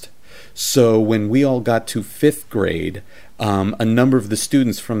closed. So when we all got to 5th grade, a number of the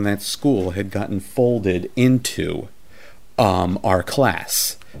students from that school had gotten folded into our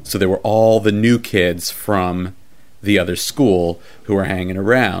class. So there were all the new kids from the other school who were hanging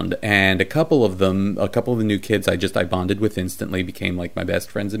around, and a couple of the new kids I bonded with instantly, became like my best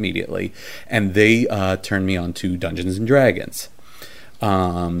friends immediately, and they turned me on to Dungeons and Dragons.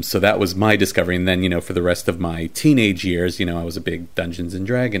 So that was my discovery, and then for the rest of my teenage years, I was a big Dungeons and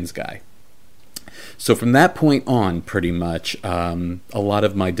Dragons guy. So from that point on, pretty much, a lot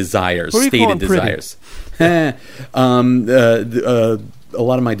of my desires, stated desires, a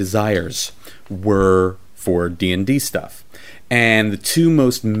lot of my desires were for D&D stuff. And the two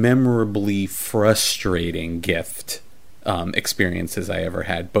most memorably frustrating gift experiences I ever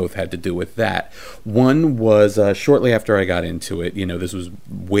had both had to do with that. One was shortly after I got into it. This was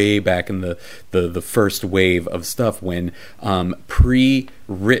way back in the first wave of stuff when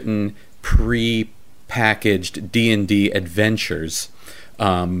pre-written, pre-packaged D&D adventures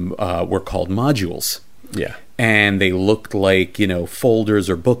were called modules. Yeah. And they looked like, folders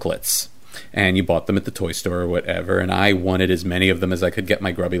or booklets. And you bought them at the toy store or whatever, and I wanted as many of them as I could get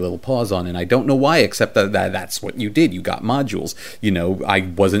my grubby little paws on, and I don't know why, except that that's what you did. You got modules. I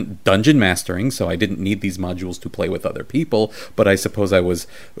wasn't dungeon mastering, so I didn't need these modules to play with other people, but I suppose I was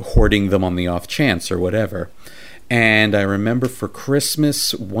hoarding them on the off chance or whatever. And I remember for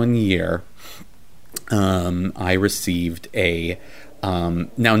Christmas one year, I received a...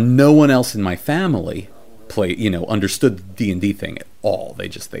 now, no one else in my family understood the D&D thing at all. They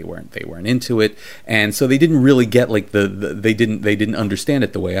weren't into it, and so they didn't really get they didn't understand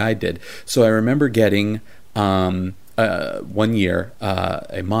it the way I did. So I remember getting one year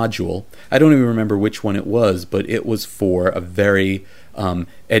a module. I don't even remember which one it was, but it was for a very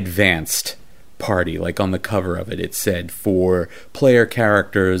advanced party. Like on the cover of it, it said for player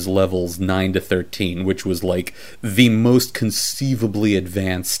characters levels 9 to 13, which was like the most conceivably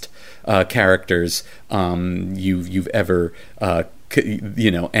advanced characters you've ever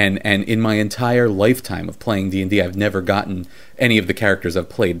and in my entire lifetime of playing D&D, I've never gotten any of the characters I've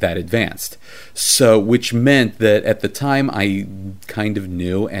played that advanced. So, which meant that at the time I kind of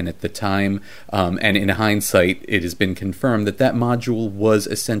knew, and at the time, and in hindsight, it has been confirmed that module was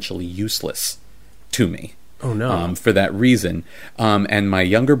essentially useless to me. Oh, no. For that reason. And my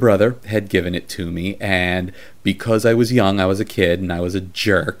younger brother had given it to me, and because I was young, I was a kid, and I was a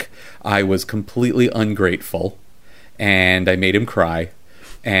jerk, I was completely ungrateful, and I made him cry.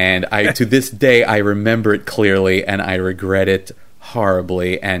 And to this day, I remember it clearly, and I regret it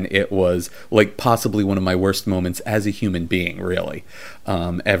horribly, and it was like possibly one of my worst moments as a human being, really,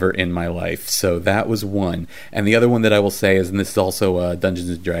 ever in my life. So that was one. And the other one that I will say is, and this is also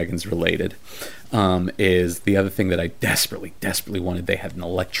Dungeons & Dragons related, is the other thing that I desperately, desperately wanted. They had an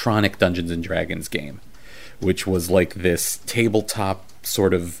electronic Dungeons & Dragons game, which was like this tabletop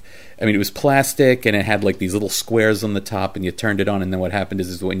sort of, I mean, it was plastic, and it had like these little squares on the top, and you turned it on, and then what happened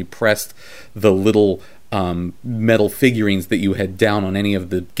is when you pressed the little metal figurines that you had down on any of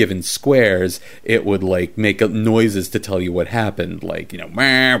the given squares, it would like make noises to tell you what happened, like,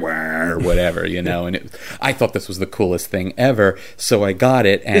 wah, wah, or whatever, and I thought this was the coolest thing ever, so I got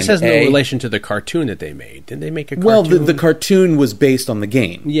it. And this has no relation to the cartoon that they made. Didn't they make a cartoon? Well, the cartoon was based on the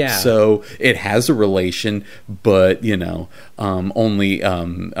game. Yeah. So it has a relation, but, only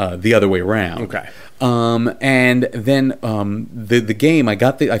the other way around. Okay. And then the game, I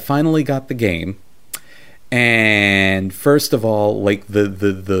finally got the game. And first of all, like I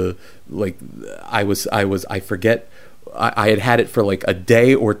forget, I had it for like a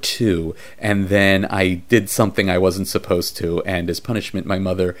day or two, and then I did something I wasn't supposed to, and as punishment, my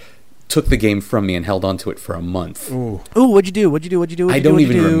mother took the game from me and held on to it for a month. Ooh, what'd you do? I don't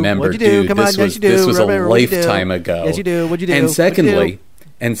even remember, what'd you do? Dude. Come on, This was a lifetime ago. Yes, you do. What'd you do?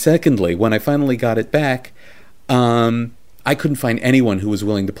 And secondly, when I finally got it back, I couldn't find anyone who was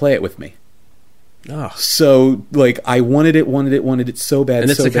willing to play it with me. Oh. So, like, I wanted it so bad, and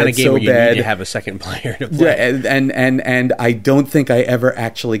it's the kind of game where you need to have a second player to play. Yeah, and I don't think I ever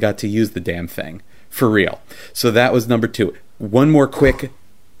actually got to use the damn thing, for real. So that was number 2. One more quick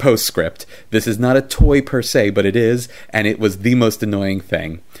postscript. This is not a toy per se, but it is, and it was the most annoying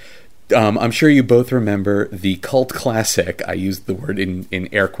thing. I'm sure you both remember the cult classic, I used the word in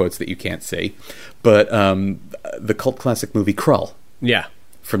air quotes that you can't see, but the cult classic movie Krull. Yeah.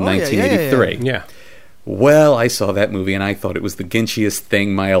 From 1983. Yeah. Well, I saw that movie and I thought it was the ginchiest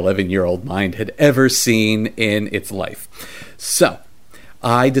thing my 11-year-old mind had ever seen in its life. So,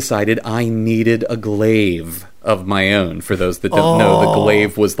 I decided I needed a glaive of my own. For those that don't know, the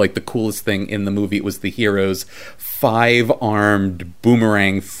glaive was like the coolest thing in the movie. It was the hero's 5-armed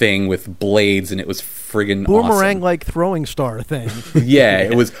boomerang thing with blades, and it was friggin' boomerang awesome. Like throwing star thing. Yeah,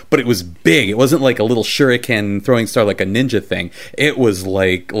 it was, but it was big. It wasn't like a little shuriken throwing star like a ninja thing. It was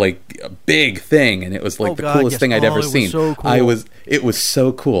like a big thing, and it was like the coolest thing I'd ever seen. So cool. It was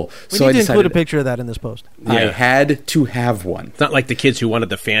so cool. We so need I to decided include a picture of that in this post. I had to have one. It's not like the kids who wanted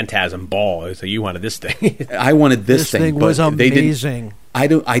the Phantasm ball. So you wanted this thing. I wanted this thing but was amazing. They didn't.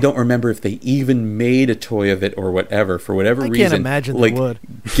 I don't remember if they even made a toy of it or whatever. For whatever reason, I can't imagine they would.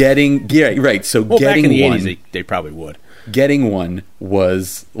 So well, getting back in the one, 80s, they probably would. Getting one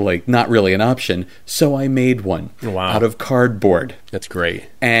was like not really an option, so I made one out of cardboard. That's great.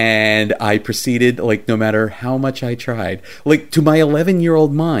 And I proceeded, like, no matter how much I tried, like, to my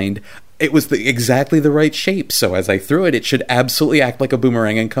 11-year-old mind, it was exactly the right shape. So as I threw it, it should absolutely act like a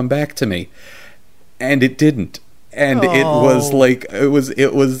boomerang and come back to me. And it didn't. And it was like it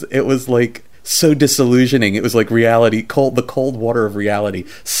was like so disillusioning. It was like reality, the cold water of reality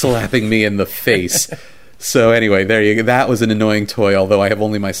slapping me in the face. So anyway, there you go. That was an annoying toy, although I have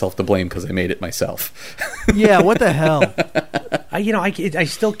only myself to blame because I made it myself. Yeah, what the hell? I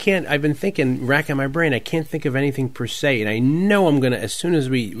still can't. I've been thinking, racking my brain. I can't think of anything per se, and I know I'm gonna, as soon as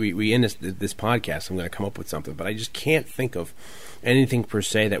we end this podcast, I'm gonna come up with something. But I just can't think of anything per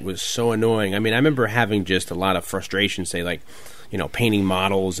se that was so annoying. I mean, I remember having just a lot of frustration, say like, painting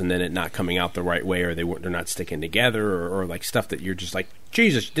models and then it not coming out the right way, or they're not sticking together, or like stuff that you're just like,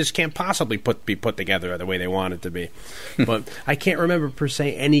 Jesus, this can't possibly be put together the way they want it to be. But I can't remember per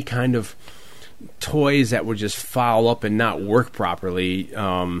se any kind of toys that would just foul up and not work properly.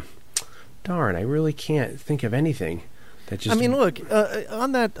 Darn, I really can't think of anything. I mean, look,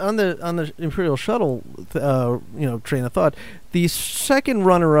 on the Imperial Shuttle, train of thought, the second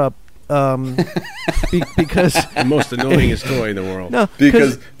runner-up because the most annoyingest toy in the world. No,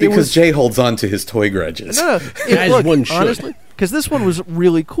 because Jay holds on to his toy grudges. No, as one should. Honestly, because this one was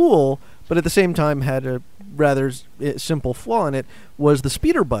really cool, but at the same time had a rather simple flaw in it. Was the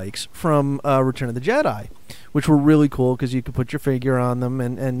speeder bikes from Return of the Jedi, which were really cool because you could put your figure on them,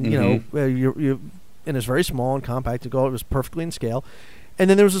 and you know, you and it's very small and compact to go. It was perfectly in scale, and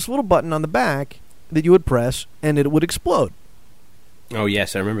then there was this little button on the back that you would press, and it would explode. Oh,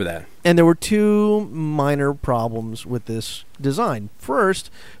 yes, I remember that. And there were two minor problems with this design. First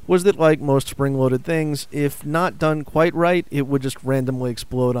was that, like most spring-loaded things, if not done quite right, it would just randomly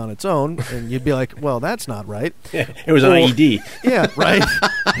explode on its own, and you'd be like, well, that's not right. It was an IED. Yeah, right.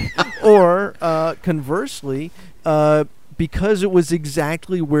 Or, conversely, because it was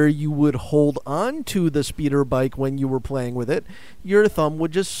exactly where you would hold on to the speeder bike when you were playing with it, your thumb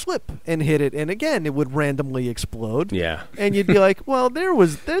would just slip and hit it, and again, it would randomly explode. Yeah. And you'd be like, well,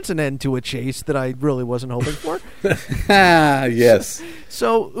 there's an end to a chase that I really wasn't hoping for. Yes.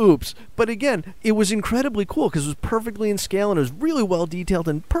 So, oops. But again, it was incredibly cool because it was perfectly in scale and it was really well detailed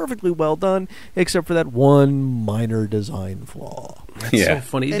and perfectly well done, except for that one minor design flaw. That's so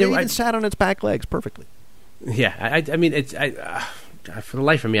funny. And it even sat on its back legs perfectly. Yeah, I mean, it's for the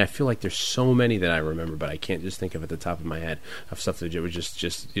life of me, I feel like there's so many that I remember, but I can't just think of at the top of my head of stuff that was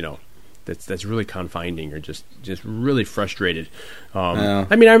just you know, that's really confining or just really frustrated.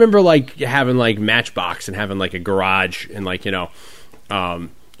 I mean, I remember like having like Matchbox and having like a garage and like it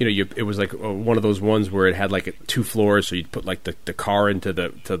was like one of those ones where it had like 2 floors, so you'd put like the car into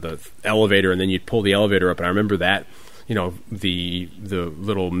the elevator and then you'd pull the elevator up, and I remember that. You know, the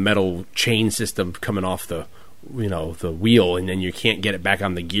little metal chain system coming off the wheel, and then you can't get it back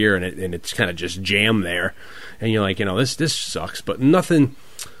on the gear, and it's kind of just jammed there, and you're like, this sucks, but nothing.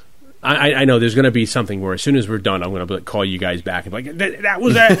 I know there's going to be something where as soon as we're done, I'm going to call you guys back and be like, that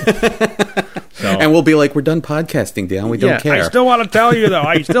was it. So, and we'll be like, we're done podcasting, Dan. We don't care. I still want to tell you, though.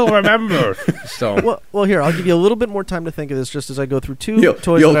 I still remember. So well, here, I'll give you a little bit more time to think of this just as I go through toys.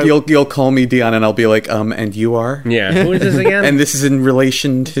 You'll call me, Dion, and I'll be like, and you are? Yeah. Who is this again? And this is in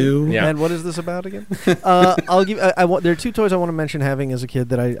relation to? Yeah. And what is this about again? I'll give. There are 2 toys I want to mention having as a kid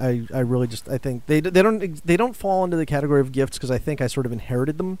that I really just, I think they don't fall into the category of gifts because I think I sort of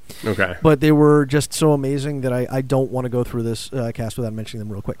inherited them. Okay. But they were just so amazing that I don't want to go through this cast without mentioning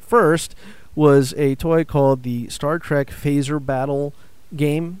them real quick. First was a toy called the Star Trek Phaser Battle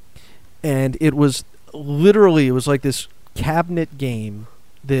game, and it was like this cabinet game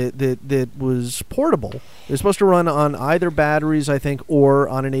that was portable. It was supposed to run on either batteries, I think, or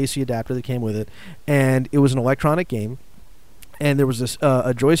on an AC adapter that came with it, and it was an electronic game. And there was this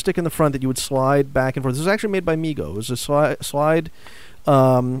a joystick in the front that you would slide back and forth. This was actually made by Mego. It was a slide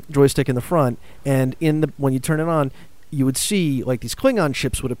joystick in the front, and when you turn it on, you would see like these Klingon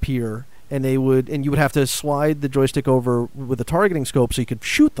ships would appear, and you would have to slide the joystick over with a targeting scope so you could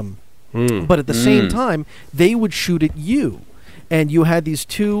shoot them. But at the same time, they would shoot at you, and you had these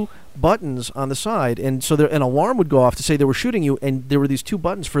 2 buttons on the side, and so an alarm would go off to say they were shooting you, and there were these 2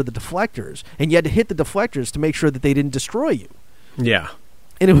 buttons for the deflectors, and you had to hit the deflectors to make sure that they didn't destroy you. Yeah.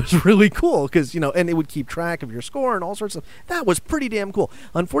 And it was really cool because, and it would keep track of your score and all sorts of stuff. That was pretty damn cool.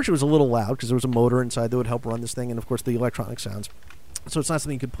 Unfortunately, it was a little loud because there was a motor inside that would help run this thing, and, of course, the electronic sounds. So it's not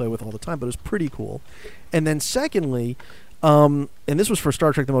something you could play with all the time, but it was pretty cool. And then secondly, and this was for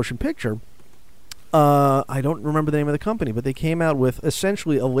Star Trek the Motion Picture, I don't remember the name of the company, but they came out with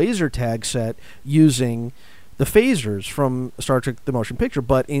essentially a laser tag set using the phasers from Star Trek the Motion Picture.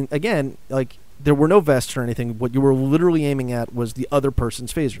 But, again, like, there were no vests or anything. What you were literally aiming at was the other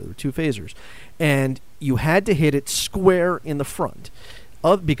person's phaser. There were 2 phasers. And you had to hit it square in the front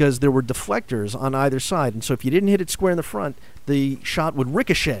because there were deflectors on either side. And so if you didn't hit it square in the front, the shot would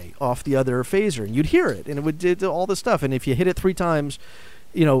ricochet off the other phaser. And you'd hear it, and it would do all this stuff. And if you hit it 3 times,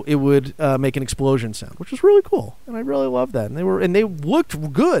 it would make an explosion sound, which was really cool. And I really loved that. And they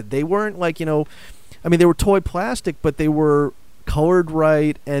looked good. They weren't like, they were toy plastic, but they were colored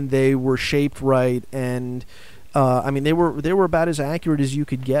right, and they were shaped right, and they were about as accurate as you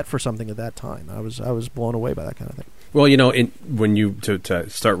could get for something at that time. I was blown away by that kind of thing. Well, when you to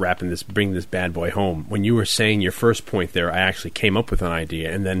start bring this bad boy home, when you were saying your first point there, I actually came up with an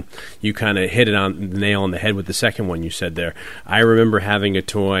idea, and then you kind of hit it on the nail on the head with the second one you said there. I remember having a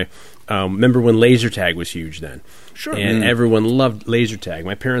toy. Remember when laser tag was huge then? Sure. And everyone loved laser tag.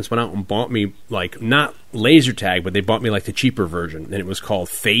 My parents went out and bought me, like, not laser tag, but they bought me, like, the cheaper version. And it was called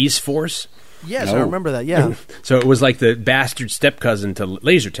Phase Force. Yes, I remember that. Yeah. So it was like the bastard step cousin to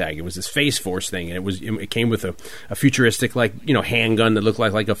laser tag. It was this Phase Force thing, and it came with a futuristic handgun that looked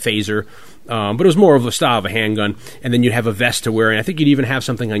like a phaser, but it was more of the style of a handgun. And then you'd have a vest to wear, and I think you'd even have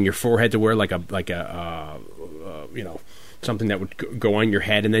something on your forehead to wear, like a something that would go on your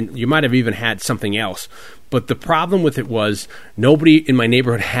head, and then you might have even had something else. But the problem with it was nobody in my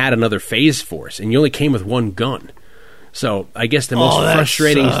neighborhood had another Phase Force, and you only came with one gun. So I guess the most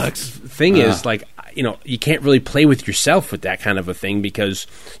frustrating thing is, you can't really play with yourself with that kind of a thing because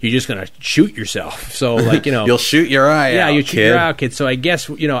you're just going to shoot yourself. So, you'll shoot your eye out. Yeah, you shoot your eye out, kid. So I guess,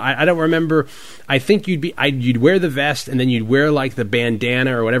 I don't remember. I think you'd wear the vest, and then you'd wear the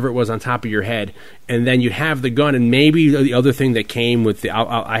bandana or whatever it was on top of your head, and then you'd have the gun. And maybe the other thing that came with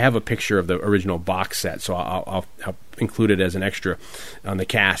I have a picture of the original box set, so I'll include it as an extra on the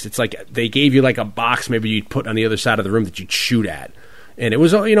cast. It's like they gave you a box maybe you'd put on the other side of the room that you'd shoot at. And it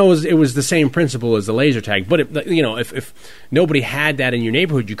was, it was the same principle as the laser tag. But if nobody had that in your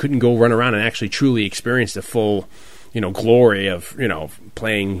neighborhood, you couldn't go run around and actually truly experience the full, glory of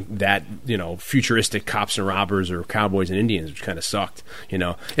playing that futuristic cops and robbers or cowboys and Indians, which kind of sucked.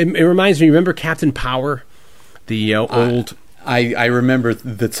 It reminds me. Remember Captain Power, the old. I remember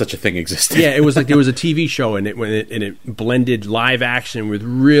that such a thing existed. Yeah, it was there was a TV show, and it blended live action with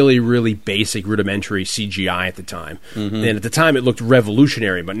really, really basic, rudimentary CGI at the time. Mm-hmm. And at the time, it looked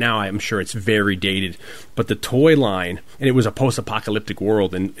revolutionary, but now I'm sure it's very dated. But the toy line, and it was a post-apocalyptic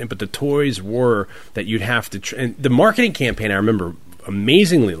world, but the toys were that you'd have to. And the marketing campaign, I remember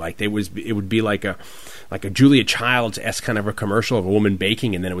amazingly, it would be like a Julia Childs-esque kind of a commercial of a woman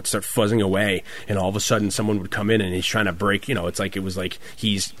baking, and then it would start fuzzing away, and all of a sudden someone would come in and he's trying to break, it was like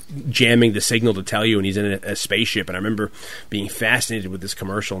he's jamming the signal to tell you, and he's in a spaceship. And I remember being fascinated with this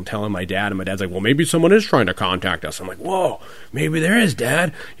commercial and telling my dad, and my dad's like, well, maybe someone is trying to contact us. I'm like, whoa, maybe there is,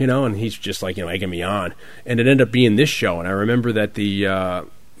 Dad, and he's just egging me on. And it ended up being this show, and I remember that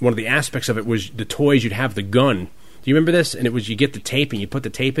one of the aspects of it was the toys. You'd have the gun. Do you remember this? And it was you get the tape, and you put the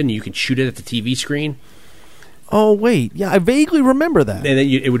tape in, and you can shoot it at the TV screen. Oh, wait. Yeah, I vaguely remember that. And then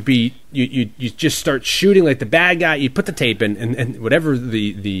it would be, you just start shooting like the bad guy. You put the tape in, and whatever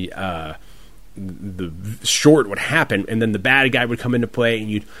the short would happen, and then the bad guy would come into play, and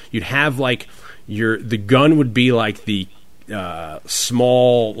you'd have the gun would be like the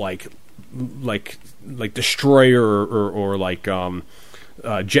small like destroyer or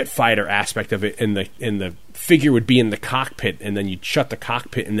jet fighter aspect of it, and the figure would be in the cockpit, and then you'd shut the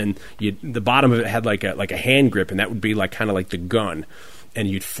cockpit, and then the bottom of it had like a hand grip, and that would be kind of like the gun, and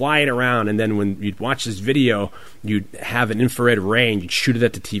you'd fly it around, and then when you'd watch this video, you'd have an infrared ray, and you'd shoot it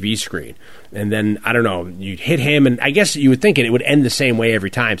at the TV screen, and then I don't know, you'd hit him, and I guess you would think it would end the same way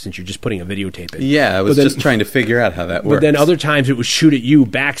every time since you're just putting a videotape in. Yeah, I was just trying to figure out how that works. But then other times it would shoot at you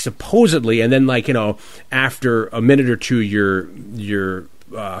back supposedly, and then after a minute or two, your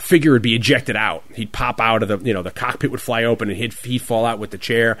figure would be ejected out. He'd pop out of the cockpit would fly open, and he'd fall out with the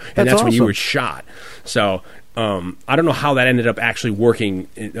chair, and that's when you were shot. So I don't know how that ended up actually working,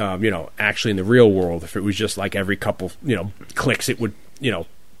 actually in the real world. If it was just like every couple, clicks, it would,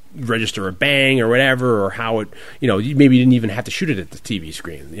 register a bang or whatever, or how it, maybe you didn't even have to shoot it at the TV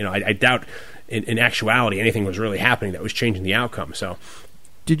screen. I doubt in actuality anything was really happening that was changing the outcome. So,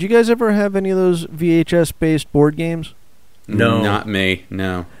 did you guys ever have any of those VHS-based board games? No. Not me,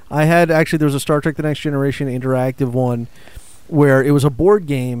 no. I had, actually, there was a Star Trek The Next Generation interactive one where it was a board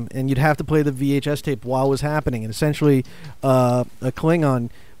game, and you'd have to play the VHS tape while it was happening, and essentially a Klingon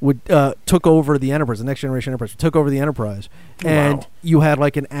took over the Enterprise, the Next Generation Enterprise, took over the Enterprise, and you had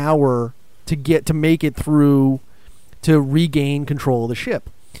an hour to make it through to regain control of the ship.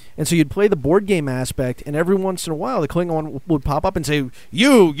 And so you'd play the board game aspect, and every once in a while, the Klingon would pop up and say,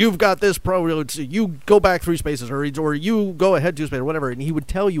 you've got this you go back 3 spaces, or you go ahead 2 spaces, or whatever, and he would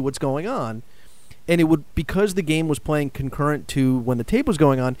tell you what's going on. And it would, because the game was playing concurrent to when the tape was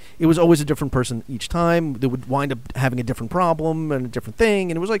going on, it was always a different person each time. They would wind up having a different problem and a different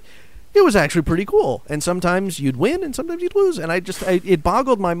thing, and it was actually pretty cool. And sometimes you'd win, and sometimes you'd lose. And it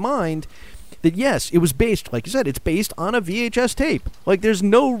boggled my mind that, yes, it was based, like you said, it's based on a VHS tape. There's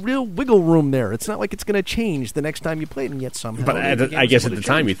no real wiggle room there. It's not like it's going to change the next time you play it, and yet somehow... But I guess at the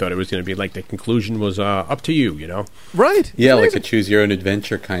time you thought it was going to be the conclusion was up to you, Right. Yeah, like a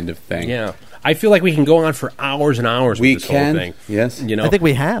choose-your-own-adventure kind of thing. Yeah. I feel like we can go on for hours and hours with this whole thing. Yes. I think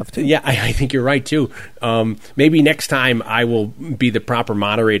we have, too. Yeah, I think you're right, too. Maybe next time I will be the proper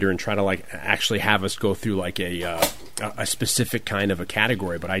moderator and try to like actually have us go through like a specific kind of a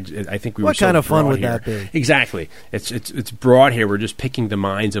category. But I think we were what kind of fun would here. that be? Exactly. It's broad here. We're just picking the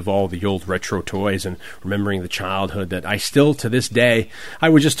minds of all the old retro toys and remembering the childhood that I still to this day. I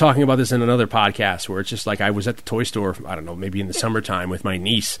was just talking about this in another podcast where it's just like I was at the toy store, I don't know, maybe in the summertime with my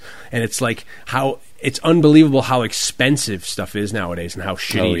niece, and it's like how it's unbelievable how expensive stuff is nowadays and how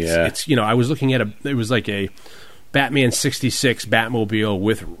shitty it's. I was looking at it was like a Batman 66 Batmobile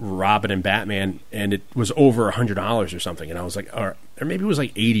with Robin and Batman, and it was over $100 or something, and I was like, or maybe it was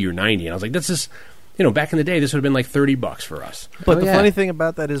like 80 or 90, and I was like, this is, back in the day, this would have been like $30 for us. But the funny thing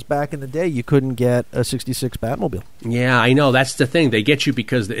about that is back in the day, you couldn't get a 66 Batmobile. Yeah, I know. That's the thing. They get you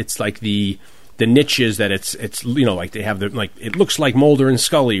because it's like the niches that it's like they have the like it looks like Mulder and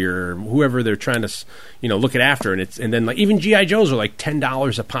Scully or whoever they're trying to look at after, and then like even GI Joes are like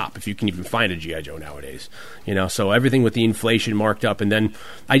 $10 a pop if you can even find a GI Joe nowadays. So everything with the inflation marked up, and then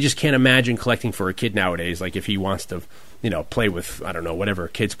I just can't imagine collecting for a kid nowadays. Like if he wants to play with, I don't know, whatever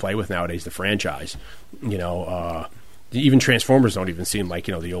kids play with nowadays, the franchise, even Transformers don't even seem like,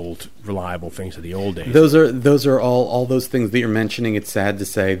 the old reliable things of the old days. Those are all those things that you're mentioning. It's sad to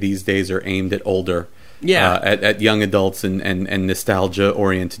say these days are aimed at older, at young adults and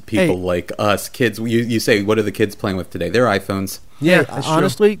nostalgia-oriented people like us. Kids, you say, what are the kids playing with today? They're iPhones. Yeah,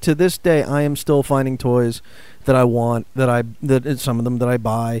 honestly, to this day, I am still finding toys that I want, that some of them that I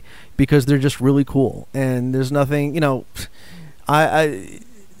buy, because they're just really cool. And there's nothing,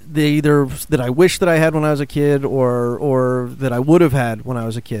 they either that I wish that I had when I was a kid, or that I would have had when I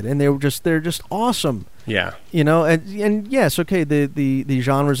was a kid, and they're just awesome. Yeah, and yes, okay, the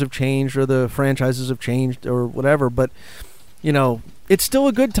genres have changed, or the franchises have changed, or whatever, but it's still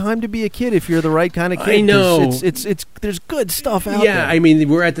a good time to be a kid if you're the right kind of kid. I know. It's there's good stuff out there. Yeah, I mean,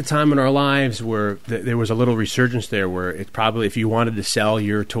 we're at the time in our lives where there was a little resurgence there, where it's probably if you wanted to sell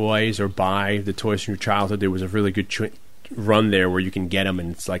your toys or buy the toys from your childhood, there was a really good run there where you can get them,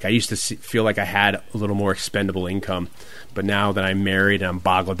 and it's like I used to feel like I had a little more expendable income, but now that I'm married and I'm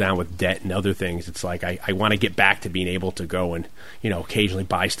boggled down with debt and other things, it's like I want to get back to being able to go and occasionally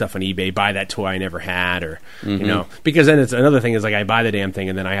buy stuff on eBay, buy that toy I never had, or because then it's another thing is like I buy the damn thing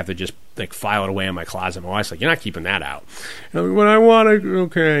and then I have to just like file it away in my closet. My wife's like, you're not keeping that out. When I want to,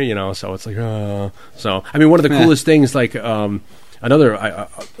 okay, so it's like so I mean, one of the coolest things like the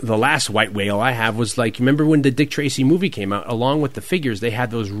last white whale I have was like, remember when the Dick Tracy movie came out? Along with the figures, they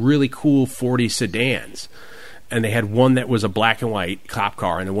had those really cool 40 sedans. And they had one that was a black and white cop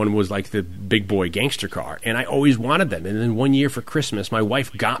car, and the one was like the big boy gangster car. And I always wanted them. And then one year for Christmas, my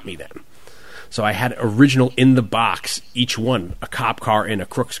wife got me them. So I had original in the box, each one, a cop car and a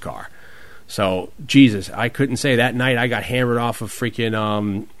Crooks car. So, Jesus, I couldn't say that night I got hammered off of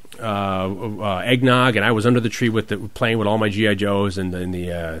freaking eggnog, and I was under the tree playing with all my GI Joes and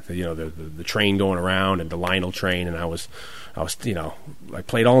the train going around and the Lionel train, and I was I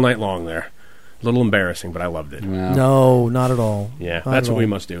played all night long there. A little embarrassing, but I loved it. Wow. No, not at all. Yeah, that's what we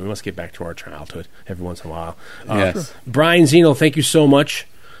must do. We must get back to our childhood every once in a while. Yes. Brian Zeno, thank you so much.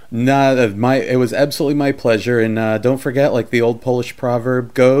 It was absolutely my pleasure, and don't forget, like the old Polish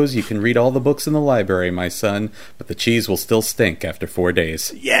proverb goes, you can read all the books in the library, my son, but the cheese will still stink after 4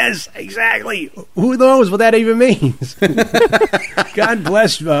 days. Yes, exactly. Who knows what that even means? God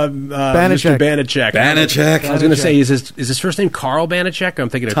bless Mr. Banachek. Banachek. I was going to say, is his first name Carl Banachek? I'm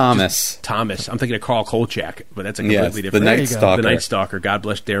thinking of Thomas. Thomas. I'm thinking of Carl Kolchak, but that's a completely different. The Night Stalker. The Night Stalker. God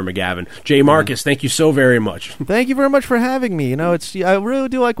bless Darren McGavin. Jay Marcus, thank you so very much. Thank you very much for having me. I really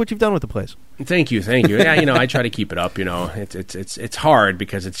do like what you've done with the place. Thank you. Yeah, I try to keep it up. It's hard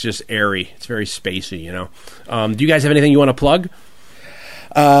because it's just airy. It's very spacey. Do you guys have anything you want to plug?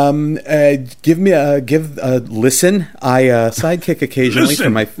 Give a listen. I sidekick occasionally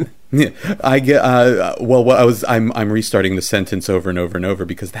for my. I get I'm restarting the sentence over and over and over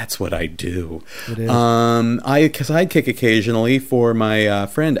because that's what I do. It is. I sidekick occasionally for my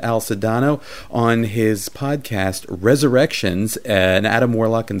friend Al Sedano on his podcast Resurrections, an Adam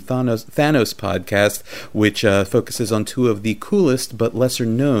Warlock and Thanos podcast, which focuses on two of the coolest but lesser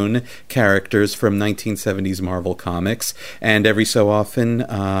known characters from 1970s Marvel Comics. And every so often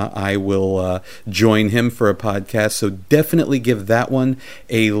I will join him for a podcast. So definitely give that one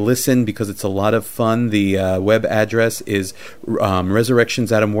a listen, because it's a lot of fun. The web address is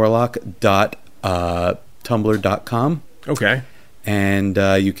resurrectionsadamwarlock.tumblr.com. Okay. And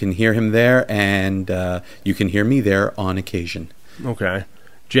you can hear him there, and you can hear me there on occasion. Okay.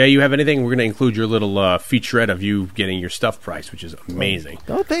 Jay, you have anything? We're going to include your little featurette of you getting your stuff priced, which is amazing.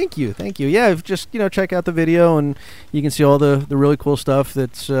 Oh, thank you. Yeah, just check out the video, and you can see all the really cool stuff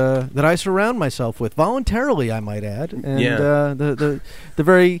that I surround myself with voluntarily, I might add. And the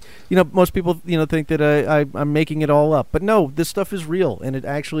very most people think that I'm making it all up, but no, this stuff is real, and it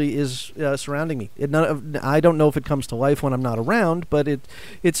actually is surrounding me. I don't know if it comes to life when I'm not around, but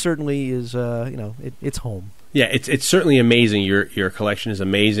it certainly is. It's home. Yeah, it's certainly amazing. Your collection is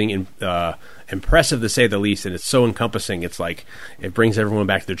amazing and impressive to say the least, and it's so encompassing. It's like it brings everyone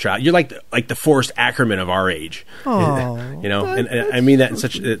back to their child. You're like the Forrest Ackerman of our age. Aww. And I mean that in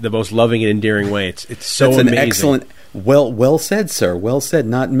such the most loving and endearing way. It's so That's amazing. An excellent. Well said, sir. Well said.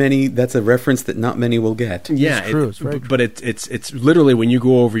 Not many. That's a reference that not many will get. Yeah, it's true. It's very true. But it's literally when you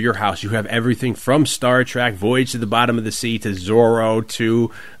go over your house, you have everything from Star Trek, Voyage to the Bottom of the Sea, to Zorro,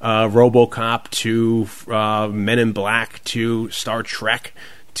 to RoboCop, to Men in Black, to Star Trek,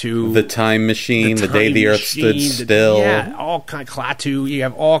 to The Time Machine, The Day the Earth Stood Still. Yeah, all kind of Klaatu. You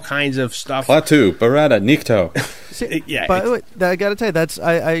have all kinds of stuff. Klaatu, Barada, Nikto. Yeah, by the way, I got to tell you,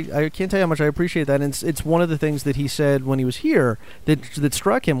 I can't tell you how much I appreciate that. And it's one of the things that he said when he was here that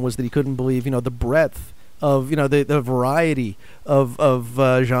struck him was that he couldn't believe the breadth of the variety of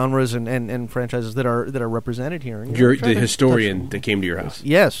genres and franchises that are represented here. And, you're the historian that came to your house.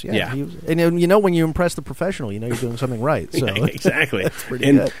 Yes, yeah. And when you impress the professional, you're doing something right. So yeah, exactly. That's pretty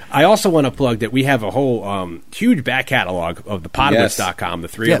and good. I also want to plug that we have a whole huge back catalog of the Podwits.com, the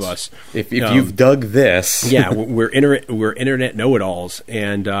three of us. If you've dug this, yeah, we're internet know-it-alls,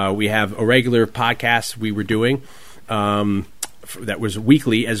 and we have a regular podcast we were doing. That was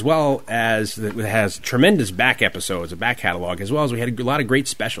weekly, as well as it has tremendous back episodes, a back catalog, as well as we had a lot of great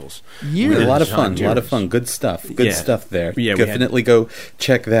specials. A lot of fun, good stuff, stuff there. Yeah, definitely go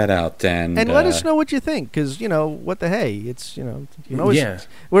check that out and let us know what you think, because what the hey, it's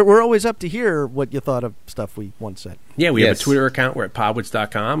we're always up to hear what you thought of stuff we once said. Yeah, we have a Twitter account. We're at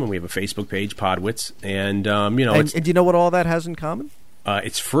Podwits.com, and we have a Facebook page, Podwits, and and do you know what all that has in common?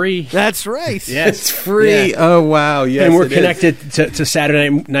 It's free. That's right. Yes, it's free. Yeah. Oh wow! Yes, and we're connected to Saturday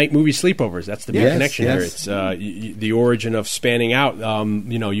Night Movie Sleepovers. That's the big connection here. It's the origin of spanning out.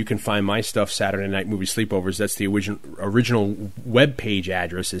 You can find my stuff, Saturday Night Movie Sleepovers. That's the original web page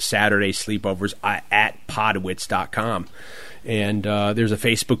address is Saturday Sleepovers at Podwits.com. And there's a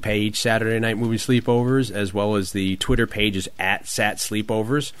Facebook page, Saturday Night Movie Sleepovers, as well as the Twitter page is at Sat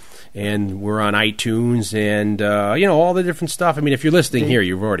Sleepovers. And we're on iTunes and, all the different stuff. I mean, if you're listening here,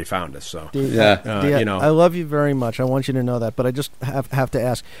 you've already found us. So, I love you very much. I want you to know that. But I just have to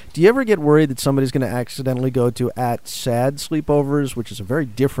ask, do you ever get worried that somebody's going to accidentally go to at Sad Sleepovers, which is a very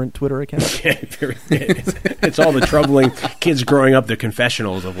different Twitter account? It's all the troubling kids growing up, the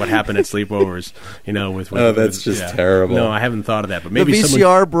confessionals of what happened at sleepovers, that's just terrible. No, I haven't thought of that. But maybe the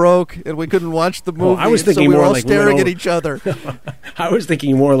VCR broke and we couldn't watch the movie. I was thinking we were more all like staring at each other. I was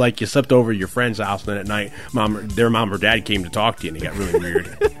thinking more like you slept over at your friend's house, and then at night, their mom or dad came to talk to you, and it got really weird.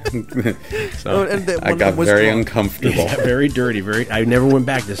 So I got very uncomfortable. Yeah, very dirty. I never went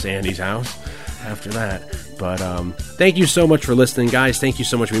back to Sandy's house after that. But thank you so much for listening, guys. Thank you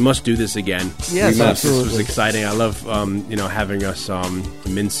so much. We must do this again. Yes, absolutely. This was exciting. I love, having us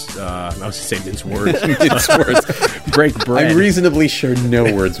mince. I was going to say mince words. Break bread. I'm reasonably sure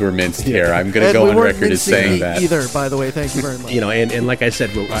no words were minced here. I'm going to go on record as saying that. Either, by the way. Thank you very much. And like I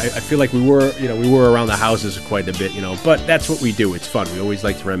said, I feel like we were around the houses quite a bit. But that's what we do. It's fun. We always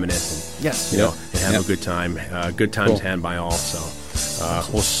like to reminisce. And, and have a good time. Good times had by all. So.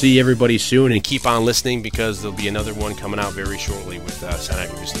 We'll see everybody soon, and keep on listening because there'll be another one coming out very shortly with Saturday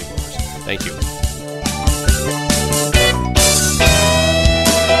Night Movie Sleepovers. Thank you.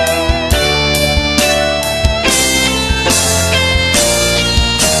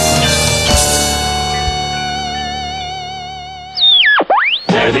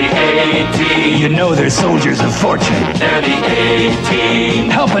 They're the A-Team. They're soldiers of fortune. They're the A-Team.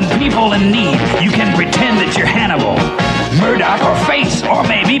 Helping people in need. You can pretend that you're Hannibal, Murdoch, or Face, or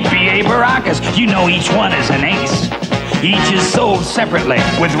maybe B.A. Baracus. Each one is an ace. Each is sold separately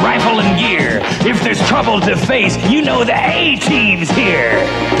with rifle and gear. If there's trouble to face, the A-Team's here.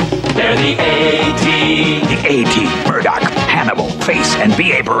 They're the A-Team. The A-Team, Murdoch, Hannibal, Face, and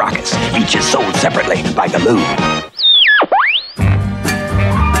B.A. Baracus. Each is sold separately by Galoob.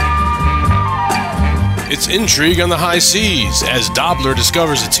 It's intrigue on the high seas as Dobler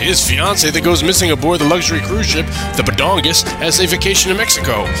discovers it's his fiancée that goes missing aboard the luxury cruise ship, the Badongas, as they vacation to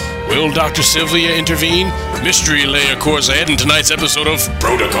Mexico. Will Dr. Sylvia intervene? Mystery lay a course ahead in tonight's episode of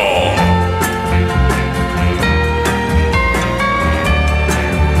Protocol.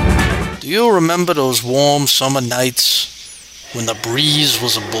 Do you remember those warm summer nights? when the breeze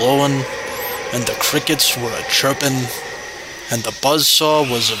was a-blowin', and the crickets were a-chirpin', and the buzzsaw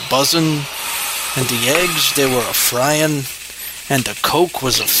was a-buzzin', and the eggs they were a-fryin', and the Coke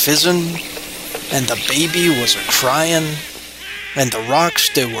was a-fizzin', and the baby was a-cryin', and the rocks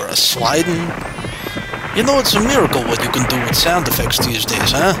they were a-slidin'. You know, it's a miracle what you can do with sound effects these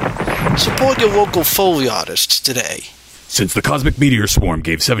days, huh? Support your local Foley artists today. Since the cosmic meteor swarm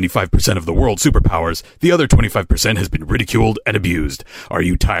gave 75% of the world superpowers, the other 25% has been ridiculed and abused. Are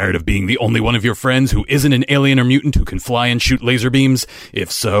you tired of being the only one of your friends who isn't an alien or mutant who can fly and shoot laser beams? If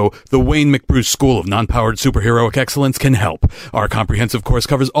so, the Wayne McBruce School of Non-Powered Superheroic Excellence can help. Our comprehensive course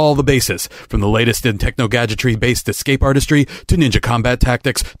covers all the bases, from the latest in techno-gadgetry-based escape artistry to ninja combat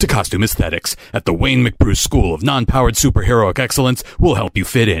tactics to costume aesthetics. At the Wayne McBruce School of Non-Powered Superheroic Excellence, we'll help you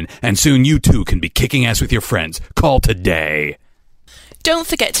fit in, and soon you too can be kicking ass with your friends. Call today. Don't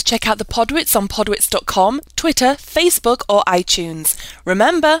forget to check out the Podwits on podwits.com, Twitter, Facebook or iTunes.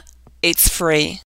 Remember, it's free.